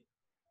selected,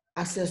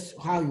 access,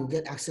 how you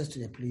get access to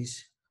the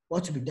place,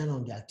 what to be done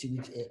on the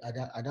activity at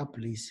that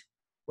place,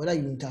 whether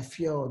you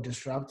interfere or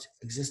disrupt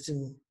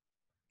existing,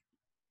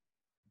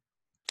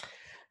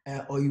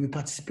 or you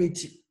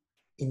participate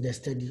in the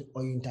study,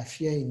 or you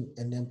interfere in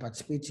and then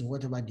participate in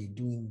whatever they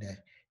do in the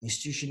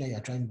institution that you're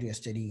trying to do a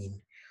study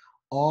in,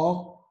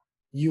 or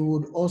you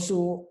would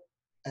also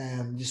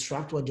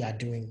disrupt what they are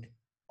doing,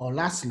 or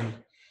lastly,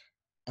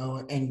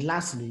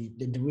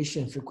 the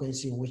duration and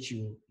frequency in which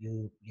you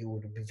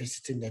would be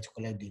visiting there to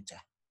collect data.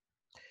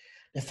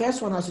 The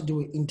first one has to do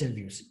with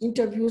interviews.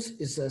 Interviews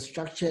is a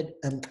structured,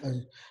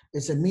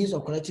 it's a means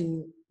of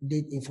collecting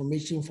data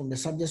information from the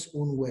subject's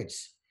own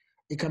words.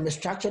 It can be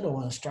structured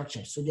or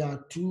unstructured. So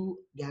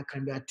there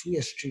can be two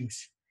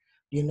extremes.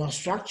 You're not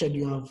structured,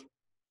 you have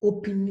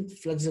open,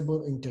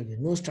 flexible interview,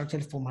 no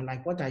structured format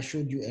like what I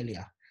showed you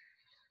earlier.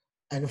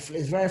 And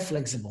it's very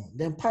flexible.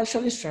 Then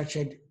partially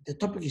structured, the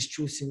topic is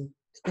chosen,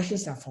 the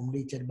questions are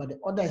formulated, but the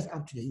order is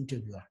up to the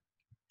interviewer.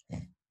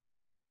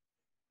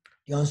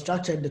 The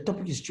unstructured, the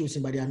topic is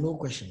chosen, but there are no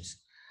questions.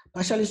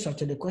 Partially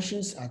structured, the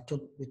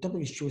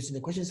topic is chosen,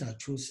 the questions are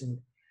chosen,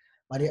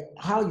 but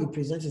how you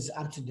present is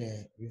up to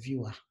the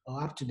reviewer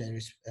or up to the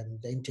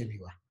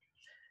interviewer.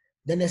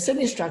 Then the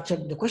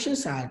semi-structured, the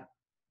questions are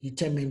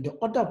determined, the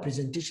order of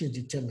presentation is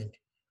determined.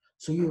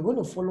 So you're going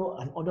to follow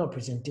an order of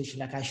presentation,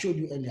 like I showed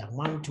you earlier,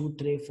 1, 2,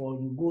 3, 4,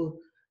 you go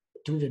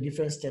through the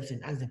different steps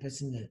and ask the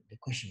person the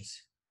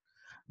questions.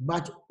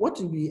 But what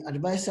will be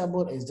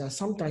advisable is that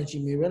sometimes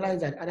you may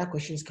realize that other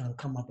questions can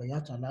come up and you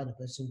have to allow the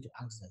person to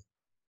ask them.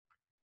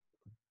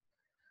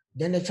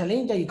 Then the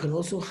challenge that you can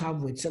also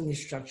have with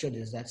semi-structured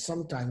is that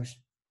sometimes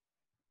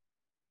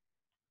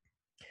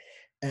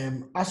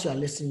as you are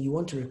listening, you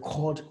want to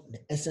record the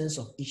essence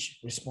of each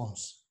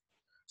response.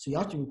 So you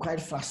have to be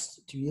quite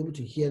fast to be able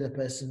to hear the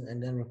person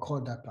and then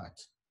record that part.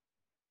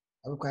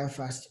 I'm quite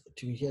fast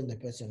to hear the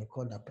person and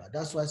record that part.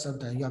 That's why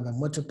sometimes you have a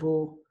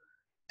multiple,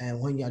 and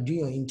when you are doing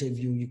your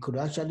interview, you could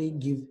actually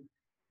give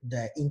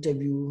the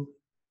interview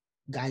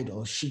guide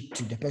or sheet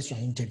to the person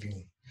you're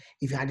interviewing.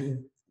 If you had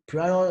in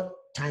prior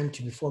time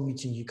to before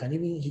meeting, he can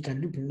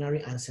do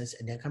preliminary answers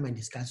and then come and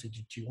discuss with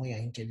you when you're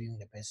interviewing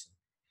the person.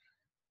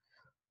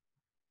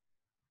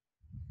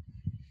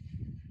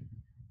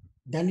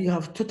 Then you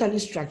have totally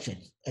structured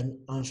and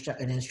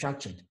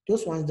unstructured.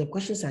 Those ones, the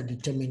questions are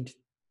determined,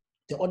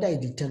 the order is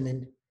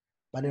determined,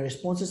 but the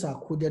responses are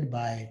coded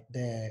by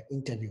the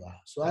interviewer.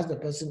 So as the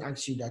person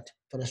asks you that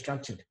for the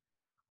structured,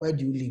 where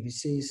do you live? It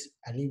says,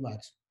 I live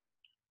at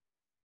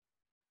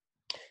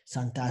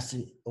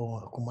Santasi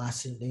or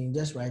Kumasi. Then you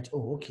just write,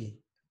 oh, okay,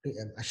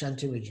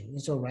 Ashanti region.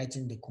 Instead of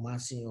writing the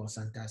Kumasi or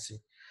Santasi,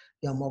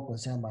 you are more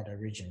concerned about the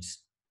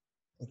regions.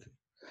 Okay.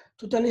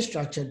 Totally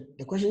structured,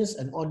 the questions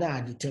and order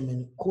are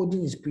determined,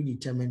 coding is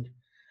predetermined,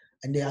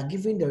 and they are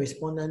giving the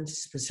respondent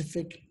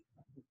specific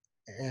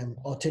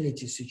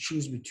alternatives to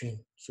choose between.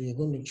 So you're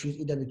going to choose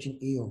either between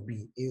A or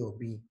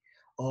B,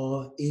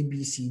 or A,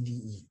 B, C, D,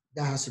 E.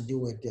 That has to do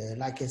with the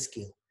Likert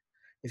scale.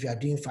 If you are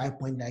doing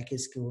 5-point Likert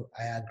scale,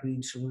 I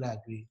agree, Sula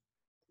agree.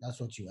 That's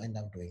what you end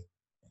up doing.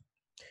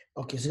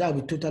 Okay, so that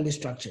will be totally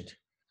structured.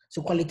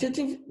 So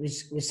qualitative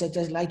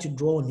researchers like to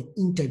draw on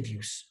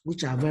interviews,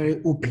 which are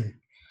very open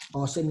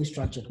or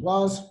semi-structured,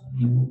 whilst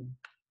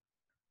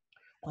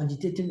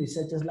quantitative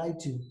researchers like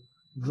to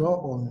draw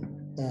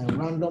on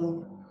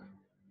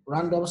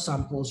random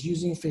samples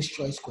using first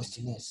choice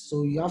questionnaires.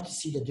 So you have to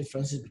see the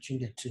differences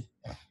between the two.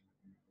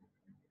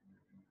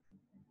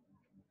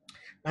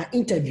 Now,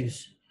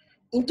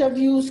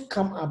 interviews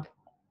come up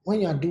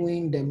when you are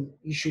doing them.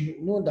 You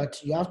should know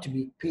that you have to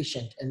be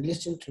patient and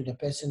listen to the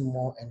person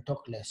more and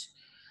talk less.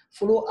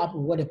 Follow up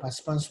with what the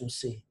participants will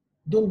say.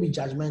 Don't be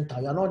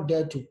judgmental. You're not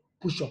there to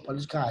push your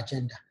political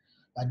agenda.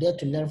 You're there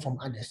to learn from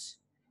others.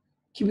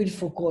 Keep it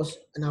focused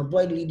and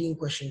avoid leading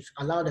questions.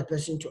 Allow the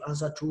person to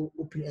answer through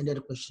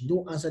open-ended questions.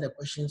 Don't answer the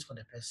questions for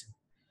the person.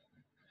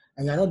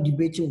 And you're not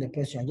debating with the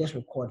person, you're just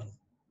recording.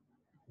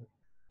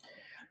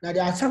 Now,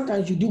 there are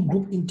sometimes you do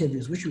group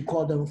interviews, which we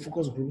call them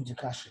focus group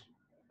discussion.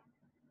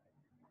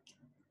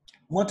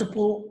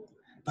 Multiple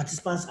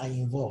participants are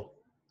involved.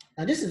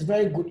 Now, this is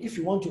very good if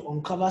you want to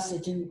uncover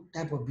certain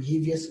type of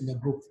behaviors in a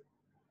group.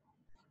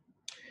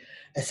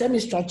 A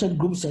semi-structured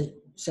group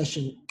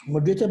session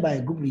moderated by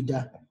a group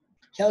leader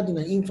held in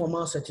an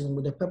informal setting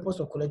with the purpose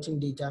of collecting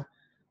data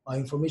or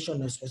information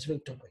on a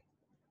specific topic.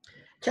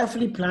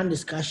 Carefully planned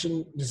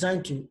discussion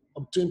designed to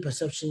obtain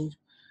perceptions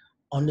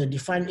on a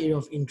defined area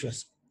of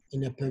interest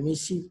in a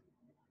permissive,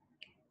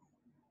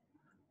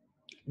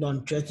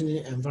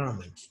 non-threatening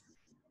environment.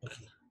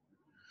 Okay.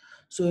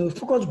 So in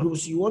focus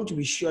groups, you want to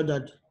be sure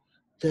that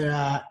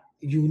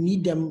you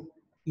need them,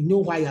 you know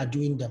why you are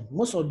doing them.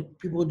 Most of the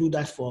people do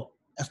that for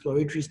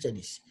exploratory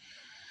studies.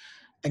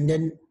 And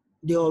then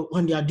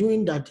when they are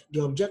doing that,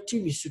 the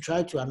objective is to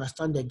try to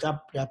understand the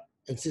gap that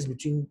exists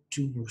between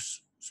two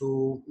groups.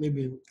 So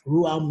maybe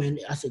rural men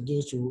as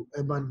against to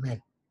urban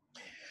men.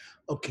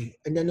 Okay,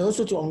 and then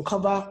also to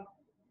uncover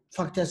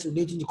factors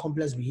relating to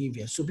complex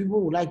behavior. So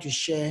people would like to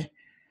share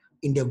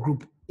in the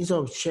group instead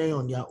of sharing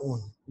on their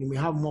own. You may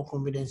have more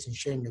confidence in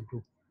sharing the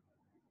group.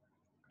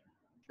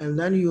 And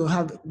then you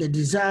have the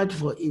desire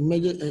for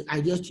immediate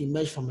ideas to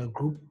emerge from a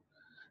group,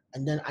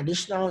 and then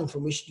additional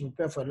information to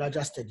prepare for a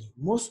larger study.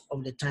 Most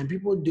of the time,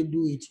 people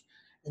do it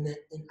in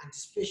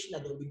anticipation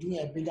that they'll be doing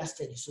a bigger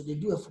study. So they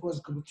do a focus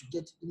group to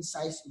get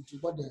insights into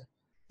what the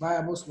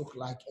variables look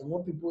like and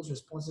what people's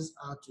responses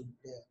are to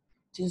the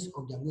things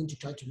of they're going to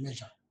try to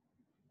measure.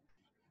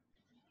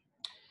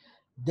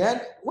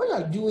 Then when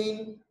you're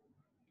doing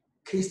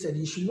case study,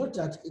 you should note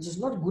that it is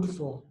not good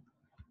for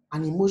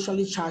an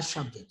emotionally charged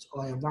subject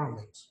or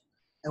environment.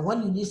 And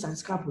when you use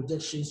statistical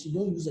projections, you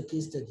don't use a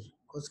case study,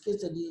 because case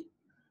study,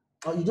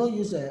 or you don't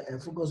use a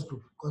focus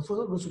group, because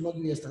focus groups will not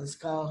give you a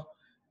statistical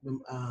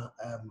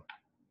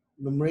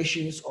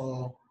numerations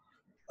or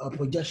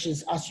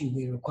projections as you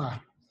may require.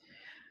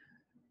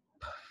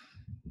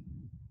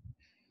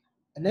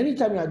 And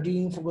anytime you are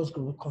doing focus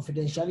group,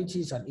 confidentiality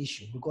is an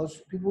issue,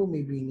 because people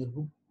may be in a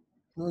group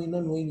not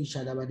knowing each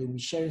other, but they will be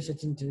sharing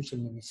certain things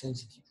which may be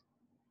sensitive.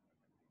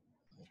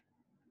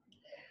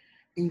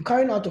 In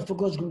carrying out a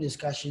focus group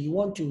discussion,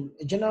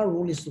 a general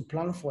rule is to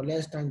plan for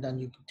less time than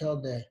you tell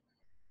the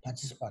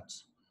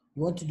participants.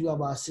 You want to do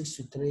about 6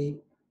 to 3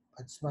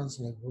 participants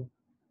in a group.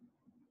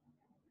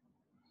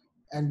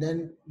 And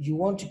then you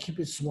want to keep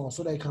it small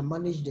so that you can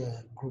manage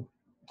the group,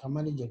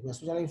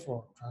 especially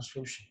for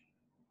transcription.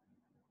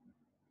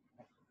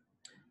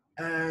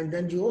 And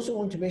then you also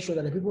want to make sure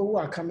that the people who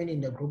are coming in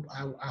the group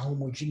are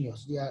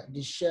homogeneous.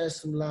 They share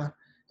similar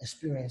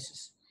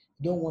experiences.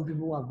 You don't want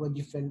people who have got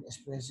different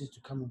experiences to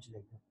come into the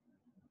group.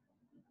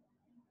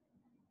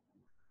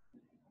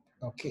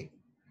 Okay,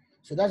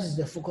 so that is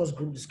the focus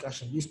group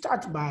discussion. You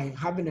start by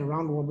having a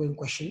round robin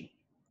question,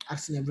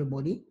 asking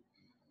everybody,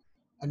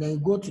 and then you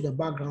go to the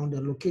background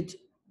and locate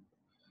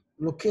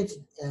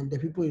the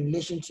people in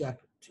relation to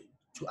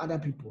other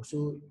people.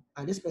 So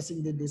this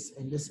person did this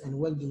and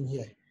worked in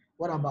here.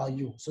 What about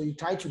you? So you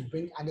try to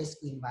bring others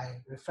in by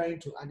referring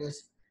to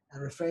others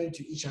and referring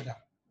to each other.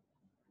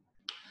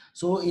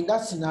 So in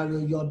that scenario,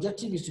 your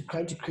objective is to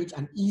try to create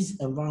an ease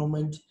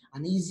environment,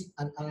 an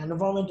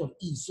environment of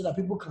ease, so that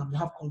people can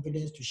have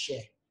confidence to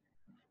share.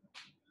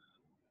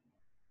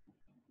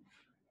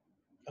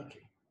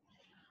 Okay.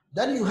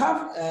 Then you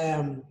have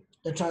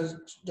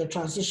the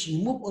transition.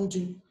 You move on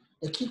to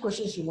the key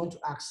questions you want to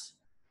ask.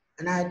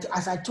 And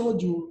as I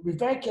told you, be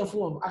very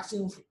careful of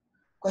asking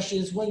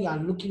questions when you are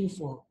looking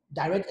for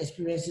direct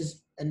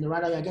experiences, and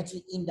rather you're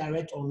getting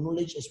indirect or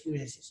knowledge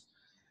experiences.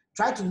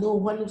 Try to know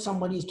when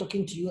somebody is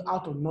talking to you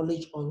out of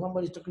knowledge or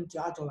somebody is talking to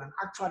you out of an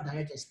actual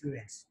direct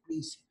experience.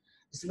 Please,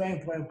 it's very,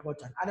 very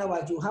important.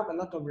 Otherwise, you have a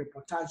lot of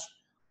reportage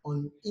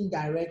on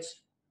indirect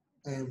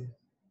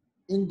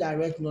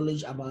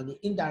knowledge about the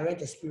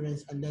indirect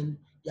experience, and then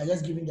they are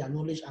just giving their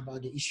knowledge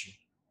about the issue.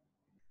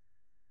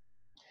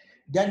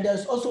 Then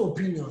there's also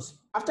opinions.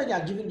 After they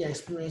are giving their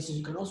experiences,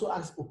 you can also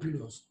ask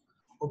opinions.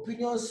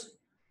 Opinions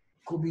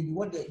could be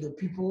what the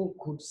people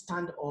could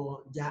stand,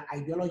 or their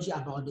ideology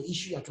about the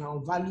issue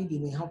or value they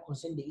may have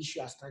concerning the issue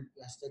you are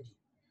studying.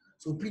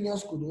 So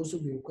opinions could also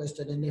be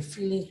requested, and the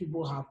feelings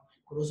people have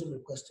could also be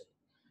requested.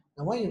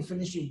 Now when you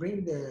finish, you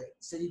bring the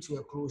study to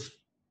a closure.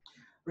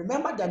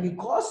 Remember that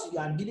because you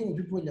are dealing with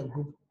people in the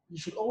group, you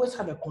should always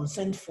have a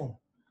consent form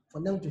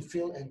for them to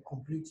fill and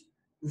complete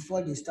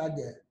before they start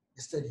the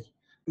study.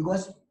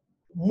 Because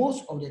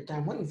most of the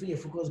time, when you fill a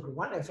focus group,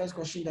 one of the first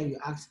questions that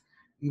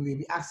you may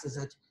be asked is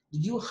that,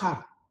 did you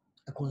have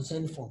a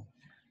consent form?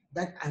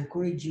 That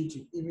encourage you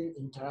to even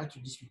interact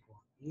with these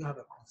people. You have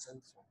a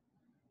consent form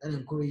that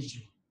encourage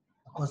you.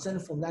 A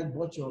consent form that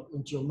brought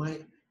into your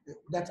mind,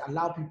 that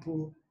allow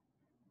people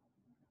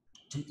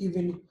to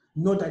even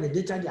know that the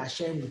data they are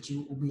sharing with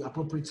you will be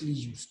appropriately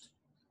used.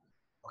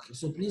 Okay,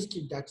 so please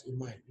keep that in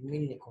mind,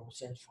 remaining a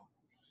consent form.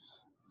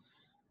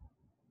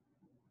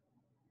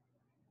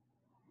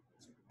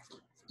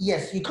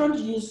 Yes, you can't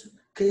use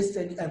case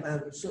study,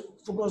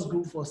 focus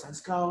group for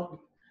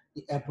statistical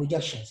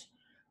projections.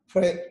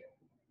 For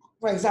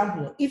For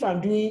example, if I'm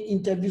doing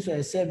interviews or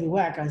a survey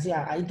where I can say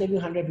I interview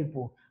 100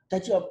 people,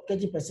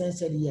 30%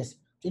 said yes,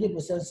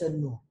 20% said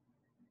no.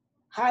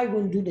 How are you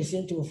going to do the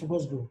same thing with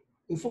focus group?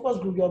 In focus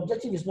group, your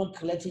objective is not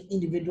collecting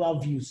individual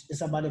views,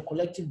 it's about a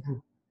collective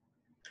group.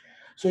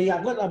 So you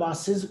have got about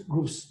 6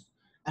 groups,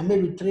 and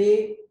maybe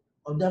 3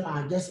 of them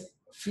are just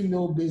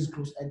female-based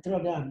groups, and 3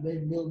 of them are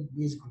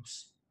male-based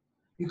groups.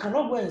 You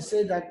cannot go and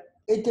say that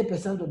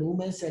 80% of the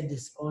women said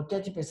this or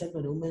 30%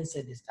 of the women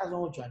said this. That's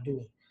not what you are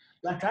doing.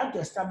 You are trying to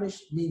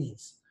establish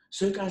meanings.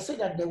 So you can say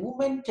that the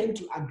women tend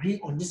to agree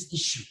on this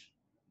issue.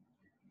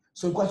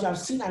 So because you have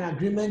seen an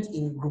agreement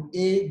in group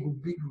A,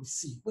 group B, group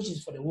C, which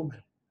is for the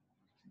women.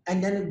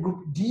 And then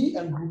group D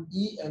and group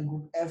E and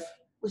group F,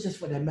 which is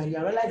for the men. You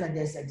realize that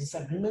there's a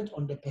disagreement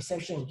on the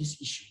perception of this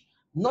issue,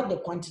 not the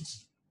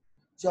quantity.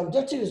 So the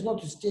objective is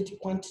not to state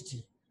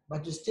quantity,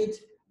 but to state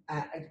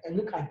and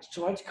look at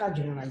theoretical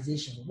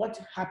generalization. What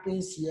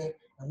happens here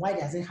and why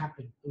does it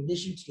happen in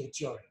relation to the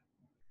theory?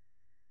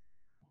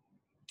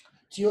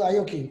 Theo, are you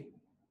okay?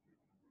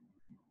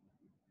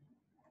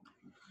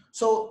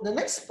 So the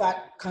next part,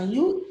 can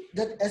you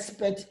get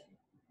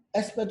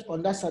expert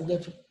on that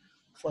subject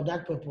for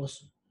that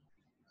purpose?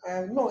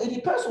 No, it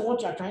depends on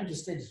what you are trying to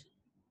study.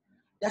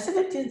 There are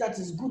certain things that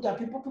is good that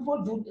people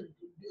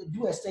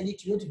do a study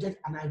to get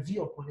an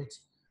idea upon it.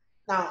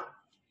 Now,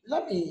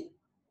 let me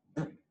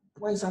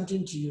point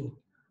something to you.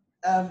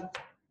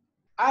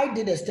 I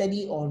did a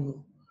study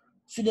on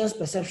students'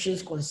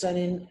 perceptions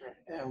concerning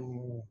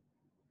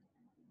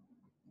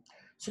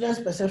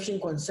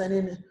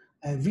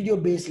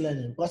video-based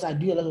learning, because I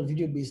do a lot of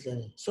video-based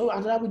learning. So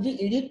after that, we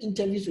did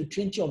interviews with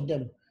 20 of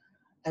them,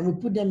 and we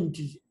put them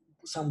into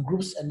some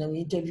groups, and then we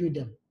interviewed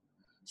them.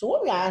 So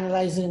what we are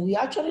analyzing, we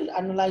actually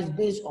analyze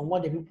based on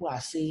what the people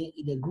are saying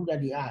in the group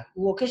that they are.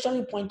 We will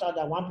occasionally point out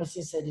that one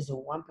person said this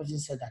or one person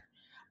said that.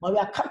 But we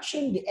are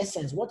capturing the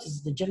essence. What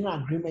is the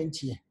general agreement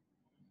here?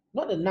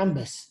 Not the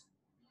numbers.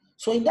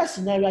 So in that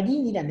scenario, I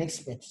didn't need an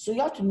expert. So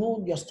you have to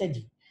know your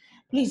study.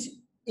 Please,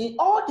 in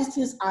all these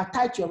things are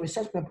tied to your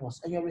research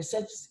purpose and your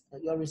research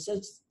study, your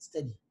research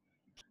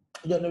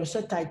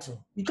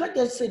title. You can't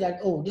just say that,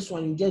 oh, this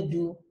one you just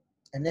do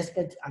an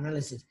expert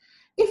analysis.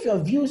 If your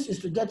views is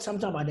to get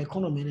something about the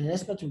economy and an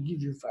expert will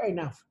give you, fair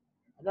enough.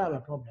 I don't have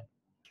a problem.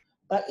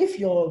 But if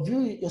your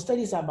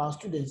studies are about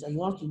students and you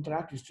want to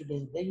interact with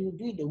students, then you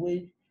do it the way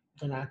you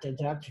can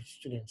interact with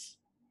students.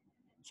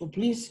 So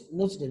please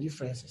note the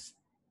differences.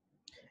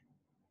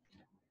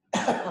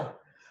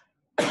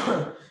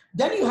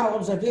 Then you have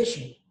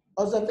observation.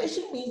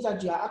 Observation means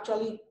that you are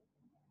actually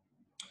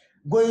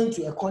going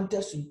to a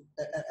context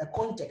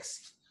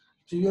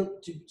to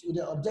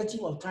the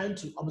objective of trying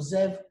to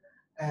observe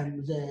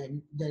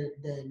the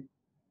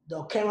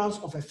occurrence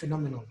of a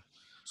phenomenon.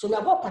 So we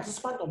have got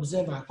participant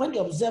observer. When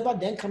the observer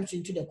then comes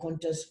into the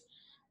context,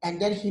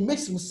 and then he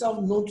makes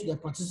himself known to the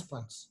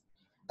participants,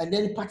 and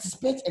then he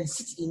participates and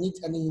sits in it,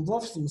 and he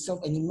involves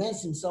himself and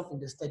immerses himself in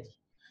the study,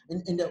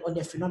 on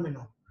the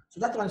phenomenon. So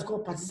that one is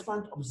called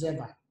participant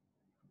observer.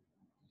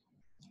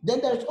 Then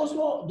there is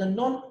also the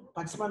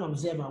non-participant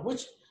observer,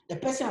 which the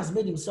person has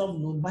made himself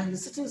known, but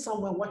he's sitting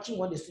somewhere watching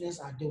what the students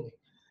are doing.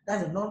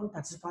 That's a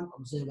non-participant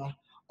observer.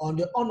 Or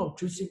the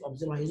unobtrusive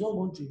observer. He's not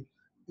going to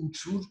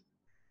intrude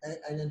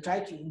and then try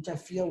to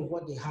interfere with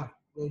what they have.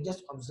 They'll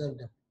just observe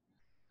them.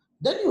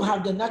 Then you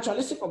have the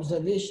naturalistic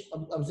observer,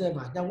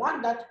 the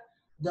one that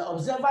the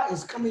observer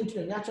is coming to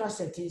the natural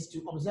settings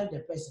to observe the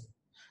person.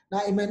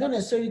 Now, it may not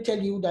necessarily tell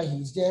you that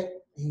he's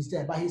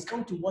there, but he's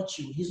come to watch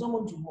you. He's not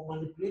going to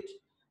manipulate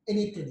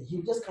anything.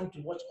 He'll just come to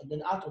watch, and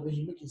then out of it,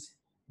 he make his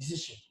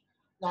decision.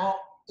 Now,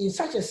 in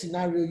such a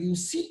scenario, you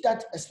see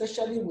that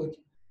especially with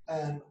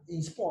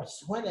in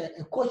sports, when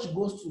a coach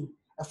goes to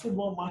a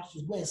football match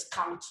to go and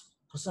scout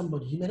for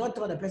somebody, he may not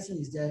tell the person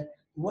is there.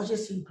 He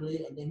watches him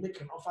play and then make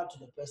an offer to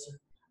the person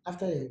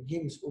after the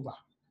game is over.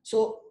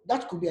 So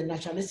that could be a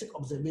naturalistic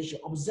observation,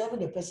 observing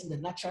the person, the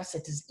natural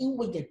settings in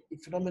which the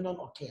phenomenon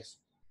occurs.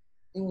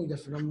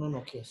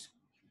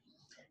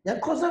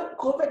 Then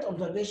covert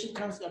observation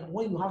comes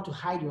when you have to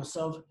hide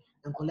yourself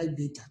and collect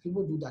data.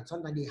 People do that.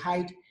 Sometimes they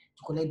hide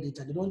to collect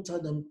data. They don't tell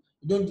them.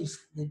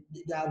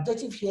 The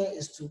objective here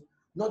is to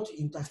not to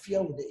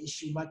interfere with the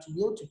issue, but to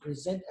be able to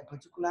present a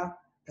particular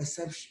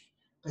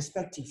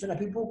perspective, so that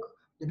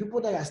the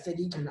people that are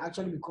studying can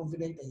actually be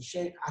confident and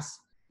share as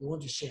they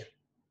want to share.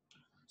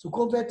 So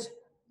covert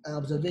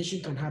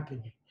observation can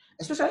happen,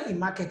 especially in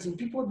marketing.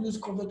 People use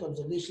covert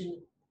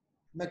observation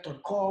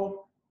method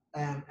called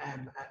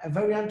a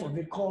variant of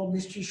it called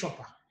mystery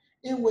shopper,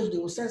 in which they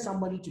will send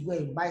somebody to go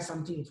and buy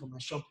something from a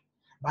shop,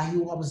 but he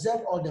will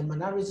observe all the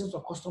mannerisms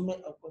of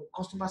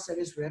customer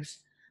service reps,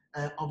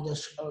 of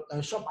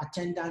the shop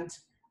attendant,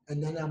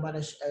 and then about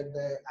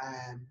the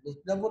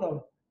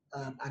level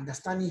of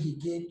understanding he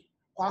gained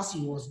whilst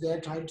he was there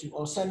trying to,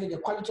 or serving the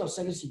quality of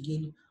service he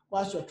gained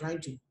whilst you're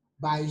trying to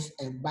buy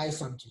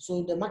something.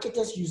 So the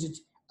marketers use it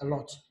a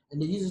lot,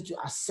 and they use it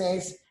to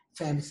assess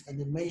firms, and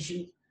they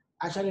mention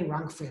actually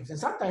rank firms. And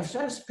sometimes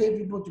firms pay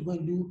people to go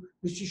and do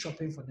mystery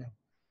shopping for them.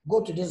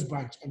 Go to this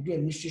branch and do a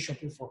mystery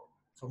shopping for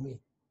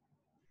me.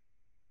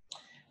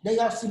 Then you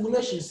have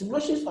simulations.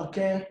 Simulations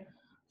occur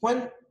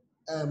when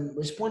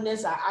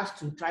respondents are asked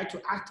to try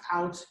to act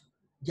out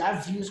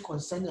their views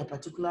concerning a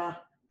particular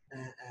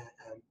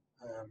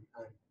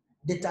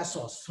data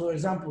source. For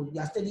example, you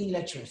are studying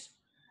lectures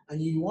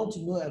and you want to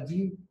know a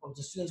view of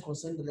the students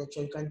concerning the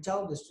lecture. You can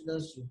tell the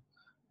students to,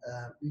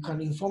 you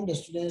can inform the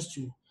students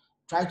to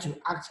try to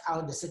act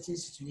out the certain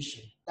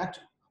situation that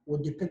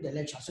will depict the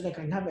lecture so they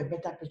can have a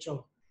better picture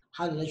of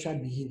how the lecturer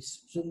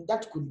behaves. So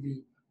that could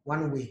be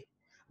one way.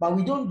 But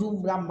we don't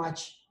do that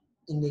much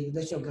in the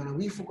University of Ghana.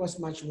 We focus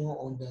much more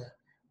on the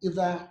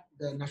either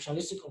the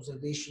naturalistic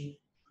observation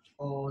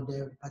or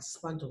the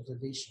participant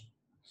observation.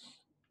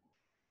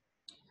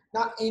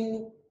 Now,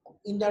 in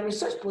the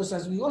research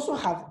process, we also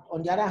have,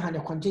 on the other hand,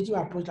 a quantitative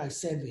approach like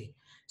survey.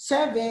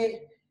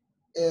 Survey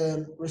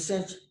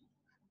research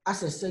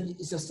as a study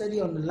is a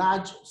study on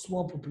large,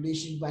 small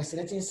populations by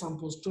selecting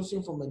samples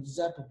chosen from a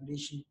desired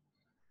population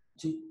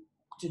to,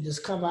 to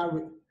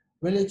discover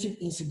relative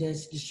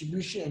incidence,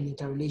 distribution, and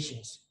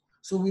interrelations.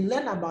 So we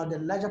learn about the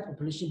larger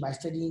population by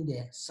studying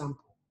the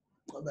sample,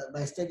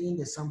 by studying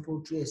the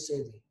sample through a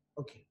survey.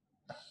 Okay.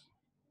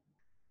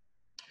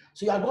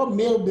 So you have got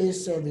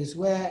mail-based surveys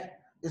where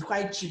it's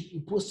quite cheap,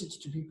 you post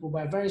it to people,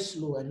 but very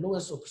slow and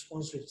lowest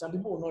response rate. Some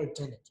people will not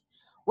return it.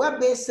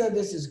 Web-based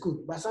service is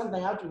good, but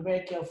sometimes you have to be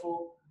very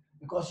careful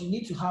because you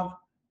need to have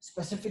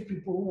specific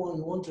people who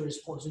you want to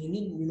respond. So you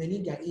may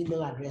need their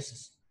email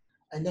addresses.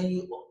 And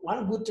then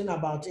one good thing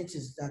about it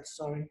is that,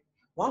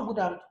 one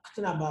good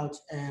thing about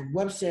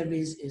web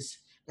service is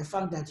the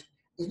fact that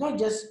it's not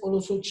just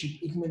also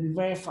cheap, it may be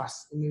very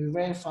fast. It may be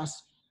very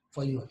fast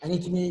for you. And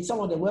it may,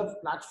 some of the web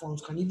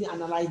platforms can even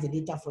analyze the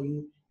data for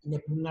you in a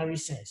preliminary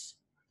sense.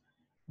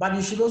 But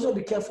you should also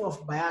be careful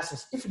of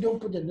biases. If you don't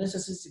put the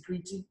necessary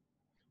security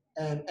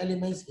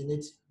elements in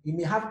it, you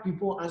may have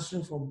people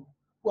answering from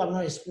who have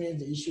not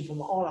experienced the issue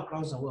from all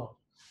across the world.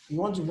 You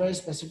want to be very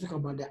specific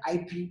about the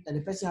IP, and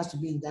the person has to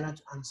be in Ghana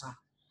to answer.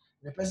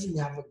 The person may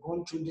have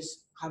gone through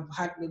this, have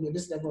had maybe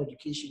this level of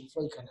education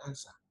before you can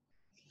answer.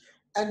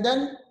 And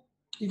then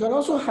you can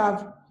also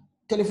have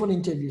telephone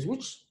interviews,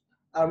 which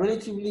are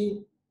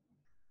relatively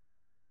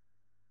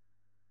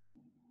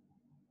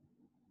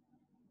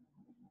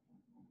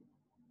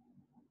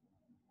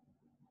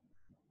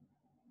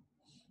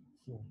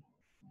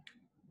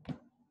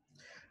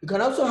You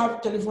can also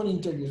have telephone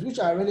interviews, which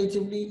are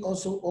relatively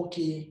also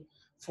okay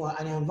for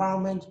an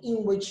environment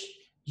in which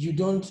you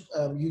don't,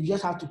 you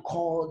just have to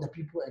call the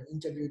people and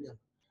interview them.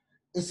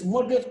 It's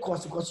moderate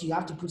cost because you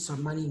have to put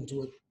some money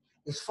into it.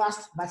 It's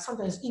fast, but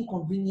sometimes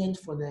inconvenient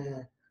for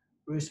the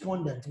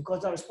respondent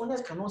because the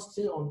respondents cannot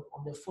stay on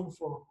the phone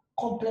for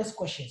complex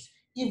questions.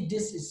 If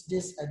this is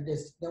this and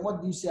this, then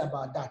what do you say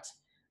about that?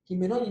 He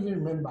may not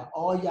even remember,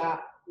 or you're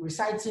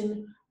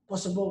reciting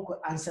possible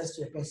answers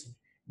to a person.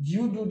 Do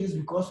you do this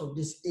because of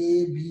this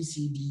A, B,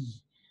 C, D, E?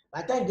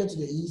 By the time you get to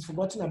the E, he's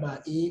forgotten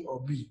about A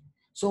or B.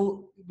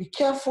 So be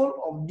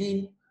careful of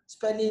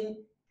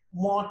spending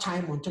more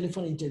time on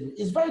telephone interview.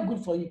 It's very good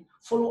for you,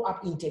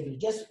 follow-up interview,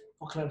 just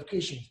for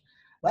clarifications.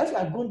 But if you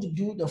are going to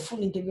do the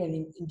full interview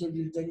and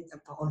interview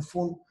on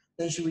phone,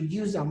 then you should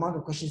reduce the amount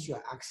of questions you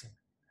are asking.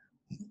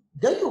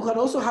 Then you can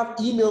also have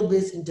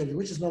email-based interview,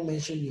 which is not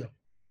mentioned here.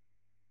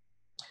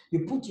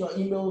 You put your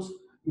emails,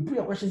 you put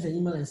your questions in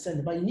email and send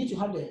it, but you need to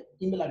have the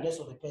email address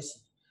of the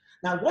person.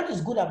 Now, what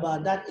is good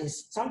about that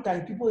is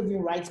sometimes people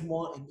even write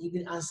more and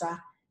even answer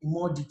in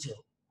more detail.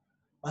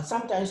 But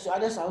sometimes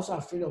others are also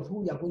afraid of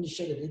who you are going to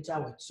share the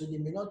data with, so they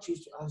may not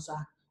choose to answer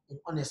in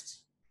honesty.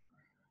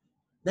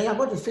 Then you're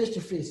going to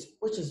face-to-face,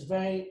 which is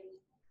very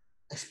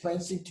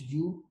expensive to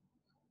do.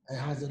 It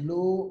has a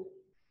low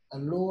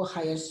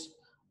highest,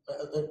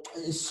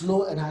 it's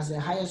slow and has the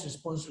highest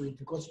response rate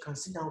because you can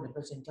sit down with the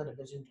person and tell the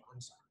person to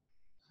answer.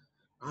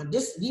 And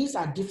these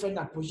are different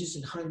approaches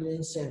in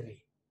handling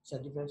survey. These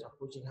are different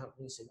approaches in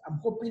handling survey. I'm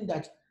hoping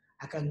that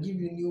I can give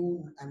you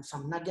new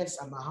some nuggets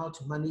about how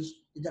to manage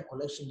data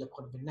collection in the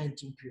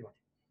COVID-19 period.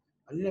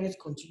 Let me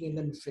continue.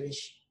 Let me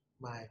finish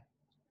my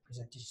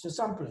presentation. So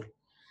sampling.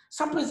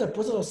 Sampling is the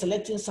process of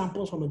selecting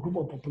samples from a group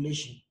of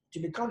population to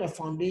become the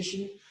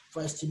foundation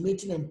for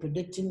estimating and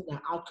predicting the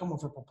outcome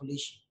of a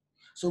population.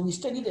 So we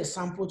study the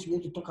sample to be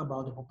able to talk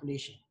about the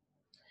population.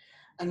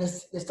 And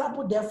the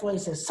sample, therefore,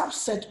 is a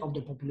subset of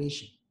the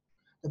population.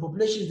 The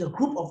population is the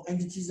group of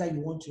entities that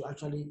you want to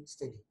actually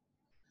study.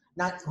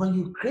 Now, when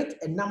you create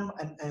a number,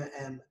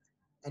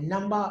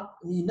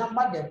 you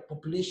number the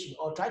population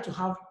or try to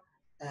have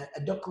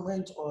a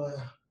document or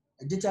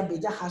a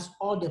database that has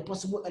all the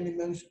possible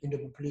elements in the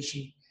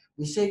population,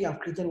 we say you have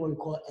created what we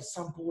call a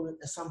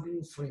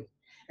sampling frame.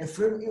 A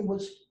frame in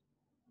which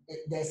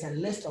there's a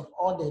list of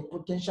all the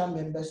potential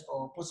members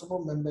or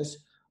possible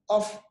members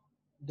of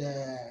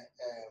the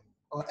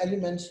or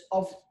elements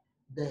of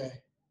the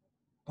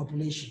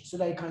population so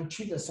that you can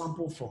treat the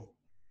sample from.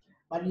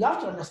 But you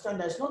have to understand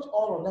that it's not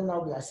all of them that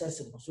will be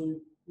accessible. So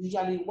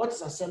usually what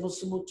is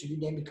accessible to you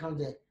then becomes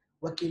the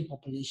working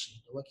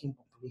population,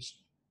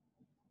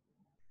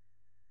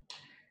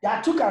 There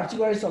are two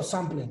categories of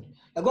sampling.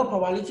 I got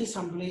probability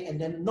sampling and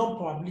then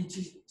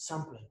non-probability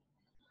sampling.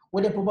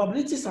 With the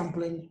probability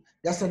sampling,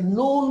 there's a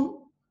known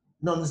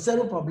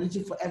non-zero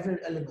probability for every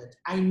element.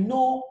 I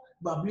know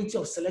probability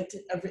of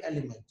selecting every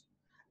element.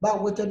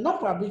 But with a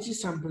non-probability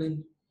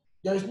sampling,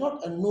 there is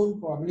not a known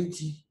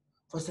probability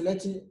for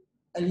selecting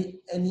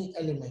any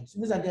element. It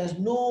means that there's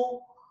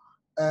no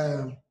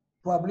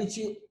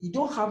probability, you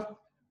don't have,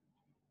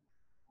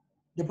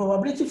 the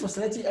probability for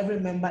selecting every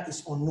member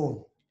is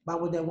unknown.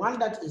 But with the one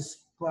that is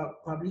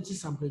probability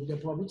sampling, the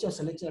probability of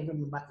selecting every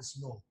member is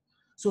known.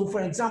 So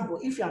for example,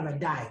 if you have a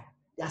die,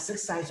 there are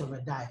 6 sides of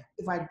a die.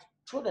 If I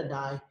throw the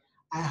die,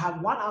 I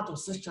have 1 out of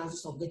 6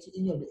 chances of getting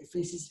any of the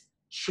faces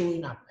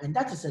showing up, and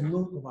that is a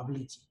known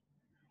probability.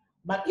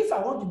 But if I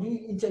want to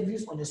do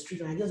interviews on the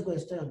street and I just go and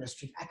stand on the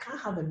street, I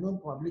can't have a known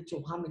probability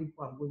of how many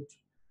people I'm going to,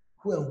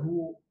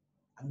 who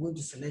I'm going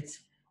to select.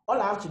 All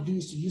I have to do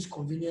is to use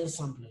convenience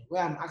sampling,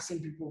 where I'm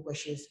asking people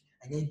questions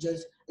and then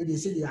just, if they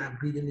say they are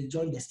agreed, then they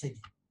join the study.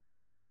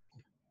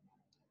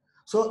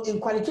 So in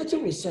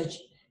qualitative research,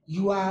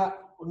 you are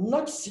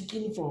not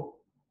seeking for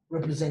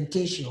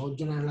representation or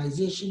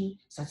generalization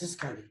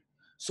statistically.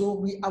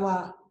 So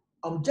our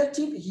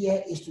objective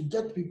here is to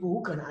get people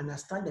who can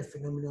understand the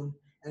phenomenon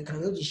and can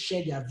really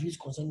share their views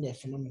concerning the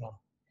phenomenon.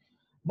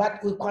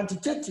 But with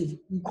quantitative,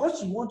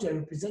 because you want a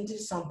representative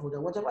sample,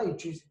 that whatever you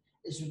choose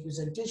is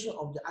representation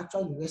of the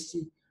actual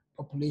university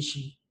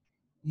population,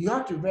 you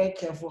have to be very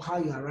careful how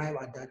you arrive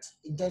at that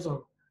in terms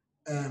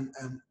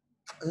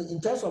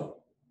of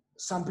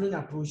sampling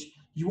approach.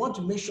 You want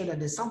to make sure that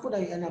the sample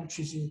that you end up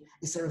choosing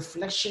is a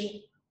reflection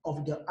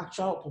of the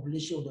actual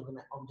population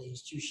of the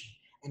institution.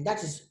 And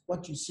that is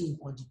what you see in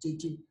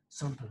quantitative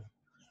sampling.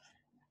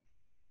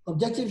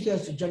 Objective here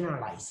is to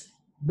generalize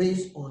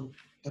based on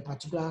a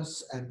particular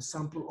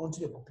sample onto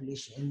the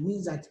population. It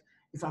means that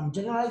if I'm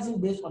generalizing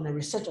based on the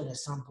research of the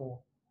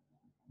sample,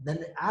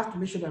 then I have to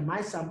make sure that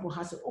my sample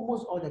has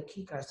almost all the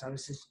key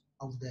characteristics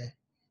of the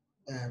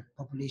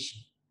population.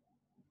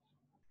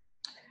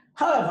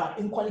 However,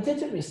 in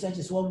qualitative research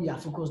is what we are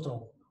focused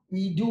on.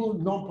 We do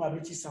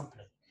non-probability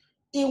sampling,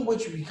 in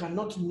which we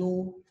cannot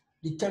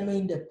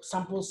determine the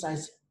sample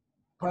size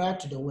prior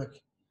to the work,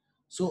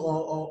 so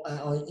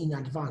or in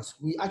advance.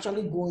 We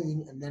actually go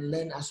in and then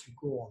learn as we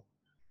go on.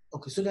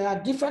 Okay, so there are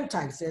different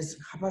types. There's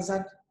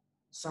haphazard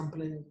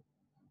sampling,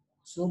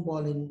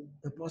 snowballing,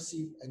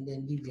 purposive, and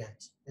then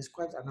deviant. There's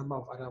quite a number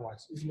of other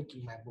ones if you look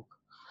in my book.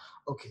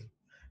 Okay,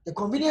 the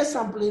convenience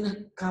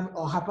sampling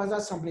or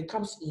haphazard sampling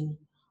comes in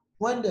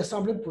when the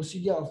sampling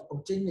procedure of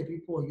obtaining the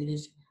people or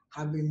units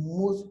have been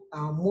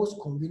most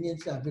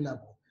conveniently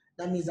available.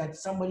 That means that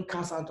somebody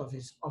comes out of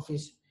his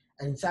office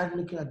and starts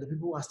looking at the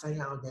people who are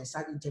standing out there and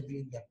start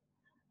interviewing them.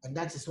 And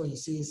that is what he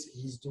says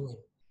he's doing.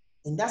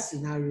 In that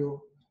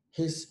scenario,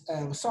 his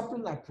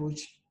sampling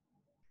approach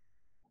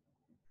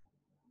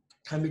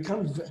can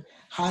become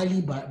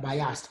highly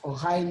biased or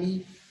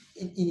highly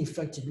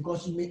ineffective,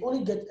 because you may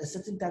only get a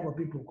certain type of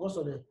people because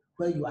of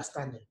where you are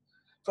standing.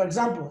 For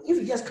example, if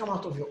you just come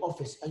out of your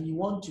office and you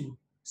want to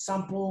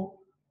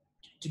sample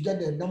to get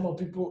the number of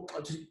people,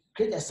 or to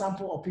create a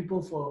sample of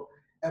people for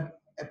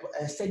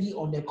a study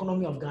on the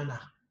economy of Ghana,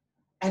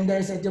 and there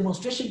is a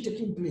demonstration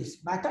taking place,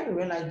 by the time you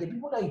realize the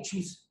people that you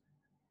choose,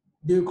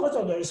 because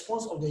of the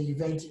response of the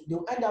event,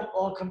 they'll end up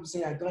all come to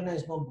say that Ghana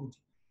is not good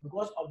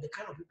because of the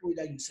kind of people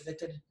that you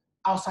selected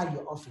outside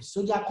your office.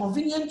 So they are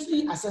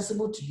conveniently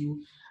accessible to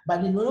you,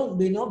 but they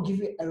may not give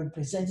you a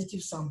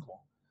representative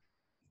sample.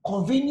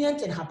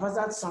 Convenient and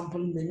haphazard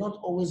sampling may not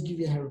always give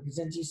you a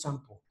representative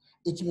sample.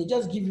 It may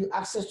just give you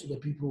access to the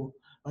people,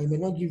 but it may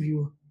not give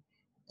you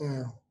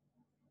a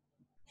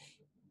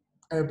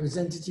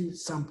representative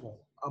sample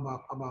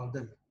about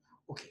them.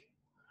 Okay.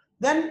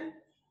 Then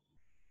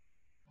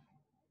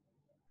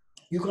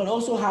you can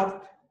also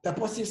have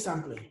purposive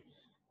sampling.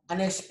 An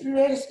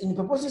experience in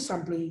purposive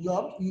sampling,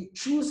 you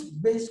choose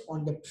based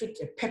on the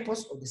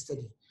purpose of the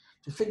study,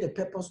 to fit the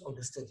purpose of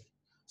the study.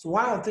 So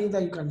one of the things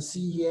that you can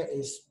see here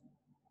is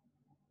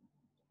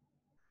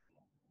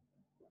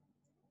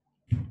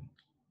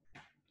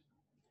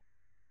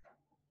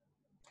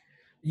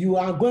you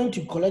are going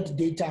to collect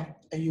data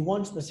and you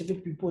want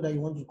specific people that you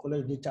want to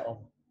collect data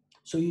on.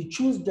 So you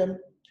choose them,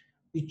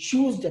 you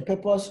choose the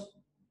purpose,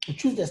 you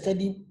choose the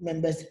study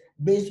members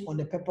based on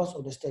the purpose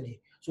of the study.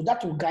 So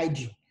that will guide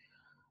you.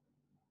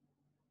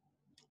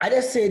 I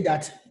just say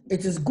that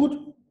it is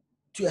good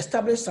to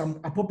establish some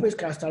appropriate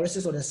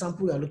characteristics of the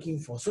sample you are looking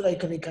for, so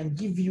that it can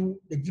give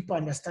you the deeper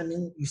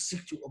understanding you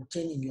seek to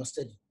obtain in your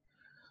study.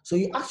 So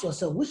you ask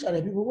yourself, which are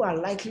the people who are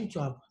likely to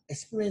have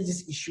experienced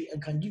this issue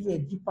and can give you a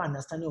deeper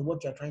understanding of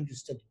what you're trying to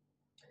study.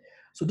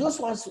 So those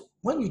ones,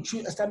 when you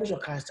establish your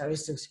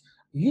characteristics,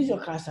 you use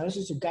your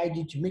characteristics to guide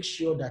you to make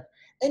sure that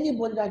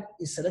anybody that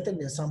is selected in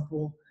the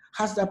sample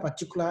has that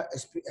particular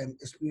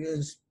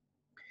experience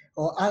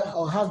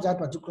or has that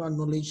particular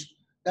knowledge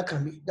that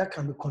can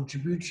be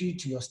contributory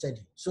to your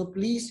study. So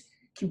please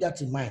keep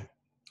that in mind.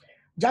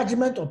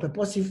 Judgment or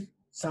purposive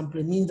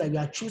sampling means that you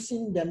are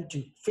choosing them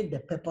to fit the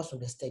purpose of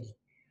the study.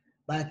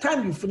 By the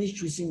time you finish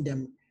choosing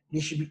them,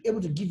 they should be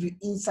able to give you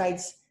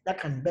insights that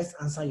can best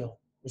answer your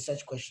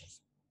research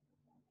questions.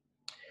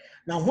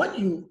 Now, when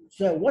you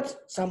say what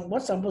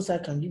sample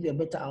size can give you a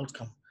better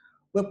outcome?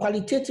 Well,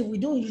 qualitative, we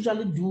don't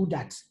usually do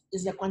that.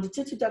 It's the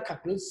quantitative that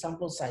calculates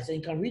sample size. And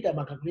you can read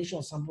about calculation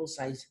of sample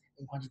size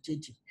in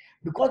quantitative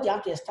because you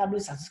have to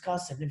establish statistical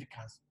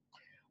significance.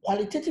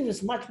 Qualitative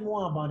is much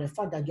more about the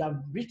fact that you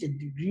have reached a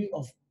degree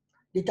of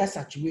data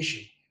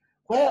saturation,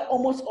 where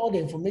almost all the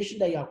information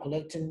that you are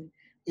collecting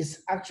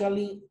is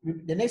actually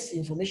the next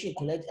information you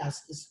collect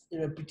as is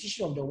a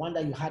repetition of the one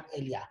that you had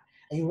earlier.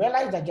 And you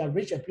realize that you have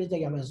reached a place that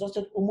you have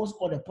exhausted almost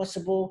all the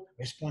possible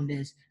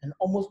respondents and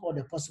almost all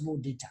the possible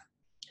data.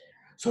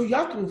 So you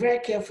have to be very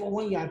careful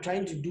when you are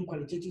trying to do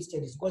qualitative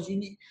studies because you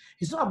need,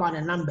 it's not about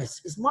the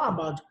numbers. It's more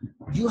about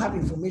you have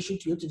information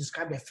to you to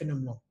describe the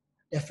phenomenon.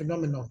 The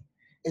phenomenon.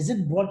 Is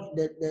it broad?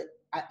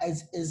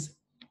 Is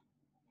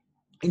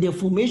the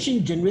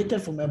information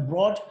generated from a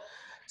broader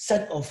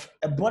set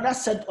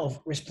of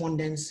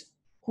respondents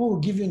who will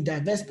give you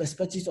diverse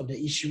perspectives of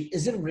the issue?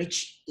 Is it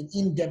rich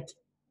in depth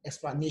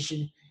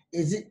explanation?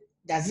 Is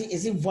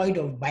it void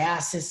of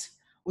biases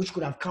which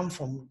could have come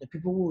from the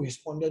people who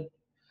responded?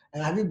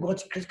 And have you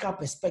got critical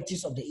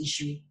perspectives of the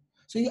issue?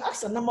 So you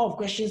ask a number of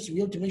questions to be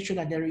able to make sure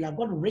that you have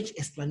got a rich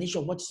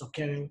explanation of what is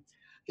occurring.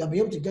 You'll be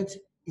able to get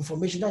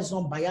information that is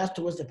not biased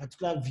towards a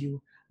particular view,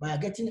 but you're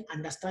getting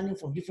understanding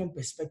from different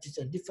perspectives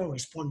and different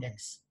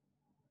respondents.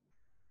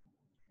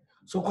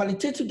 So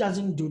qualitative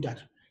doesn't do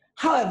that.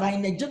 However,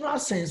 in a general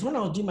sense, when I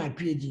was doing my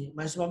PhD,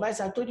 my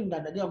supervisor, I told him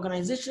that the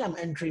organization I'm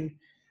entering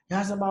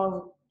has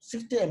about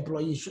 60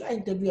 employees. Should I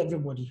interview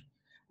everybody?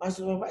 My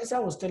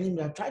supervisor was telling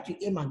me that I try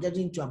to aim at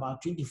getting to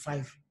about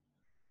 25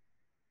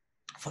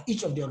 for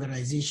each of the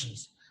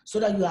organizations so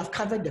that you have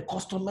covered the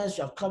customers,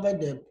 you have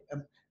covered the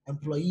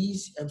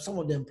employees, and some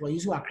of the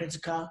employees who are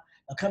critical, you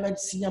have covered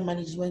senior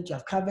management, you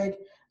have covered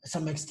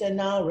some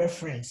external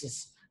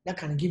references that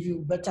can give you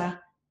better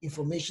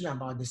information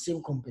about the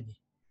same company.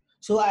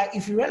 So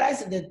if you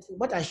realize that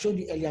what I showed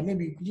you earlier,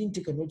 maybe you didn't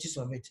take a notice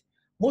of it.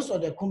 Most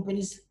of the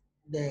companies,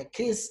 the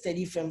case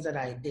study firms that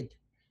I did,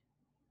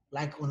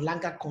 like on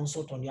Lanka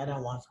Consult on the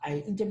other ones,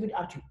 I interviewed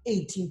up to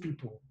 18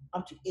 people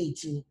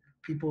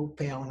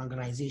per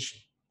organization.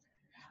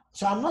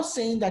 So I'm not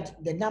saying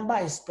that the number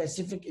is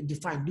specific,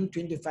 defined, do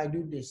 25,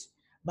 do this,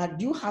 but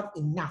do you have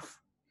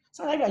enough?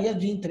 Sometimes you are just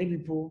doing 3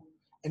 people,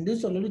 and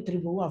those are only 3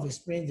 people who have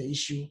experienced the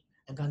issue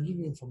and can give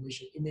you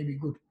information. It may be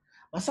good.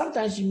 But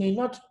sometimes it may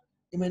not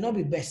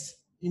be best.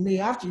 You may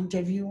have to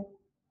interview.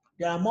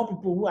 There are more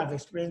people who have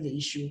experienced the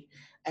issue,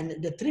 and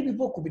the 3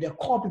 people could be the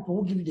core people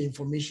who give you the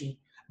information,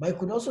 but you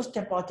could also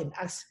step out and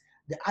ask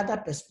the other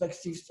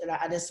perspectives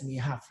that others may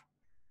have.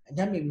 And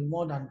that may be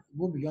more than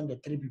go beyond the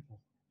 3 people.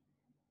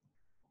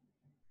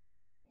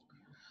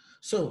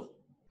 So,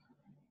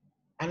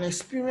 an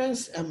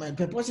experience and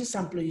purposive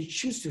sampling, you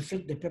choose to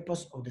fit the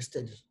purpose of the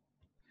study.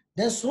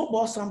 Then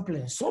snowball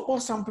sampling. Snowball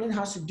sampling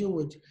has to do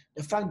with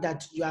the fact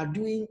that you are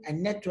doing a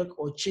network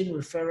or chain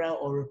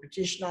referral or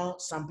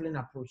reputational sampling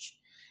approach.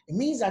 It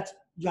means that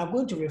you are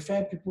going to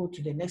refer people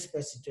to the next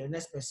person, to the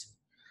next person.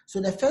 So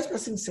the first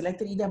person is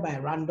selected either by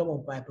random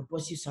or by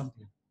purposive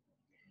sampling.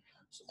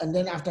 And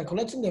then after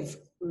collecting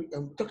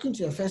talking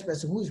to the first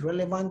person who is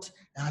relevant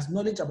and has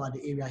knowledge about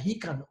the area, he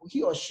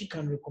or she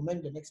can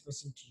recommend the next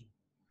person to you.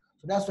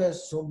 So that's where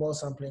snowball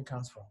sampling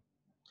comes from.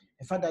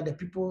 The fact that the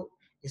people,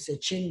 it's a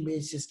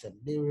chain-based system.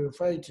 They will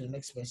refer you to the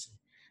next person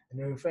and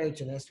they refer you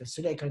to the next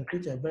person so they can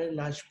create a very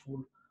large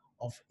pool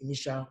of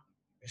initial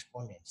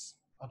respondents.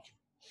 Okay.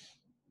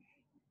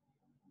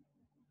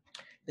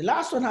 The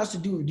last one has to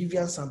do with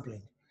deviant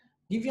sampling.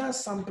 Deviant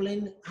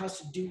sampling has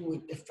to do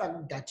with the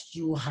fact that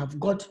you have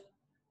got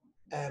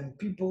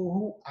people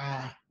who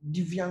are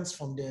deviants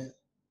from the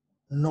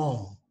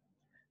norm.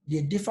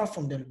 They differ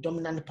from the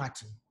dominant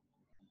pattern.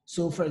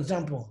 So for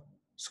example,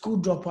 school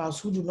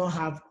dropouts who do not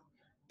have,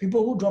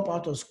 people who drop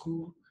out of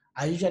school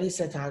are usually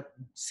set to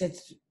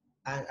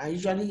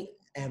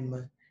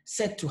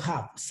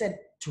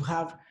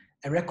have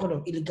a record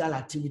of illegal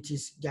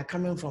activities. They are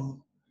coming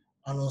from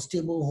an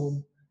unstable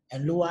home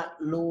and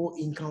low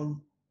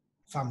income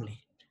family.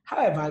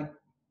 However,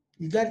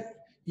 you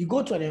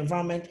go to an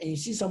environment and you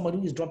see somebody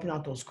who is dropping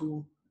out of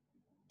school,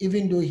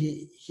 even though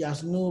he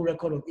has no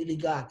record of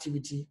illegal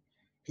activity,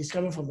 he's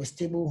coming from a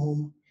stable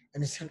home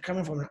and he's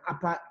coming from an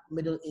upper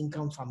middle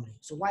income family.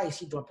 So why is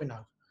he dropping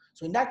out?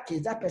 So in that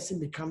case, that person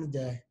becomes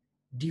the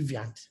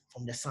deviant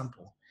from the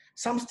sample.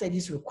 Some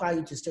studies require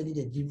you to study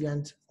the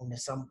deviant from the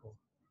sample,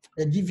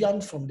 the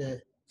deviant from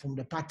the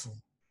pattern,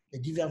 the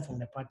deviant from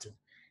the pattern.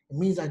 It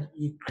means that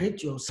you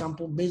create your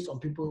sample based on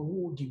people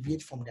who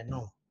deviate from the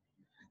norm.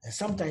 And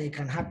sometimes it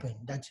can happen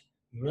that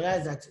you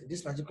realize that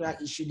this particular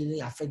issue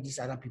didn't affect these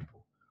other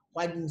people.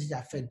 Why didn't it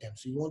affect them?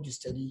 So you want to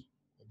study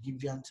the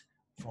deviant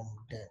from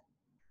the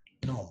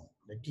norm,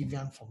 the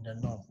deviant from the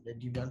norm, the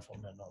deviant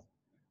from the norm.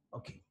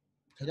 Okay,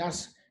 so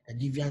that's a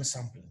deviant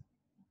sampling.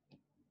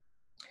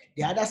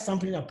 The other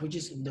sampling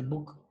approaches in the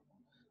book,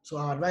 so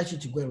I advise you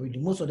to go and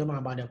read. Most of them are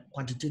about the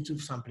quantitative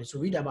sampling. So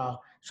read about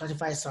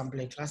stratified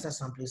sampling, cluster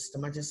sampling,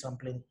 systematic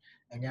sampling,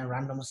 and then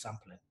random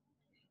sampling.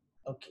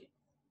 Okay.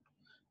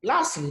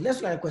 Lastly,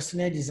 let's look at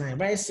questionnaire design.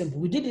 Very simple.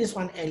 We did this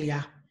one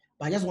earlier,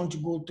 but I just want to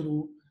go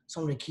through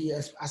some of the key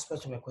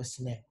aspects of a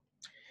questionnaire.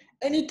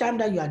 Anytime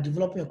that you are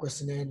developing a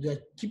questionnaire, you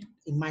keep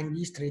in mind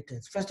these three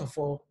things. First of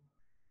all,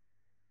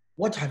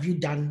 what have you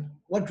done?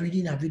 What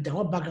reading have you done?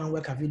 What background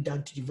work have you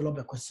done to develop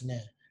a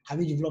questionnaire?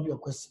 Have you developed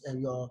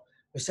your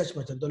research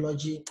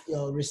methodology,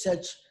 your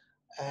research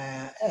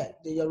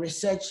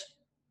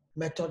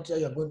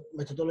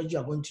methodology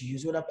you're going to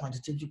use, whether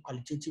quantitative,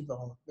 qualitative,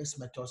 or mixed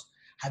methods?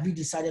 Have you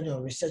decided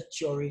on research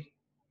theory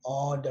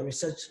or the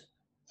research?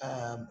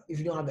 If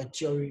you don't have a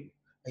theory,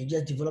 and you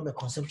just develop a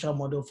conceptual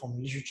model from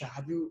literature,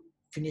 have you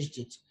finished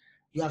it?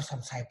 You have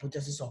some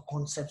hypotheses or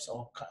concepts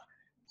or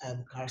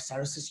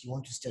characteristics you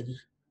want to study,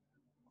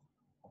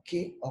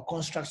 okay, or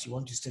constructs you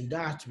want to study.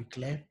 That has to be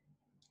clear.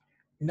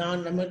 Now,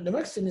 the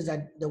next thing is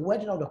that the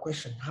wording of the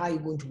question. How are you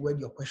going to word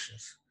your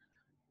questions?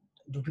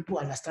 Do people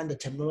understand the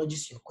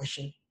terminologies of your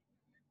question?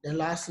 Then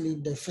lastly,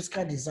 the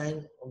physical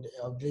design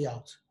of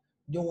layout.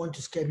 You don't want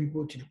to scare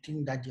people to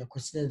think that your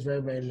questionnaire is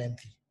very, very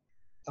lengthy.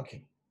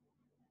 Okay.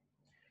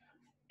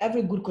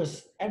 Every good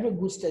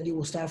study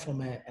will start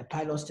from a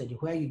pilot study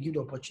where you give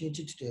the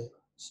opportunity to the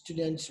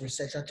student's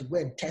researcher to go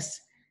and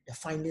test the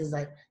findings,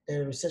 that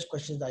the research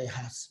questions that he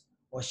has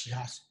or she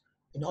has,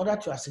 in order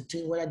to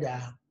ascertain whether there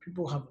are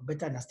people who have a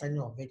better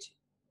understanding of it.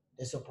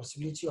 There's a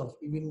possibility of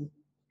even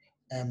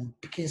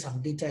picking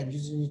some data and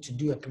using it to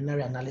do a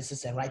preliminary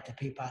analysis and write a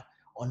paper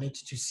on it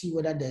to see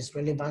whether there's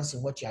relevance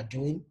in what you are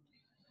doing.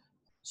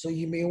 So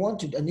you may want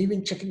to, and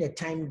even checking the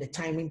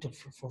timing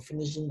for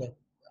finishing the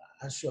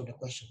answer of the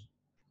question.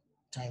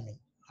 Timing.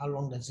 How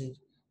long does it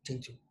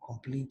take to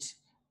complete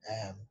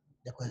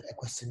a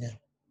questionnaire?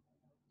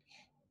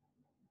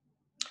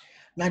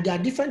 Now, there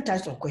are different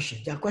types of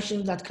questions. There are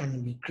questions that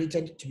can be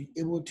created to be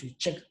able to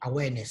check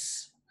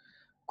awareness.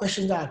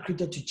 Questions that are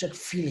created to check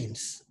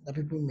feelings that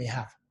people may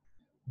have.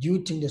 Do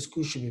you think the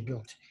school should be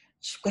built?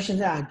 Questions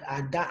that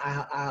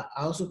are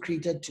also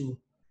created to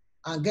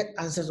get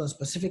answers on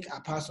specific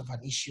parts of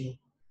an issue.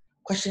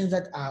 Questions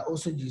that are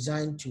also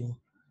designed to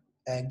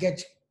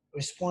get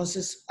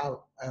responses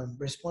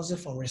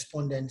from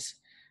respondents,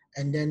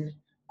 and then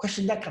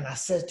questions that can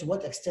assess to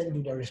what extent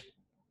do the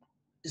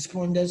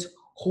respondents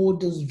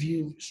hold those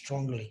views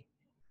strongly.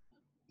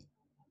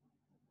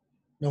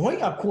 Now, when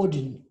you are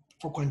coding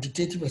for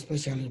quantitative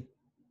especially,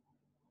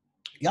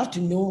 you have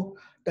to know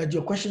that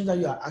your questions that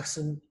you are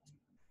asking,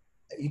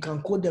 you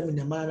can code them in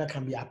a manner that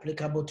can be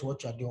applicable to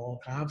what you are doing or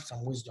can have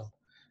some wisdom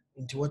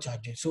into what you are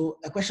doing. So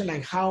a question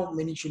like how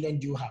many children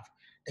do you have?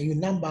 Then you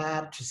number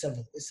up to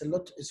 7. It's a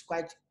lot, it's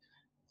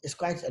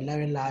quite a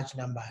very large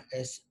number.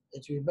 It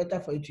will be better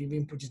for you to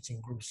even put it in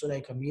groups so that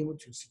you can be able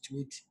to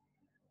situate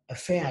a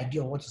fair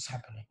idea of what is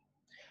happening.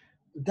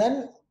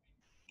 Then,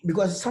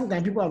 because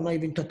sometimes people have not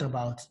even thought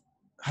about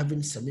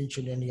having 7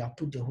 children, you have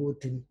put the whole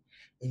thing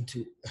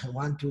into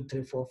 1, 2,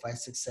 3, 4, 5,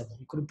 6, 7.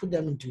 You could put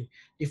them into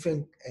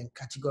different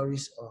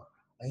categories or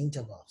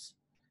intervals.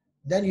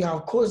 Then you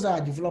have codes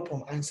that are developed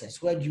from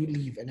answers. Where do you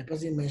live? And the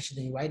person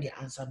mentioned, you write the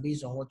answer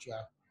based on what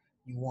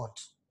you want.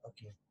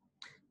 Okay.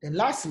 Then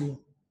lastly,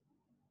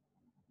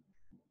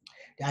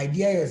 the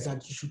idea is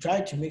that you should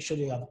try to make sure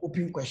that you have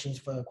open questions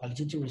for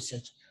qualitative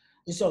research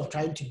instead of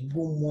trying to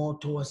go more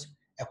towards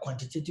a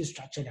quantitative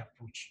structured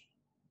approach.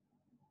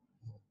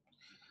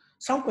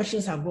 Some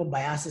questions have got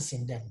biases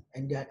in them,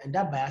 and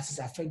that biases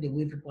affect the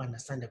way people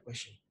understand the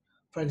question.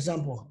 For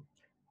example,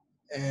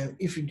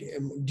 if you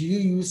do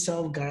you use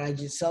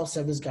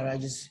self-service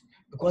garages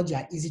because they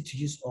are easy to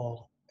use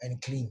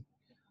and clean?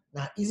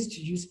 Now, easy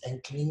to use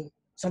and clean,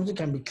 something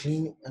can be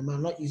clean and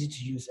not easy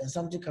to use, and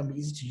something can be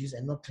easy to use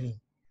and not clean.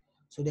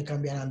 So there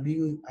can be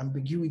an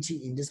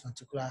ambiguity in this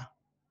particular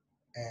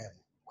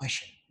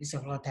question. These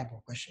are all type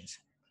of questions.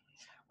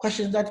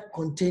 Questions that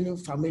contain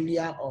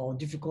familiar or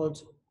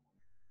difficult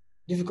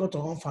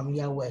or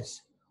unfamiliar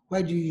words.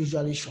 Where do you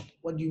usually shop?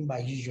 What do you mean by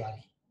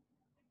usually?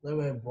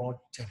 Very broad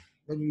term.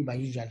 What do you mean by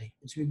usually?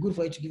 It will be good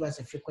for you to give us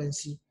a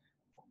frequency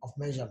of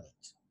measurement.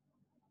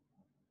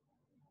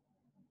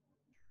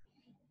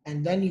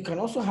 And then you can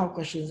also have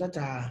questions that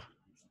are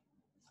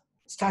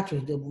start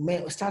with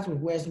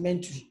words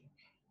meant to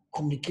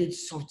communicate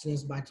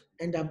softness, but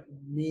end up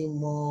being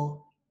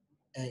more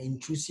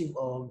intrusive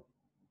or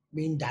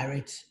being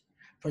direct.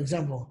 For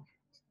example,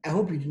 I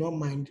hope you do not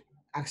mind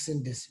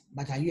asking this,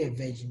 but are you a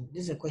virgin?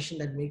 This is a question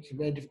that makes it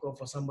very difficult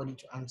for somebody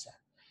to answer.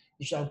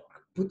 You should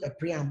put a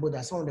preamble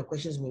that some of the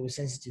questions may be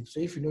sensitive.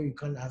 So if you know you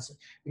can't answer,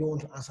 you don't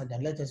want to answer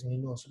them, let us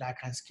know so that I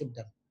can skip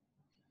them.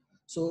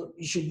 So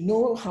you should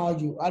know how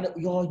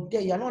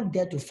you're not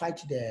there to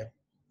fight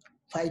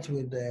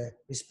with the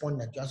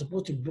respondent. You're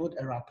supposed to build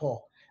a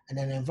rapport and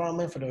an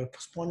environment for the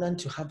respondent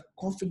to have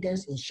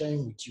confidence in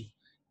sharing with you.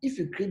 If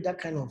you create that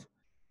kind of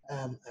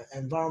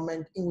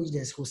environment in which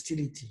there's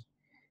hostility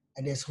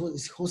and it's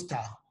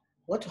hostile,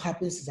 what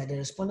happens is that the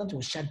respondent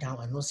will shut down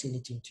and not say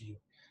anything to you.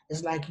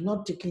 It's like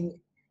not taking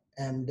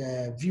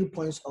the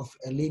viewpoints of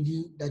a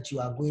lady that you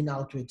are going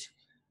out with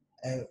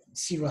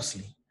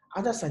seriously.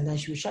 Other than that,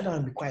 she will shut down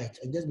and be quiet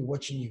and just be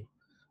watching you.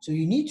 So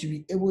you need to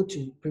be able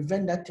to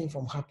prevent that thing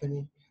from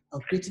happening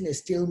creating a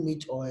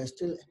stalemate or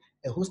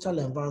a hostile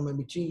environment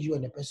between you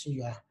and the person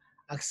you are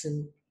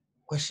asking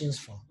questions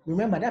from.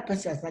 Remember, that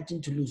person has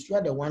nothing to lose. You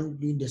are the one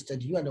doing the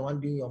study. You are the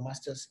one doing your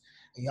master's,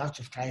 and you have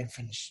to try and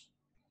finish.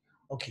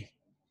 Okay.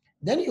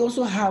 Then you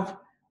also have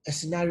a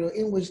scenario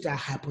in which they are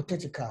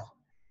hypothetical,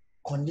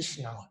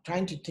 conditional,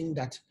 trying to think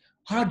that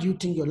how do you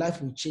think your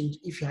life will change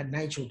if you had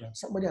 9 children?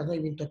 Somebody has not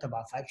even thought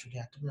about 5 children, they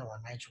are talking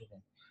about 9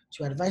 children.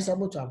 So it's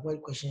advisable to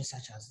avoid questions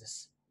such as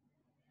this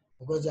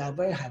because they are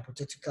very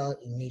hypothetical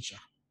in nature.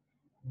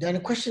 Then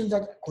questions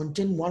that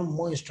contain one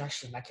more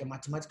instruction, like a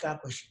mathematical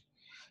question.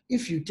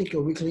 If you take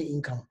your weekly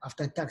income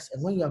after tax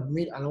and when you have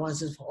made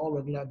allowances for all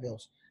regular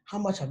bills, how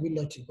much have you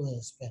left to go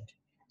and spend?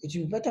 It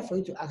will be better for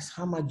you to ask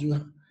how much do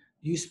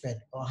you spend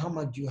or how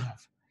much do you have?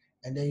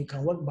 And then you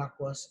can work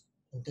backwards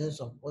in terms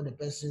of what the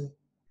person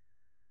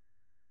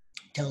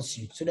tells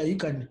you so that you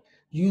can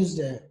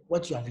use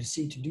what you have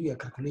received to do your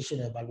calculation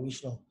and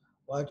evaluation of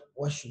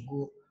what should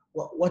go,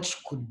 what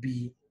could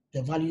be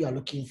the value you are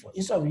looking for.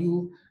 Instead of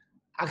you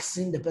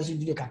asking the person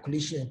to do the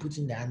calculation and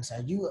putting the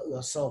answer, you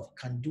yourself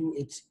can do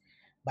it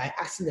by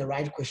asking the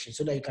right question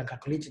so that you can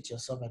calculate it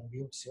yourself and be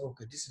able to say,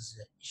 okay, this is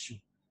the issue.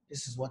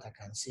 This is what I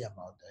can say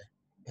about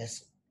the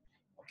person.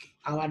 Okay.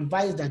 I would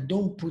advise that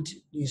don't put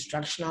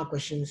instructional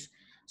questions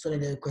so that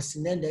the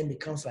questionnaire then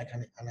becomes like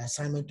an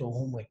assignment or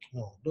homework.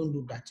 No, don't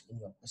do that in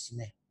your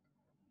questionnaire.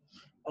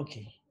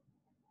 Okay.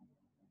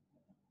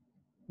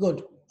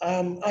 Good.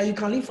 You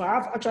can leave for,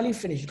 I've actually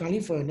finished. You can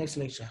leave for your next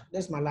lecture.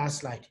 That's my last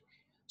slide.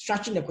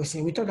 Structuring the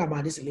question. We talked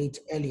about this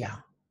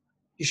earlier.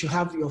 You should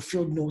have your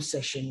field notes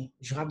section.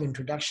 You should have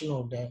introduction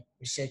of the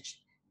research,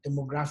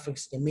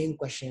 demographics, the main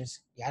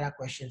questions, the other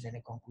questions, and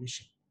the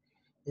conclusion.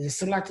 It's a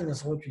similar thing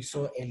as what we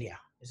saw earlier.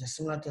 It's a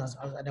similar thing as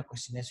other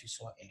questionnaires we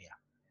saw earlier.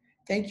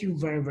 Thank you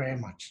very, very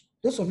much.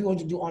 Those of you who want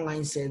to do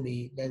online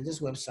survey, there's this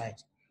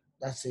website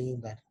that's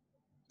saying that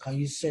can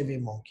use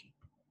SurveyMonkey.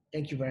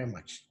 Thank you very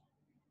much.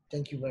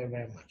 Thank you very,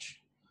 very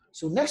much.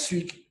 So next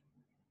week,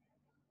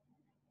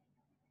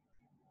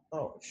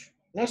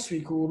 next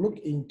week we'll look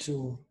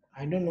into,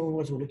 I don't know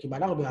what we're looking,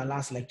 but that will be our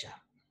last lecture.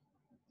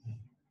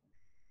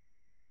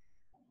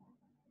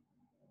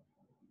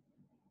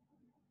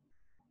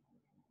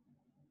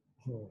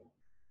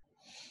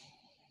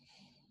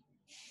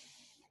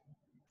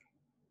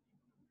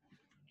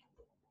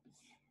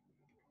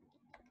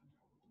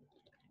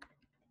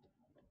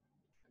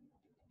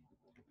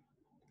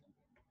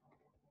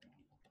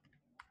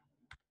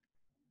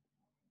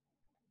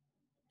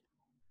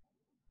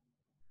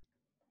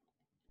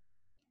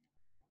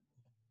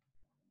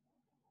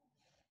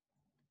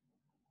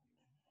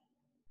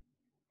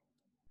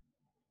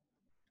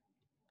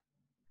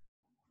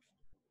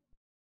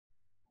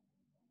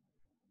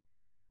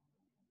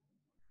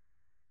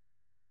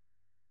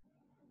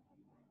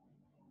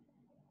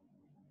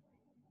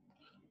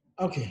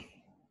 Okay.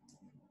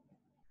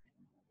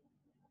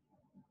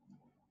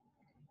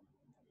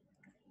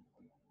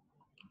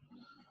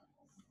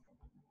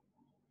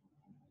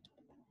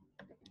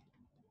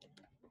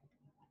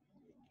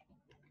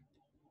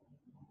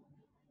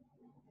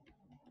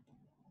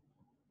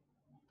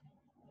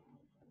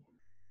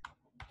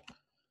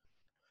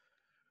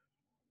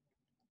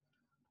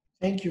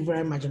 Thank you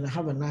very much and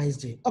have a nice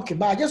day. Okay,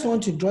 but I just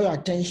want to draw your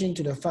attention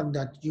to the fact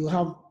that you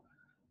have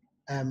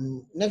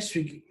next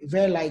week,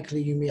 very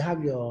likely you may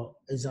have your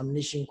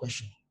examination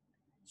question.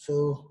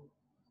 So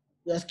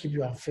just keep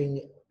your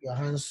fingers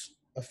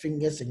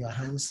and your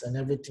hands and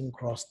everything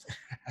crossed.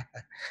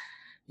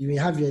 You may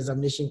have your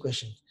examination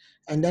question.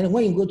 And then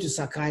when you go to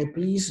Sakai,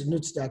 please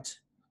note that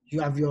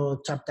you have your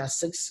chapter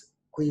 6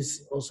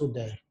 quiz also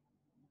there.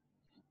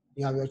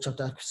 You have your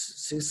chapter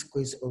 6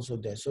 quiz also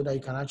there so that you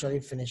can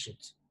actually finish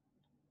it.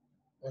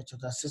 Your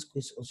chapter 6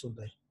 quiz also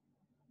there.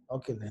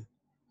 Okay then.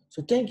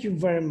 So thank you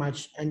very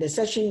much. And the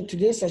session,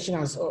 today's session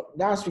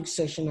last week's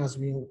session has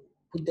been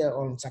put there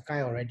on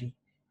Sakai already.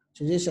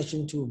 Today's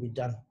session 2 will be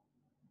done.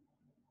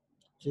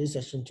 Today's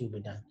session 2 will be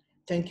done.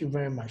 Thank you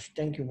very much.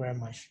 Thank you very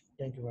much.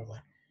 Thank you very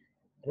much.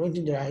 I don't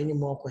think there are any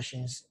more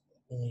questions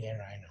in here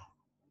right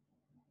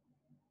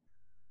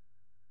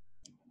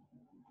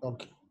now.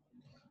 Okay.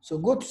 So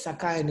go to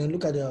Sakai and then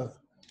look at the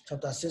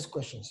chapter 6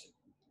 questions,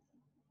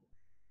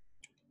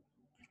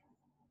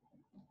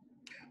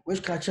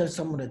 which captures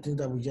some of the things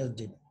that we just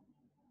did.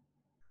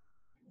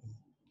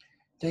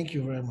 Thank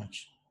you very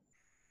much.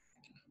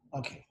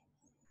 Okay.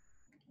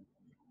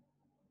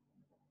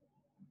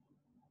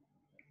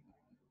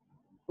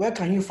 Where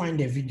can you find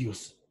the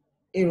videos?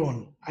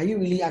 Aaron, are you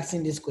really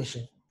asking this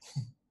question?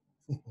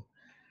 It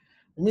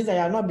means that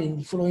you have not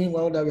been following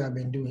all that we have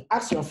been doing.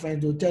 Ask your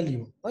friends, they'll tell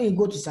you. When you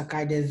go to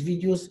Sakai, there's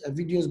a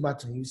videos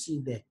button, you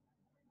see there.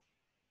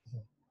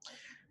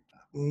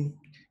 Don't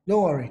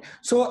worry.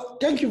 So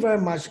thank you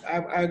very much.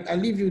 I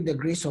leave you the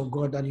grace of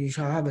God that you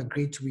shall have a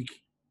great week,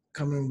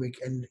 coming week,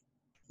 and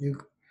you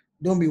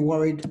don't be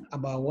worried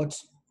about what.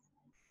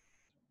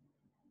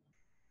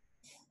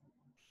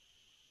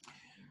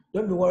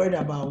 Don't be worried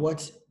about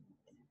what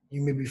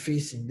you may be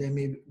facing.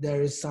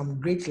 There is some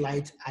great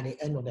light at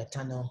the end of the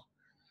tunnel,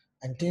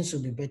 and things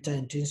will be better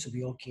and things will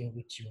be okay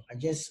with you. I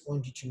just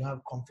want you to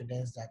have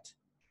confidence that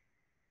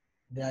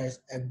there is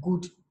a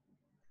good,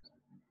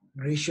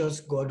 gracious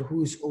God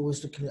who is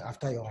always looking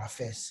after your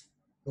affairs.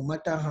 No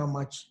matter how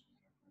much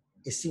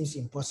it seems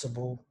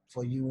impossible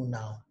for you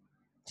now,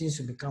 things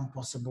will become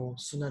possible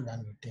sooner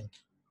than you think.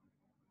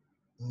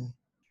 Mm.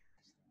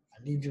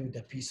 I leave you with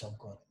the peace of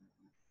God.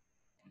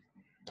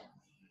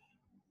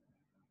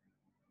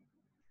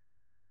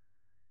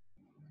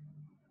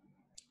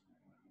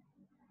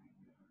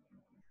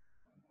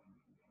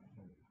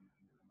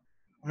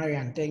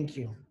 Marian, thank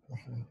you.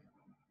 Mhm.